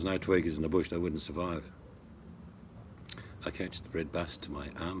 There's no tweakers in the bush, they wouldn't survive. I catch the red bus to my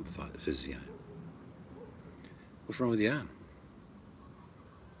arm physio. What's wrong with the arm?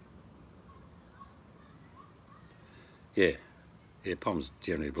 Yeah, Poms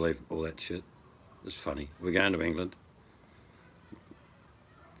generally believe all that shit. It's funny. We're going to England.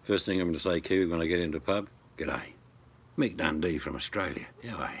 First thing I'm going to say, Kiwi, when I get into a pub, g'day. Mick Dundee from Australia.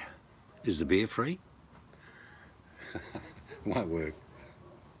 How are you? Is the beer free? Won't work.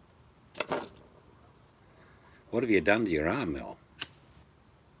 What have you done to your arm, Mel?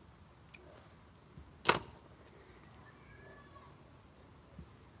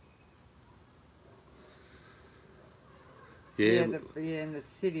 Yeah, in the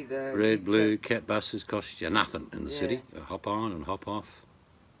city, red, blue, cat buses cost you nothing in the Yeah. city. You hop on and hop off.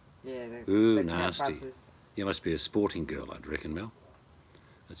 Yeah, Ooh, the cat nasty. buses. You must be a sporting girl, I'd reckon, Mel.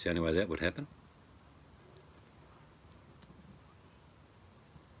 That's the only way that would happen.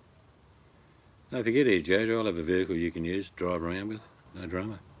 Don't forget here, Jojo, I'll have a vehicle you can use, drive around with, no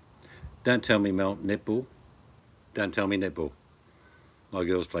drama. Don't tell me, Mel, netball. Don't tell me netball. My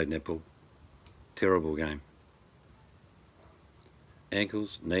girls played netball. Terrible game.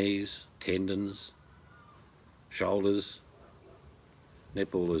 Ankles, knees, tendons, shoulders.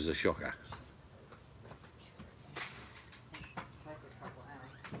 Netball is a shocker.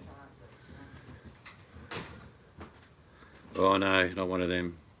 Oh no, not one of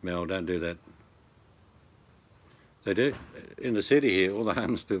them. Mel, don't do that. They do. In the city here, all the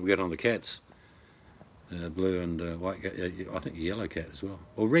homeless people get on the cats. Blue and white cat. I think a yellow cat as well.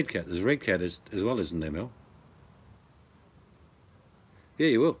 Or red cat. There's a red cat as well, isn't there, Mel? Yeah,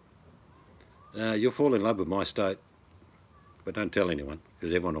 you will. You'll fall in love with my state. But don't tell anyone,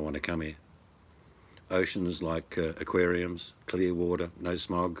 because everyone will want to come here. Oceans like aquariums, clear water, no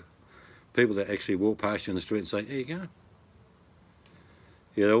smog. People that actually walk past you in the street and say, "There you go."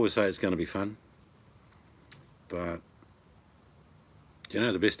 Yeah, they always say it's going to be fun. But, you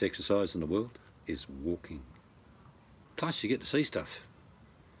know, the best exercise in the world is walking. Plus you get to see stuff,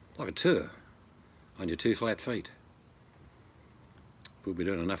 like a tour, on your 2 flat feet. We'll be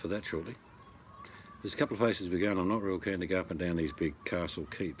doing enough of that shortly. There's a couple of places we're going. I'm not real keen to go up and down these big castle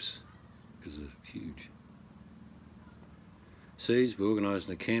keeps, because they're huge. Sees, we're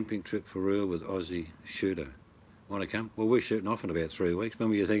organising a camping trip for real with Aussie Shooter. Want to come? Well, we're shooting off in about 3 weeks. When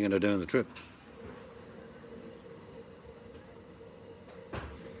were you thinking of doing the trip?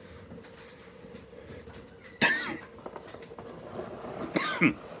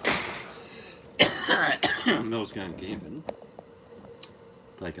 Mel's going camping.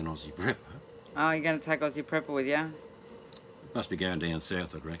 Take an Aussie prepper. Oh, you're going to take Aussie Prepper with you? Must be going down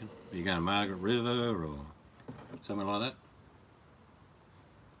south, I'd reckon. Are you going Margaret River or something like that?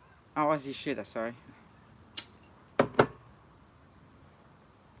 Oh, Aussie Shooter, sorry.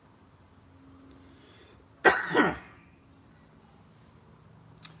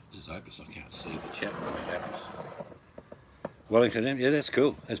 This is hopeless, I can't see the chat when it happens. Wellington Dam, yeah, that's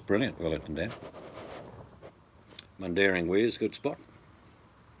cool. That's brilliant, Wellington Dam. Mundaring Weirs, good spot.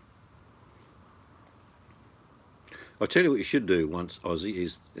 I'll tell you what you should do once, Aussie,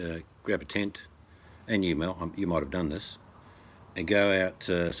 is grab a tent, and you, Mel, you might have done this, and go out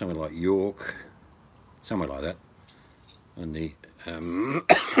somewhere like York, somewhere like that, on the,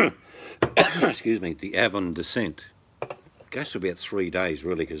 excuse me, the Avon descent. It goes for about 3 days,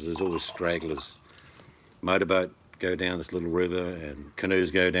 really, because there's always stragglers. Motorboat go down this little river, and canoes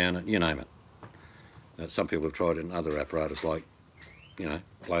go down it, you name it. Some people have tried it in other apparatus, like, you know,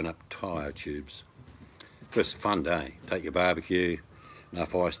 blown up tyre tubes. Just a fun day. Take your barbecue,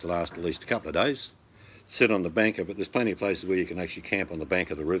 enough ice to last at least a couple of days. Sit on the bank of it. There's plenty of places where you can actually camp on the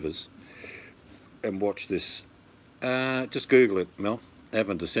bank of the rivers and watch this. Just Google it, Mel.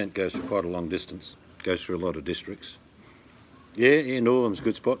 Avon Descent goes for quite a long distance. Goes through a lot of districts. Yeah, Northam's a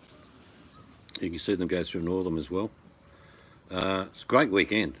good spot. You can see them go through Northam as well. It's a great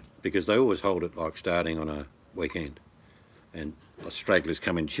weekend because they always hold it like starting on a weekend. And stragglers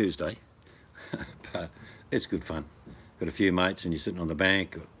come in Tuesday. But it's good fun. Got a few mates and you're sitting on the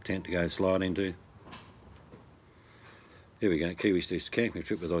bank, got a tent to go slide into. Here we go, Kiwi Sticks camping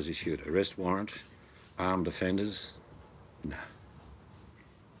trip with Aussie Shooter. Arrest warrant, armed offenders. No.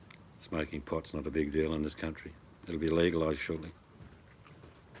 Smoking pot's not a big deal in this country. It'll be legalised shortly.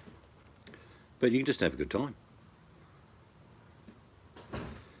 But you can just have a good time.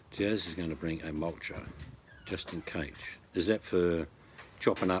 Jazz is going to bring a mulcher, just in case. Is that for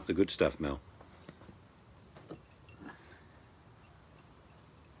chopping up the good stuff, Mel?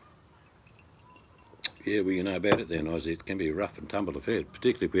 Yeah, well, you know about it then, Aussie. It can be a rough and tumble affair,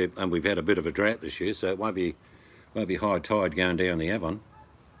 particularly if we've had a bit of a drought this year, so it won't be high tide going down the Avon.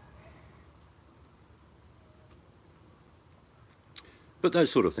 But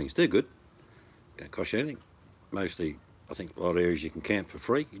those sort of things, they're good. Don't cost you anything. Mostly, I think a lot of areas you can camp for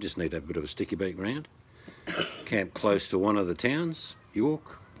free. You just need to have a bit of a sticky beak ground. Camp close to one of the towns,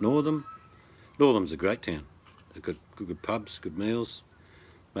 York, Northam. Northam's a great town. They've got good pubs, good meals.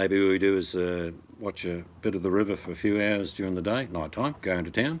 Maybe all we do is watch a bit of the river for a few hours during the day, night time, go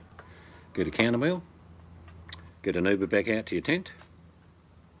into town, get a counter meal, get an Uber back out to your tent.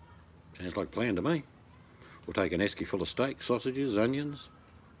 Sounds like a plan to me. We'll take an esky full of steak, sausages, onions,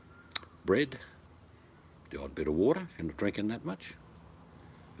 bread, the odd bit of water if you're not drinking that much.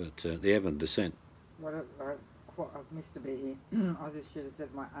 But the Avon descent. I've missed a bit here. I just should have said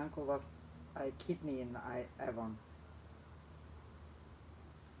my uncle lost a kidney in the Avon.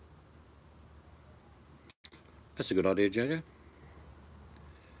 That's a good idea, Jojo.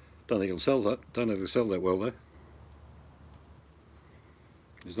 Don't think it'll sell that. Don't think it'll sell that well though.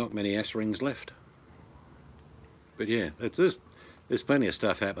 There's not many ass rings left. But yeah, there's plenty of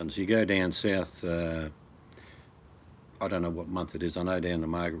stuff happens. You go down south, I don't know what month it is, I know down to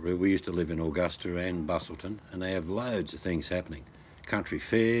Margaret, we used to live in Augusta and Bustleton, and they have loads of things happening. Country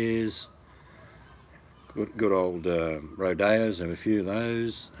fairs, good old rodeos, have a few of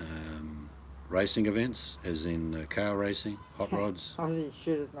those, racing events, as in car racing, hot rods. Aussie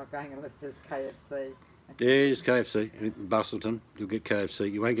shooters not going unless there's KFC. Yeah, there's KFC, in Bustleton, you'll get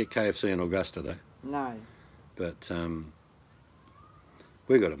KFC. You won't get KFC in Augusta though. No. But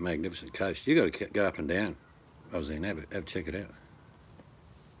we've got a magnificent coast. You've got to go up and down Aussie and have check it out.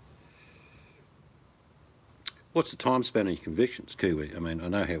 What's the time span on your convictions, Kiwi? I mean, I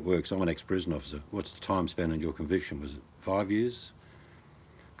know how it works. I'm an ex-prison officer. What's the time span on your conviction? Was it 5 years?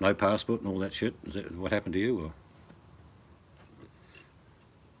 No passport and all that shit? Is that what happened to you? Or?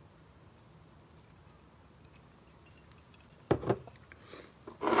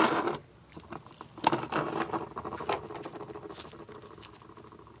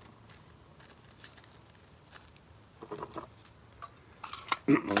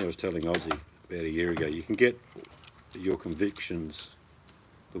 I was telling Aussie about a year ago, you can get your convictions,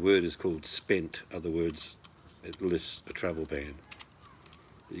 the word is called spent, other words, it lifts a travel ban.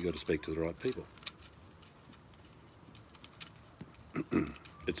 But you've got to speak to the right people.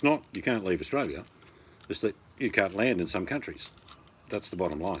 It's not, you can't leave Australia, it's that you can't land in some countries. That's the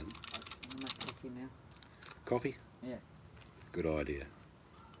bottom line. I'm not coffee now. Coffee? Yeah. Good idea.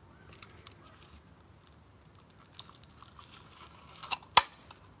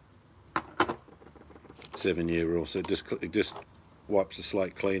 Seven-year rule, so it just wipes the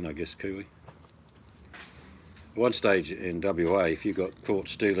slate clean, I guess, Kiwi. At one stage in WA, if you got caught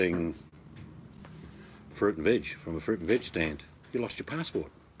stealing fruit and veg from a fruit and veg stand, you lost your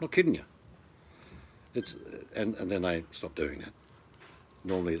passport. Not kidding you. And then they stopped doing that.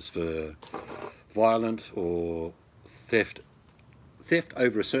 Normally it's for violent or theft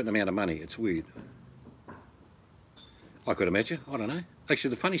over a certain amount of money. It's weird. I could have met you, I don't know. Actually,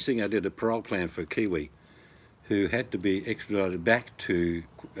 the funniest thing, I did a parole plan for a Kiwi who had to be extradited back to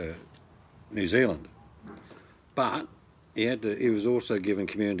New Zealand, but he was also given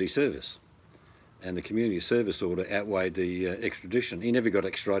community service, and the community service order outweighed the extradition. He never got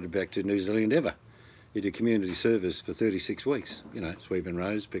extradited back to New Zealand ever. He did community service for 36 weeks, you know, sweeping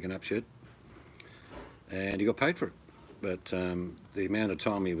rows, picking up shit, and he got paid for it. But the amount of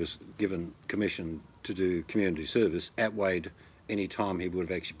time he was given commission to do community service outweighed any time he would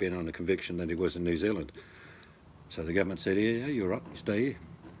have actually been on a conviction that he was in New Zealand. So the government said, yeah, you're right, you stay here.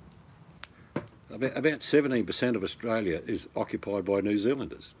 About 17% of Australia is occupied by New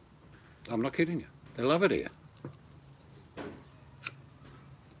Zealanders. I'm not kidding you. They love it here.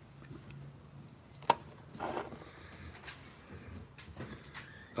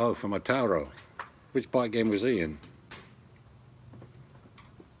 Oh, from Otaro. Which bike game was he in?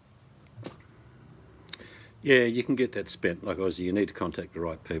 Yeah, you can get that spent. Like Aussie, you need to contact the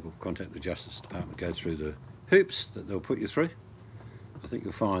right people. Contact the Justice Department. Go through the hoops that they'll put you through. I think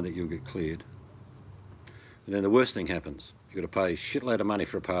you'll find that you'll get cleared. And then the worst thing happens. You've got to pay a shitload of money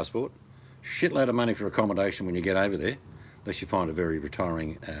for a passport, shitload of money for accommodation when you get over there, unless you find a very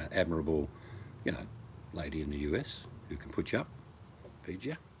retiring, admirable, you know, lady in the US who can put you up, feed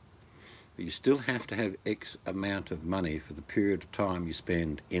you. But you still have to have X amount of money for the period of time you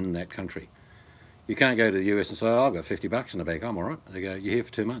spend in that country. You can't go to the US and say, oh, I've got 50 bucks in the bank, I'm all right. They go, you're here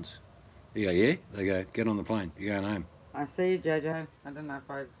for 2 months. You go, yeah? They go, get on the plane, you're going home. I see you, Jojo. I don't know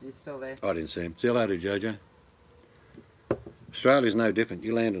if you're still there. I didn't see him. See you later, Jojo. Australia's no different.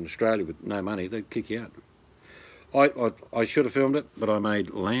 You land in Australia with no money, they'd kick you out. I should have filmed it, but I made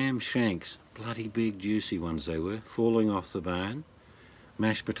lamb shanks. Bloody big, juicy ones they were, falling off the bone.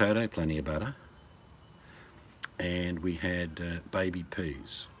 Mashed potato, plenty of butter. And we had baby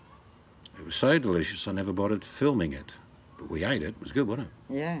peas. It was so delicious I never bothered filming it. But we ate it. It was good, wasn't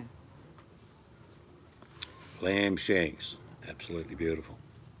it? Yeah. Lamb shanks. Absolutely beautiful.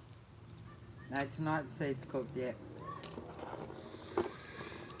 No, tonight the seed's cooked yet.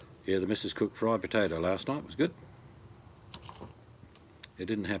 Yeah, the missus cooked fried potato last night. It was good. It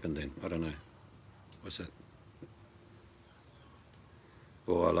didn't happen then. I don't know. What's that?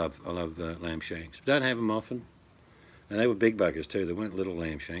 Oh, Oh, I love lamb shanks. Don't have them often. And they were big buggers too. They weren't little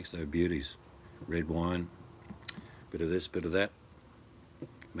lamb shanks. They were beauties. Red wine, bit of this, bit of that.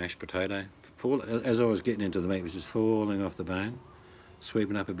 Mashed potato. As I was getting into the meat, it was just falling off the bone.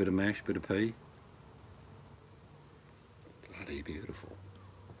 Sweeping up a bit of mash, bit of pea. Bloody beautiful.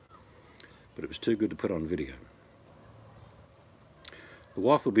 But it was too good to put on video. The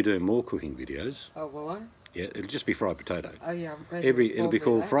wife will be doing more cooking videos. Oh, will I? Yeah, it'll just be fried potato. Oh, yeah. I'm glad It'll be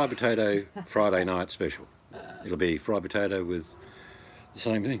called Fried Potato Friday Night Special. It'll be fried potato with the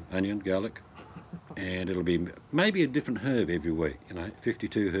same thing, onion, garlic, and it'll be maybe a different herb every week, you know,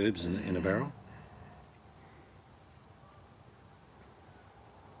 52 herbs in a barrel.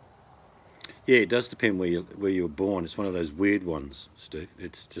 Yeah, it does depend where you were born. It's one of those weird ones, Steve.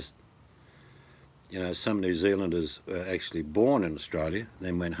 It's just, you know, some New Zealanders were actually born in Australia,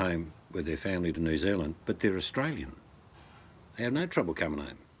 then went home with their family to New Zealand, but they're Australian. They have no trouble coming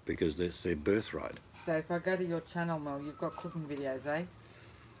home because that's their birthright. So if I go to your channel, Mel, you've got cooking videos, eh?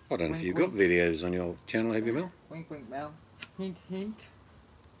 I don't know if Wink, you've wink. got videos on your channel, have you, Mel? Wink, wink, Mel. Hint, hint.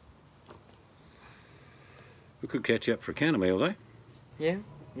 We could catch up for a can of meal, though. Yeah,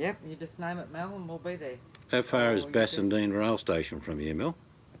 yep. You just name it, Mel, and we'll be there. How far is you Bassendean Rail Station from here, Mel?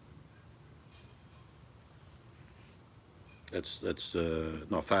 That's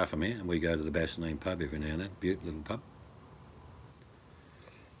not far from here, and we go to the Bassendean pub every now and then. Beautiful little pub.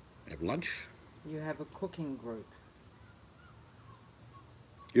 Have lunch. You have a cooking group.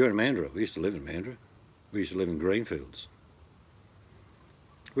 You're in Mandurah. We used to live in Mandurah. We used to live in Greenfields.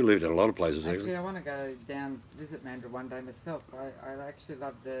 We lived in a lot of places, Actually, I want to go down, visit Mandurah one day myself. I actually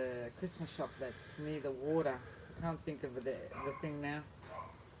love the Christmas shop that's near the water. I can't think of the thing now.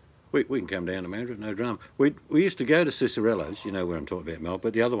 We can come down to Mandurah, no drama. We used to go to Cicerello's, you know where I'm talking about, Mel,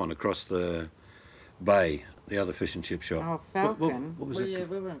 but the other one across the bay, the other fish and chip shop. Oh, Falcon. What was well, it? yeah,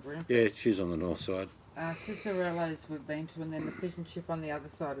 we were in Greenfield. Yeah, she's on the north side. Cicerello's we've been to, and then the fish and chip on the other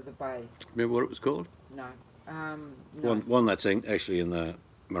side of the bay. Remember what it was called? No. No. One that's actually in the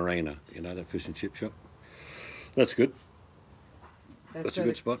marina, you know, that fish and chip shop. That's good. That's a where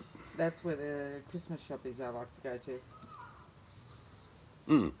good spot. That's where the Christmas shop is I like to go to.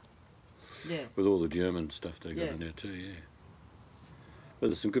 Mm. Yeah. With all the German stuff they got in there too, yeah. But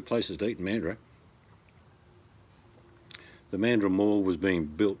there's some good places to eat in Mandurah. The Mandurah Mall was being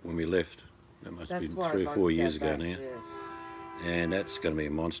built when we left. That must have been 3 or 4 years ago now. Yeah. And that's going to be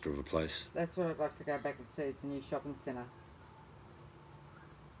a monster of a place. That's what I'd like to go back and see. It's a new shopping centre.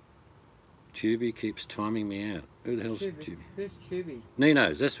 Tubby keeps timing me out. Who the hell's Tubby? Who's Tubby?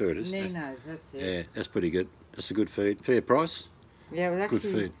 Nino's, that's where it is. Nino's, that's it. Yeah, that's pretty good. That's a good feed. Fair price. Yeah, it was actually,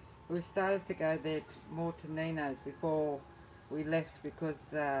 good feed. We started to go there more to Nino's before we left because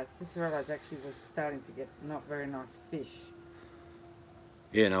Cicerello's actually was starting to get not very nice fish.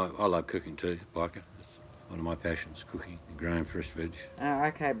 Yeah, no, I love cooking too, biker. That's one of my passions, cooking and growing fresh veg. Oh,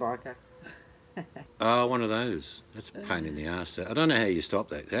 okay, biker. Oh, one of those. That's a pain in the arse. I don't know how you stop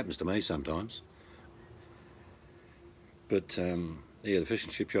that. It happens to me sometimes. But, yeah, the fish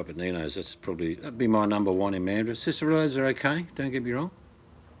and chip shop at Nino's, that'd be my number one in Mandurah. Cicerello's are okay, don't get me wrong.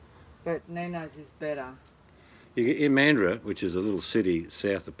 But Nino's is better. In Mandurah, which is a little city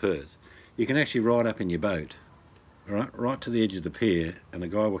south of Perth, you can actually ride up in your boat, right to the edge of the pier, and the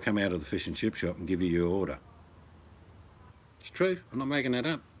guy will come out of the fish and chip shop and give you your order. It's true, I'm not making that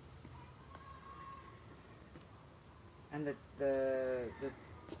up. And the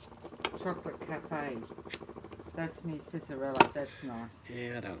chocolate cafe, that's near Cicerello's, that's nice.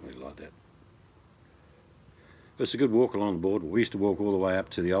 Yeah, I don't really like that. It's a good walk along the boardwalk. We used to walk all the way up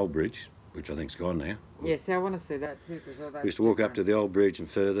to the old bridge, which I think's gone now. Yeah, see, I want to see that too. We used to walk up to the old bridge and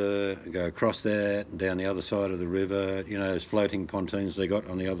further, and go across that, and down the other side of the river. You know, those floating pontoons they got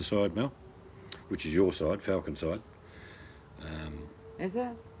on the other side, Mel? Which is your side, Falcon side. Is it?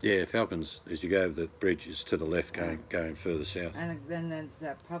 Yeah, Falcon's, as you go over the bridge, is to the left, going further south. And then there's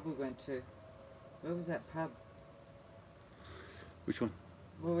that pub we went to. Where was that pub? Which one?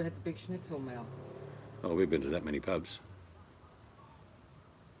 Well, we had the big schnitzel meal. Oh, we've been to that many pubs.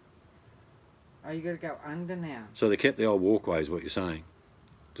 Oh, you got to go under now. So they kept the old walkway, is what you're saying?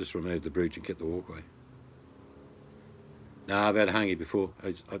 Just removed the bridge and kept the walkway. No, I've had a hangy before. I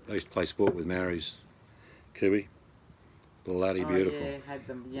used to play sport with Maoris. Kiwi. Bloody beautiful. Yeah, had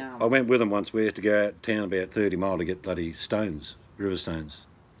them, yum. I went with them once. We had to go out of town about 30 mile to get bloody stones, river stones.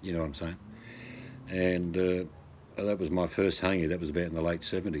 You know what I'm saying? And that was my first hangy. That was about in the late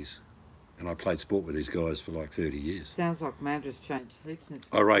 70s. And I played sport with these guys for like 30 years. Sounds like Mandra's changed heaps since.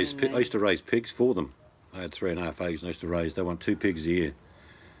 I used to raise pigs for them. I had 3.5 acres and I used to raise, they want 2 pigs a year.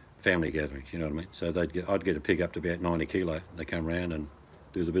 Family gatherings, you know what I mean? So I'd get a pig up to about 90 kilo. They come round and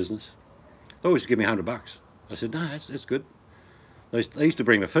do the business. They always give me $100. I said, no, that's good. They used to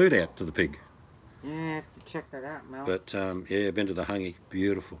bring the food out to the pig. Yeah, I have to check that out, Mel. But yeah, I've been to the Hungy,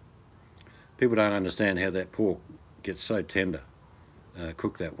 beautiful. People don't understand how that pork gets so tender,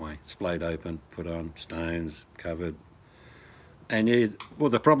 cooked that way, splayed open, put on stones, covered. And yeah, well,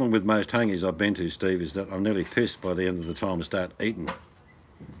 the problem with most Hungies I've been to, Steve, is that I'm nearly pissed by the end of the time I start eating.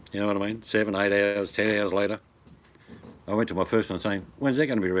 You know what I mean? 7, 8 hours, 10 hours later. I went to my first one saying, when's that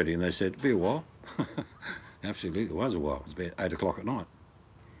going to be ready? And they said, it'll be a while. Absolutely, it was a while. It was about 8 o'clock at night.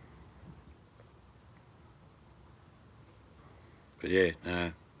 But yeah,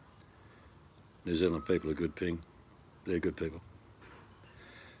 New Zealand people are good ping. They're good people.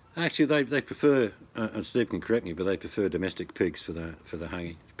 Actually, they prefer, and Steve can correct me, but they prefer domestic pigs for the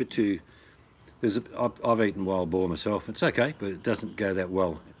Hungy. It's a bit too. I've eaten wild boar myself. It's okay, but it doesn't go that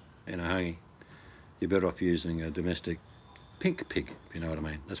well in a Hungy. You're better off using a domestic pink pig, if you know what I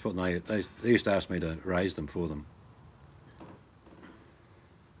mean. That's what they used to ask me to raise them for them.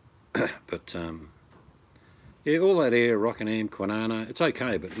 But yeah, all that area, Rockingham, Kwinana, it's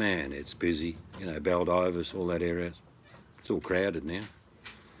okay, but man, it's busy. You know, Baldivis, all that area, it's all crowded now.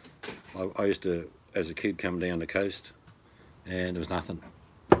 I used to, as a kid, come down the coast, and there was nothing.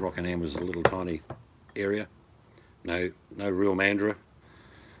 Rockingham was a little tiny area, no real mandra.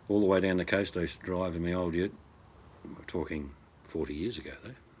 All the way down the coast I used to drive in my old ute. We're talking 40 years ago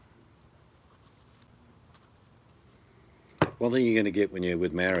though. One thing you're going to get when you're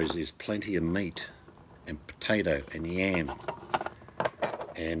with Maoris is plenty of meat and potato and yam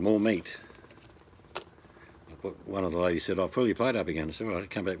and more meat. One of the ladies said, I'll fill your plate up again. I said, all right,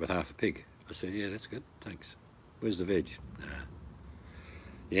 come back with half a pig. I said, yeah, that's good, thanks. Where's the veg? Nah.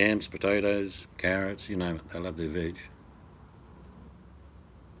 Yams, potatoes, carrots, you name it, they love their veg.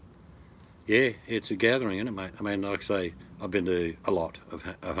 Yeah, it's a gathering, isn't it, mate? I mean, like I say, I've been to a lot of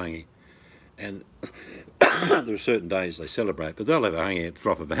Hungy, and there are certain days they celebrate, but they'll have a Hungy at the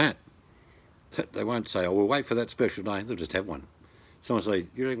drop of a hat. They won't say, oh, we'll wait for that special day, they'll just have one. Someone say,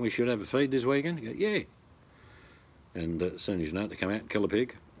 you reckon we should have a feed this weekend? You go, yeah. And as soon as you know it, they come out and kill a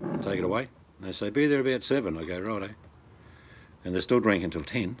pig, take it away. And they say, be there about 7. I go, righto. And they're still drinking until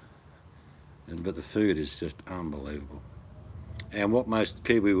 10. But the food is just unbelievable. And what most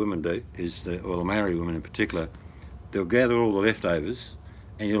Kiwi women do is, or the Maori women in particular, they'll gather all the leftovers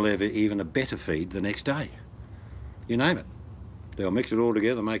and you'll have even a better feed the next day. You name it. They'll mix it all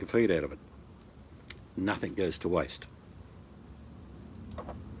together, make a feed out of it. Nothing goes to waste.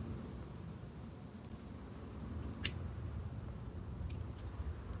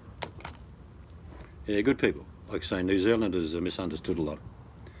 Yeah, good people. Like I say, New Zealanders are misunderstood a lot.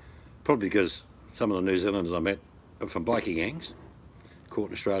 Probably because some of the New Zealanders I met are from bikie gangs, caught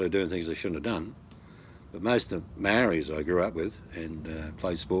in Australia doing things they shouldn't have done. But most of the Maoris I grew up with and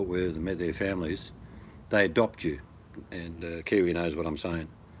played sport with and met their families, they adopt you. And Kiwi knows what I'm saying.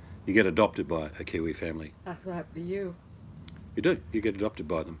 You get adopted by a Kiwi family. That's what happened to you. You do. You get adopted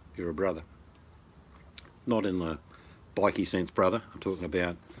by them. You're a brother. Not in the bikie sense brother. I'm talking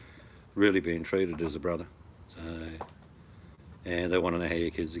about really being treated as a brother. So, and they want to know how your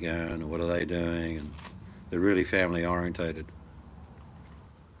kids are going and what are they doing, and they're really family orientated.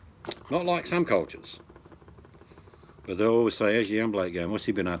 Not like some cultures, but they always say, how's your young bloke going? What's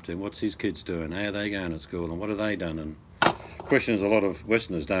he been up to? What's his kids doing? How are they going at school? And what have they done? And questions a lot of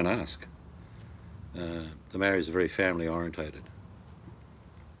Westerners don't ask. The Maoris are very family orientated.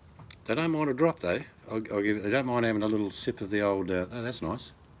 They don't mind a drop though. They don't mind having a little sip of the old, oh that's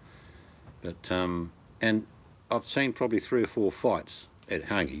nice. But, and I've seen probably 3 or 4 fights at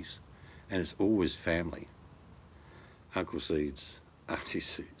Hungies, and it's always family. Uncle Seeds, Auntie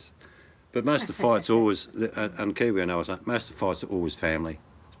Seeds. But most of the fights always, and Kiwi I know, most of the fights are always family.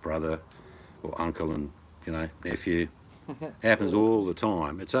 It's brother or uncle and, you know, nephew. Happens all the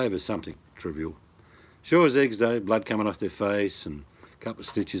time. It's over something trivial. Sure as eggs though, blood coming off their face and a couple of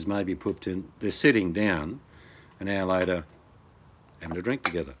stitches maybe popped in. They're sitting down an hour later having a drink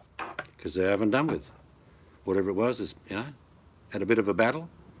together because they haven't done with whatever it was. Is, you know, had a bit of a battle.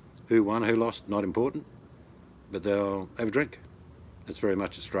 Who won, who lost, not important. But they'll have a drink. That's very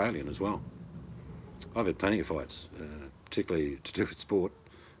much Australian as well. I've had plenty of fights, particularly to do with sport.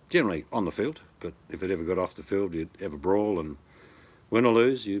 Generally on the field, but if it ever got off the field, you'd have a brawl, and win or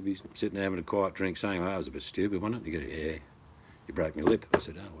lose, you'd be sitting there having a quiet drink saying, oh, that was a bit stupid, wasn't it? You go, yeah, you broke my lip. I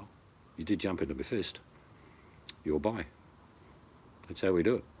said, oh, well, you did jump into my fist. You're by. That's how we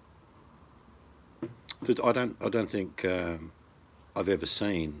do it. But I don't think I've ever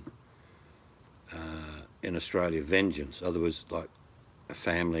seen in Australia vengeance, otherwise like a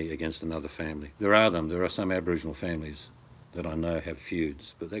family against another family. There are them. There are some Aboriginal families that I know have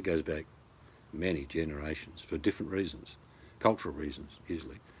feuds, but that goes back many generations for different reasons, cultural reasons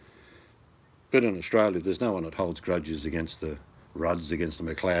usually. But in Australia, there's no one that holds grudges against the Rudds, against the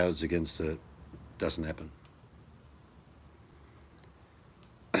McLeods, against the... doesn't happen.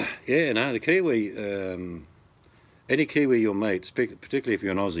 Yeah, no, the Kiwi, any Kiwi you'll meet, particularly if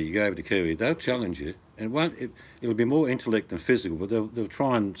you're an Aussie, you go over to Kiwi, they'll challenge you, and it'll be more intellect than physical, but they'll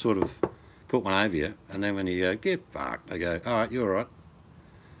try and sort of put one over you, and then when you go, get fucked, they go, all right, you're all right.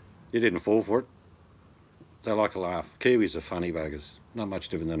 You didn't fall for it. They like a laugh. Kiwis are funny buggers, not much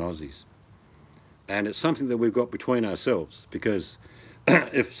different than Aussies. And it's something that we've got between ourselves, because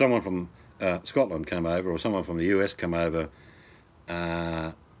if someone from Scotland come over, or someone from the US come over,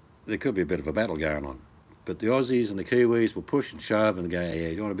 there could be a bit of a battle going on. But the Aussies and the Kiwis will push and shove and go, yeah,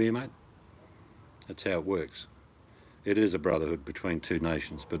 you want a beer, mate? That's how it works. It is a brotherhood between two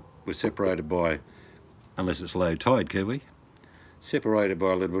nations, but we're separated by, unless it's low tide, Kiwi, separated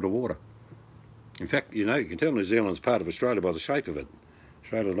by a little bit of water. In fact, you know, you can tell New Zealand's part of Australia by the shape of it.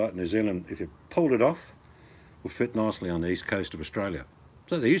 Australia, like New Zealand, if you pulled it off, will fit nicely on the east coast of Australia.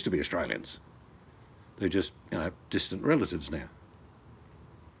 So they used to be Australians. They're just, you know, distant relatives now.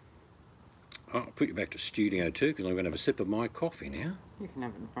 I'll put you back to Studio 2 because I'm going to have a sip of my coffee now. You can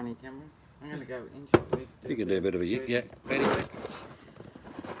have it in front of your camera. I'm going to go into it. You can do a bit of a yip, yeah, ready, mate.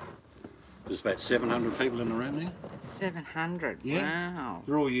 There's about 700 people in the room now. 700? Yeah. Wow.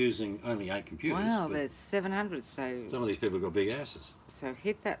 They're all using only 8 computers. Wow, there's 700, so... Some of these people have got big asses. So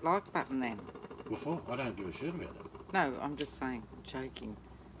hit that like button then. Before, I don't give a shit about that. No, I'm just saying, joking.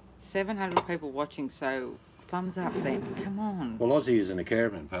 700 people watching, so thumbs up then. Come on. Well, Aussie is in a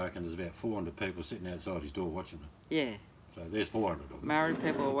caravan park and there's about 400 people sitting outside his door watching them. Yeah. So there's 400 of them. Married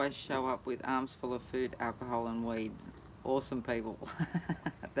people always show up with arms full of food, alcohol and weed. Awesome people.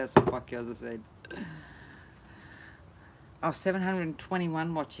 That's what Buckyoza said. Oh,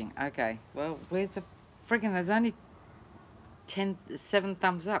 721 watching. Okay. Well, where's the friggin'... There's only 7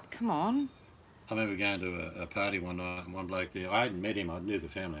 thumbs up. Come on. I remember going to a party one night and one bloke there, I hadn't met him, I knew the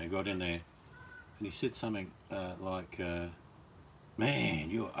family, I got in there and he said something like, man,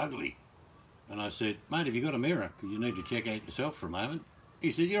 you're ugly. And I said, mate, have you got a mirror? Because you need to check out yourself for a moment.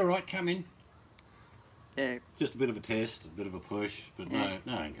 He said, you're all right, come in. Yeah. Just a bit of a test, a bit of a push, but Yeah.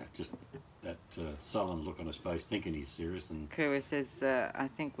 no, just that sullen look on his face, thinking he's serious. And Kura says, I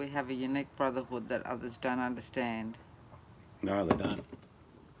think we have a unique brotherhood that others don't understand. no, they don't.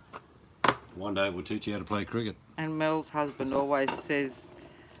 One day we'll teach you how to play cricket. And Mel's husband always says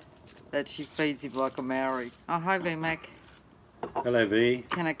that she feeds him like a Maori. Oh, hi, VMAC. Hello, V.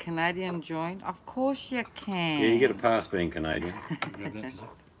 Can a Canadian join? Of course you can. Yeah, you get a pass being Canadian.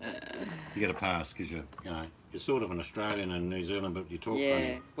 You get a pass because you're sort of an Australian in New Zealand, but you talk Yeah,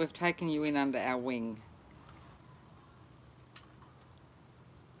 funny. we've taken you in under our wing.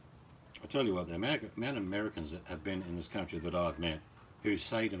 I tell you what, the amount of Americans that have been in this country that I've met who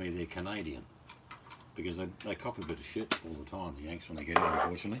say to me they're Canadian because they cop a bit of shit all the time, the Yanks, when they get here,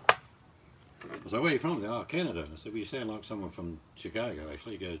 unfortunately. I say, where are you from? They go, oh, Canada. I said, well, you sound like someone from Chicago,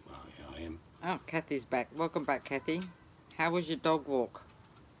 actually. He goes, oh, yeah, I am. Oh, Kathy's back. Welcome back, Kathy. How was your dog walk?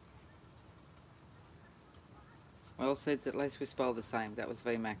 Well, says at least we spell the same. That was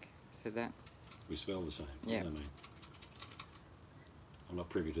VMAC. Said that. We spell the same. Yeah. What does that mean? I'm not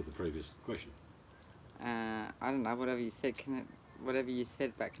privy to the previous question. I don't know. Whatever you said. Whatever you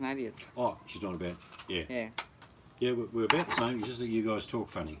said about Canadians. Oh, she's talking about, yeah. Yeah. Yeah, we're about the same. It's just that you guys talk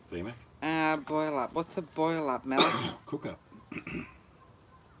funny, VMAC. Boil up. What's a boil up, Mel? Cook up.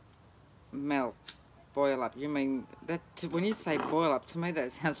 Mel, boil up. You mean that? When you say boil up, to me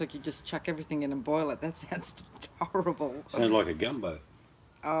that sounds like you just chuck everything in and boil it. That sounds horrible. Sounds like a gumbo.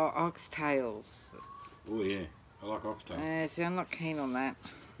 Oh, oxtails. Oh, yeah. I like oxtail. See, I'm not keen on that.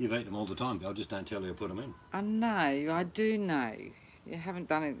 You've eaten them all the time. I just don't tell you I put them in. I know. I do know. You haven't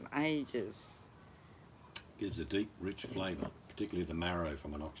done it in ages. Gives a deep, rich flavour, particularly the marrow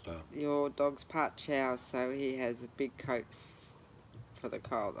from an oxtail. Your dog's part chow, so he has a big coat for the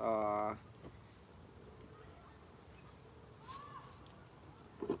cold. Oh.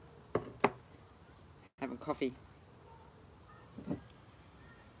 Having coffee.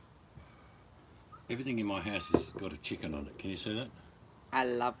 Everything in my house has got a chicken on it. Can you see that? I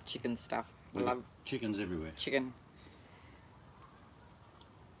love chicken stuff. I We've got love chickens everywhere. chicken.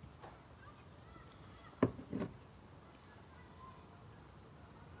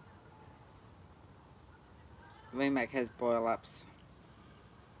 VMAC has boil ups.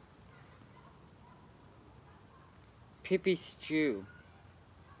 Pippy stew.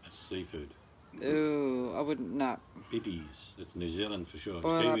 That's seafood. Ooh, I wouldn't know. Pippies. That's New Zealand for sure.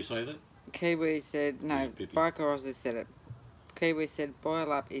 Boil Does Kiwi up. say that? Kiwi said, no, Yeah, Pippi. Biker Aussie said it. Kiwi said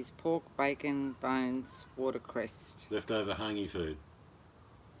boil up is pork, bacon, bones, watercress. Leftover hangy food.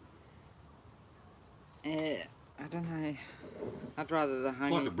 Yeah, I don't know. I'd rather the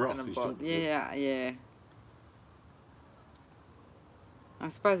honey Like a broth, than a he's bot. talking Yeah, yeah. I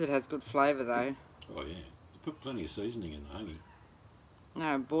suppose it has good flavour though. Oh yeah, you put plenty of seasoning in the hangy.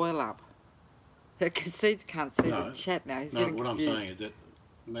 No, boil up. Because Seeds can't see the chat now. He's getting what confused. I'm saying is that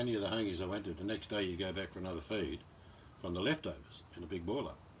many of the hangies I went to, the next day you go back for another feed from the leftovers in a big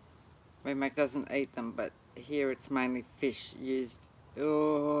boiler. VMAC doesn't eat them, but here it's mainly fish used.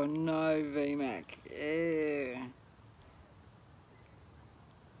 Oh no, VMAC. Ew.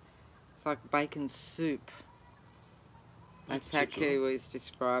 It's like bacon soup. That's how Kiwi's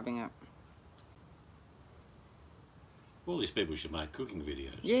describing it. All these people should make cooking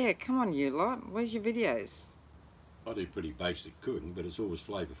videos. Yeah, come on you lot. Where's your videos? I do pretty basic cooking, but it's always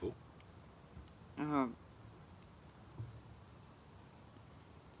flavourful. Oh.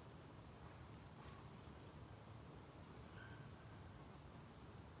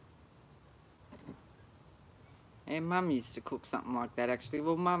 Yeah, Mum used to cook something like that actually.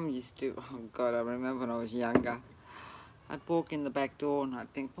 Well, Mum used to, oh God, I remember when I was younger. I'd walk in the back door and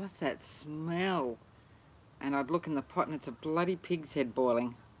I'd think, what's that smell? And I'd look in the pot and it's a bloody pig's head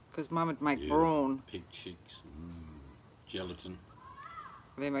boiling. Because Mum would make brawn. Pig cheeks, gelatin.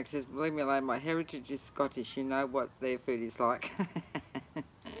 VMAC says, leave me alone, my heritage is Scottish. You know what their food is like.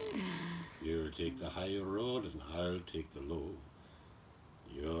 You'll take the high road and I'll take the low.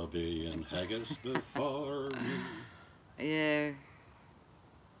 You'll be in haggis before me. Yeah.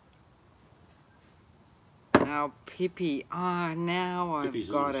 Now Pippi. Ah, now I've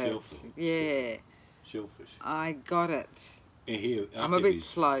got it. Yeah. Shellfish. I got it. Yeah, here, I'm a bit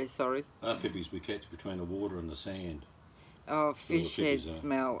slow, sorry. Our pippies we catch between the water and the sand. Oh, fish head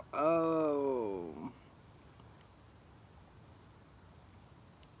smell. Oh.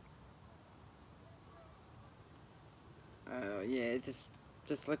 Oh, yeah, just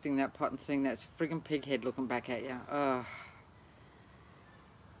lifting that pot and seeing that friggin' pig head looking back at you. Oh.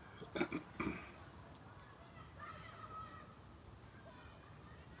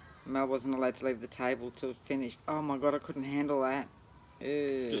 Mel wasn't allowed to leave the table till it finished. Oh my God, I couldn't handle that.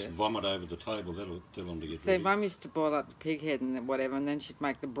 Just vomit over the table, that'll tell them to get See, ready. Mum used to boil up the pig head and whatever, and then she'd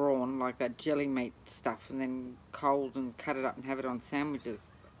make the brawn, like that jelly meat stuff, and then cold and cut it up and have it on sandwiches.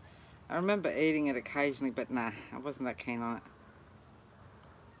 I remember eating it occasionally, but nah, I wasn't that keen on it.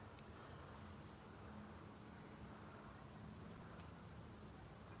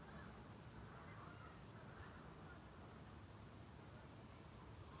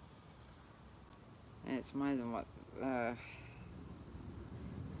 Yeah, it's amazing what...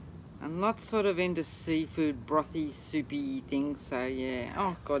 I'm not sort of into seafood, brothy, soupy things, so yeah.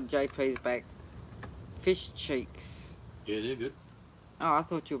 Oh God, JP's back. Fish cheeks. Yeah, they're good. Oh, I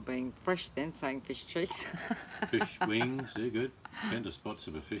thought you were being fresh then, saying fish cheeks. Fish wings, they're good. Tender spots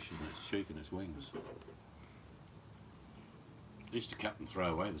of a fish in its cheek and its wings. They used to cut and throw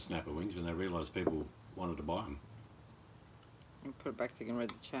away the snapper wings when they realised people wanted to buy them. And put it back so you can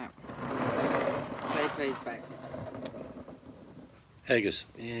read the chat. JP's back. Haggis.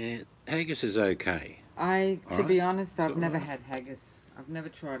 Yeah, haggis is okay. To be honest, I've never had haggis. I've never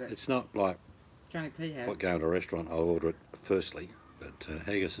tried it. It's not like Johnny P has. if I go to a restaurant, I'll order it firstly, but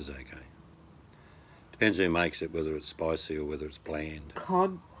haggis is okay. Depends who makes it, whether it's spicy or whether it's bland.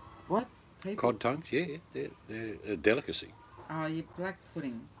 Cod, what? People? Cod tongues, yeah, they're a delicacy. Oh, yeah, black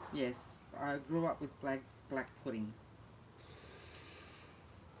pudding. Yes, I grew up with black pudding.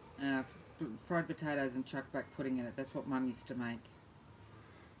 Fried potatoes and chuck black pudding in it. That's what Mum used to make.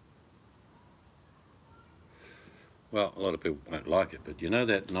 Well, a lot of people won't like it, but you know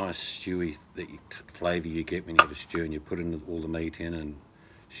that nice stewy flavour you get when you have a stew and you put in all the meat in and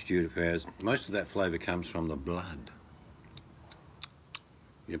stew it for hours? Most of that flavour comes from the blood.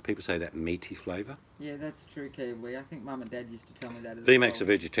 You know, people say that meaty flavour. Yeah, that's true, Kiwi. I think Mum and Dad used to tell me that as VMAC's well.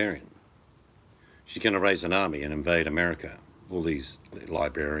 a vegetarian. She's going to raise an army and invade America. All these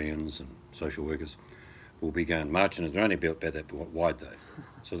librarians and social workers will be going marching, and they're only about that wide though.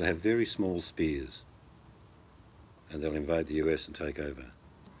 So they have very small spears. And they'll invade the US and take over.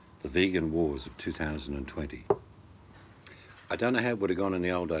 The vegan wars of 2020. I don't know how it would have gone in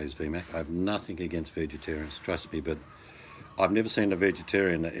the old days, VMAC. I have nothing against vegetarians, trust me, but I've never seen a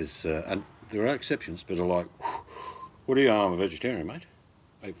vegetarian that is, and there are exceptions, but are like, what are you? I'm a vegetarian, mate.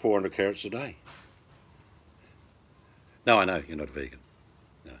 I eat 400 carrots a day. No, I know, you're not a vegan.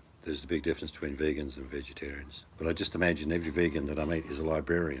 No, there's a big difference between vegans and vegetarians. But I just imagine every vegan that I meet is a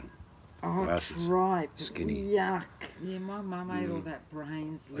librarian. Oh, Glasses, right. skinny. Yuck. Yeah, my mum ate all that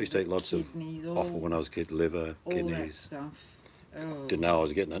brains, I used to eat lots of kidneys, offal when I was a kid, liver, all kidneys. that stuff. Oh. Didn't know I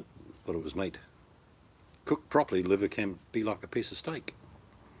was getting it, but it was meat. Cooked properly, liver can be like a piece of steak.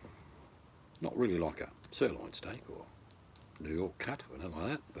 Not really like a sirloin steak or New York cut or anything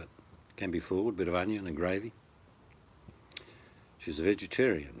like that, but can be full, a bit of onion and gravy. She's a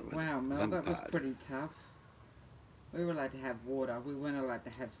vegetarian. Wow, Mel, that was Lampard. pretty tough. We were allowed to have water. We weren't allowed to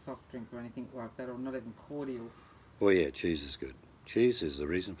have soft drink or anything like that, or not even cordial. Oh yeah, cheese is good. Cheese is the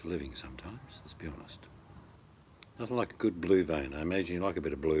reason for living sometimes, let's be honest. Nothing like a good blue vein. I imagine you like a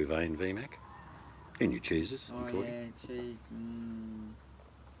bit of blue vein, VMAC. In your cheeses, I'm Oh talking. yeah, cheese.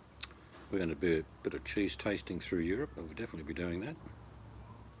 We're going to do a bit of cheese tasting through Europe, but we'll definitely be doing that.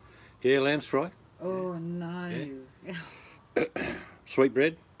 Yeah, lamb's fry. Oh no. Yeah.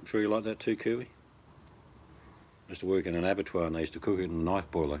 Sweetbread, I'm sure you like that too, Kiwi. I used to work in an abattoir and they used to cook it in a knife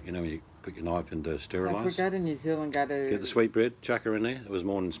boiler. You know when you put your knife in to So if we sterilise? go to New Zealand, Get the sweetbread, chuck her in there. It was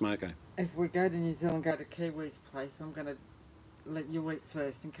more than smoko. If we go to New Zealand, go to Kiwi's place, I'm going to let you eat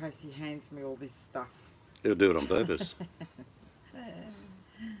first in case he hands me all this stuff. He'll do it on purpose.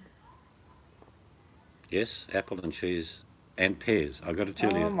 Yes, apple and cheese and pears. I've got to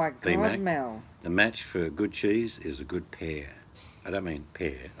tell you, Oh my God, VMAC, Mel. the match for good cheese is a good pear. I don't mean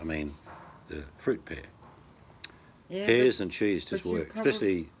pear, I mean the fruit pear. Yeah, Pears and cheese just but you work, probably-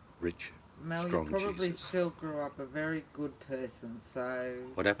 especially rich, Mel, you strong probably cheeses. still grew up a very good person, so...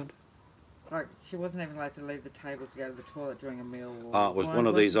 What happened? Like, she wasn't even allowed to leave the table to go to the toilet during a meal. Or Oh, it was one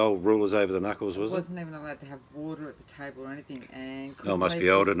of these old rulers over the knuckles, was it? Wasn't even allowed to have water at the table or anything, and... No, must be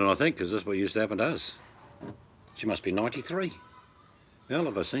older than I think, because this is what used to happen to us. She must be 93. Well,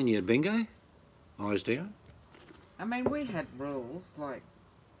 have I seen you at bingo? Eyes down. I mean, we had rules, like...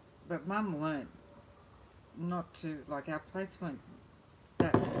 But Mum learnt not to... Like, our plates weren't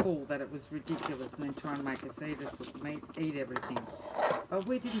that full that it was ridiculous, and then trying to make us eat everything. But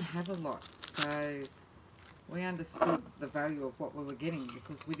we didn't have a lot, so we understood the value of what we were getting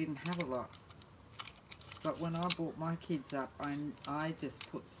because we didn't have a lot. But when I brought my kids up, I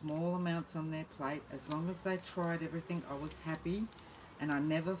just put small amounts on their plate. As long as they tried everything, I was happy, and I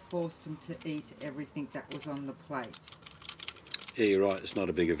never forced them to eat everything that was on the plate. Yeah, you're right, it's not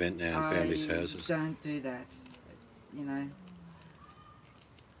a big event now in families' I houses. don't do that, you know.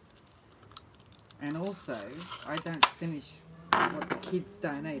 And also, I don't finish what the kids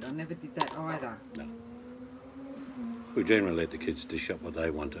don't eat. I never did that either. No. We generally let the kids dish up what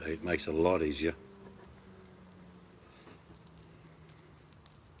they want to eat. Makes it a lot easier.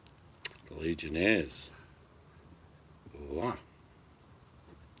 The Legionnaires. Wow.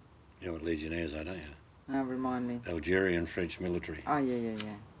 You know what Legionnaires are, don't you? Oh, remind me. Algerian French military. Oh, yeah.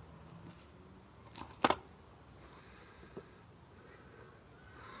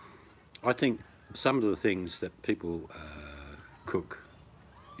 I think some of the things that people cook.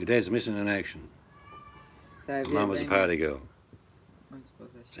 Your dad's missing in action. So have you Mum was a been- party girl. I suppose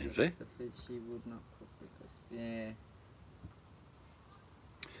I Seems should have fair. the food she would not cook because, yeah.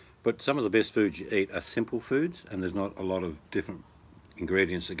 But some of the best foods you eat are simple foods, and there's not a lot of different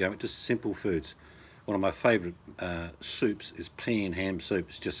ingredients that go into just simple foods. One of my favourite soups is pea and ham soup.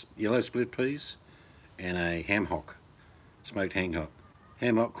 It's just yellow split peas and a ham hock, smoked ham hock.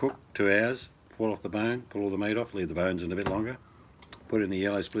 Ham hock cooked 2 hours, pull off the bone, pull all the meat off, leave the bones in a bit longer, put in the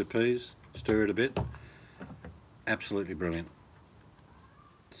yellow split peas, stir it a bit. Absolutely brilliant.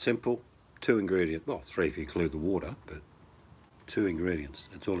 Simple, 2 ingredients, well 3 if you include the water, but 2 ingredients,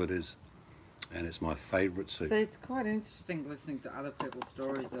 that's all it is. And it's my favourite soup. So it's quite interesting listening to other people's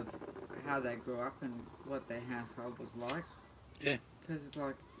stories of how they grew up and what their household was like. Yeah. Because it's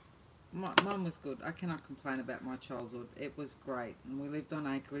like, Mum was good. I cannot complain about my childhood. It was great. And we lived on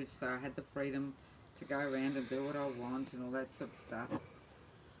acreage, so I had the freedom to go around and do what I want and all that sort of stuff.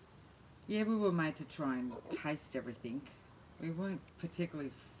 Yeah, we were made to try and taste everything. We weren't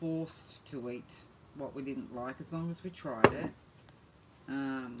particularly forced to eat what we didn't like as long as we tried it.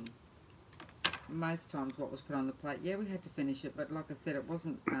 Most times what was put on the plate, yeah, we had to finish it, but like I said, it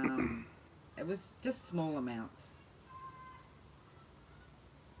wasn't, it was just small amounts.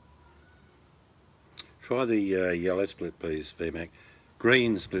 Try the yellow split peas, VMAC.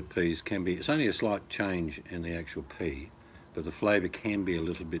 Green split peas can be, it's only a slight change in the actual pea, but the flavour can be a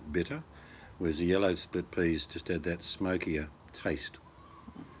little bit bitter, whereas the yellow split peas just add that smokier taste.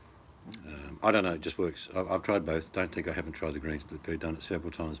 I don't know, it just works. I've tried both. Don't think I haven't tried the green split pea, done it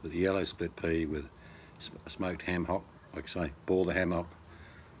several times, but the yellow split pea with smoked ham hock, like I say, boil the ham hock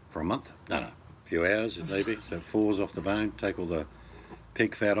for a month, a few hours if need be, so it falls off the bone, take all the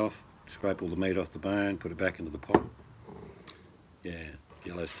pig fat off, scrape all the meat off the bone, put it back into the pot. Yeah,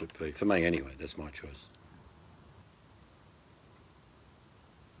 yellow split pea. For me anyway, that's my choice.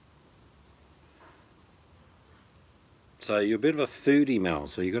 So you're a bit of a foodie, Mel,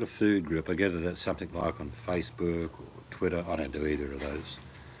 so you've got a food group. I gather that's something like on Facebook or Twitter. I don't do either of those.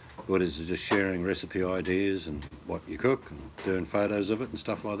 What is it, just sharing recipe ideas and what you cook and doing photos of it and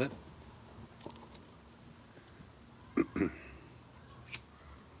stuff like that?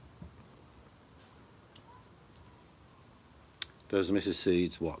 Does Mrs.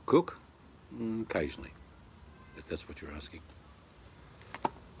 Seeds what, cook? Occasionally, if that's what you're asking.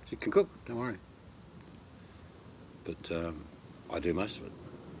 She can cook, don't worry. But I do most of it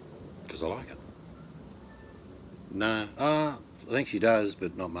because I like it. No, I think she does,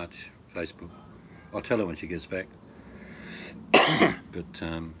 but not much. Facebook. I'll tell her when she gets back. But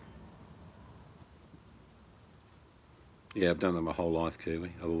yeah, I've done that my whole life,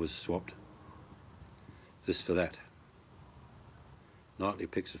 Kiwi. I've always swapped this for that. Nightly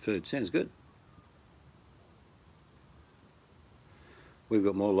picks of food. Sounds good. We've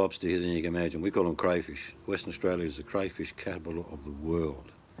got more lobster here than you can imagine. We call them crayfish. Western Australia is the crayfish capital of the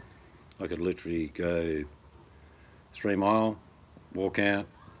world. I could literally go 3 mile, walk out,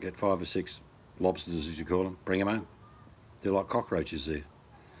 get 5 or 6 lobsters, as you call them, bring them home. They're like cockroaches there.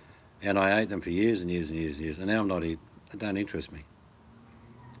 And I ate them for years and years and years and years, and now I'm not eating. They don't interest me.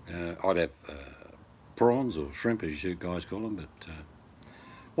 I'd have prawns or shrimp, as you guys call them, but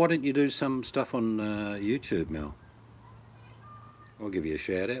why don't you do some stuff on YouTube, Mel? I'll give you a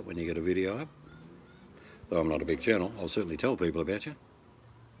shout out when you get a video up. Though I'm not a big channel, I'll certainly tell people about you.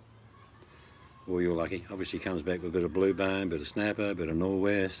 Well, you're lucky. Obviously comes back with a bit of blue bone, bit of snapper, bit of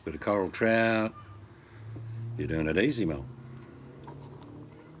norwest, bit of coral trout. You're doing it easy, Mel.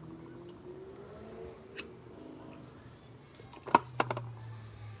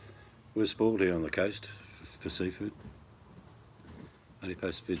 We're spoiled here on the coast for seafood. Only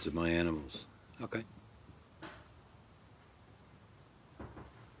post vids of my animals. Okay.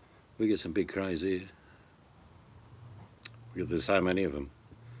 We get some big crays here. There's so many of them.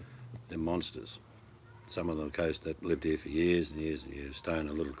 They're monsters. Some on the coast that lived here for years and years and years, stay in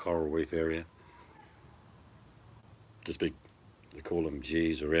a little coral reef area. Just big, they call them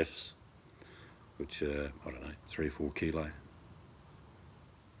G's or F's, which I don't know, 3 or 4 kilo.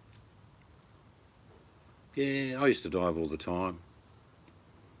 Yeah, I used to dive all the time.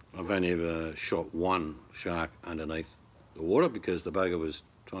 I've only ever shot one shark underneath the water because the bugger was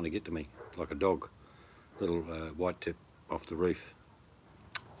trying to get to me like a dog, little white tip off the reef.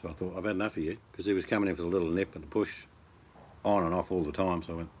 So I thought, I've had enough of you, because he was coming in for the little nip and the push on and off all the time.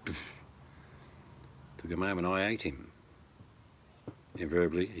 So I went, took him home and I ate him.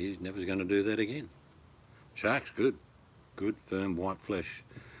 Invariably, he's never going to do that again. Shark's good, good firm white flesh.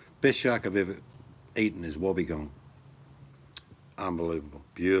 Best shark I've ever eaten is wobbegong. Unbelievable,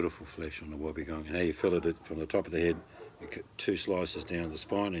 beautiful flesh on the wobbegong, and how you fillet it from the top of the head. You cut 2 slices down the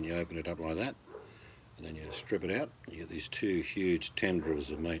spine and you open it up like that, and then you strip it out. You get these 2 huge tendrils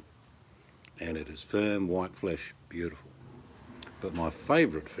of meat, and it is firm white flesh, beautiful. But my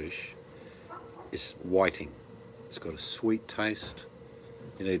favourite fish is whiting. It's got a sweet taste.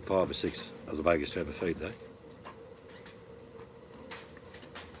 You need 5 or 6 of the buggers to have a feed though.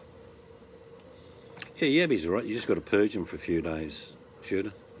 Yeah, yabbies are right. You just got to purge them for a few days,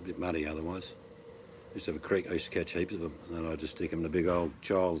 shooter. A bit muddy otherwise. I used to have a creek, I used to catch heaps of them, and then I'd just stick them in a big old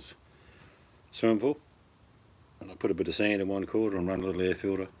child's swimming pool, and I put a bit of sand in one corner and run a little air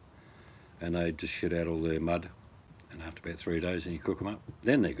filter, and they'd just shit out all their mud, and after about 3 days, and you cook them up.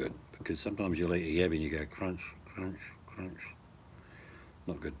 Then they're good, because sometimes you'll eat a yabby and you go crunch, crunch, crunch.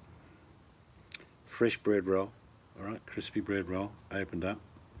 Not good. Fresh bread roll, alright, crispy bread roll, opened up,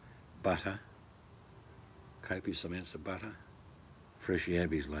 butter, copious amounts of butter, fresh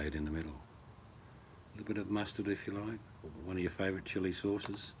yabbies laid in the middle. A little bit of mustard if you like, or one of your favourite chilli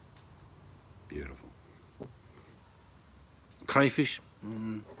sauces. Beautiful. Crayfish,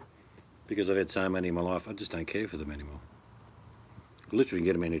 because I've had so many in my life, I just don't care for them anymore. I literally can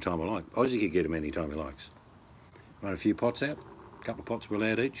get them any time I like. Ozzy can get them any time he likes. Run a few pots out, a couple of pots we're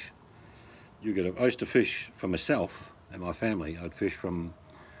allowed each. You get I used to fish for myself and my family. I'd fish from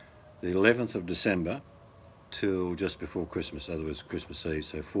the 11th of December till just before Christmas, otherwise Christmas Eve,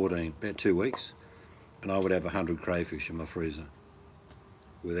 so about 2 weeks. And I would have 100 crayfish in my freezer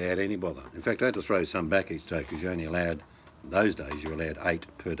without any bother. In fact, I had to throw some back each day because you're only allowed, in those days, you're allowed 8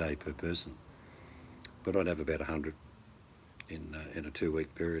 per day per person. But I'd have about 100 in a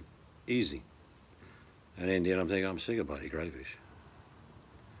 2-week period, easy. And in the end, I'm thinking, I'm sick of bloody crayfish.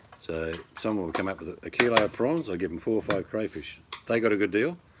 So someone would come up with a kilo of prawns, I give them 4 or 5 crayfish. They got a good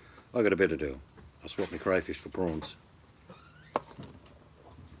deal, I got a better deal. I swap my crayfish for prawns.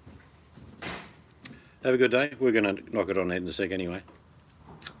 Have a good day. We're going to knock it on the head in a sec anyway.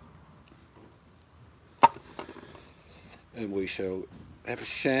 and we shall have a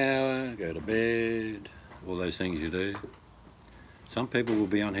shower, go to bed, all those things you do. Some people will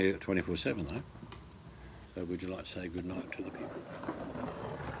be on here 24/7 though. So would you like to say good night to the people?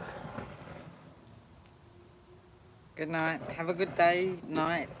 Good night. Have a good day,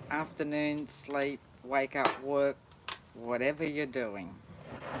 night, afternoon, sleep, wake up, work, whatever you're doing.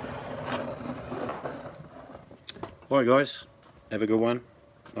 Alright guys, have a good one.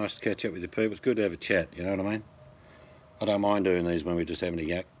 Nice to catch up with the people. It's good to have a chat, you know what I mean? I don't mind doing these when we're just having a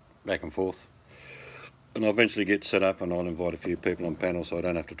yak back and forth. And I'll eventually get set up and I'll invite a few people on panel so I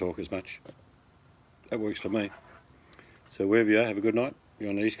don't have to talk as much. That works for me. So wherever you are, have a good night. You're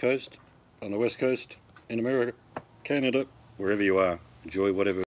on the East Coast, on the West Coast, in America, Canada, wherever you are. Enjoy whatever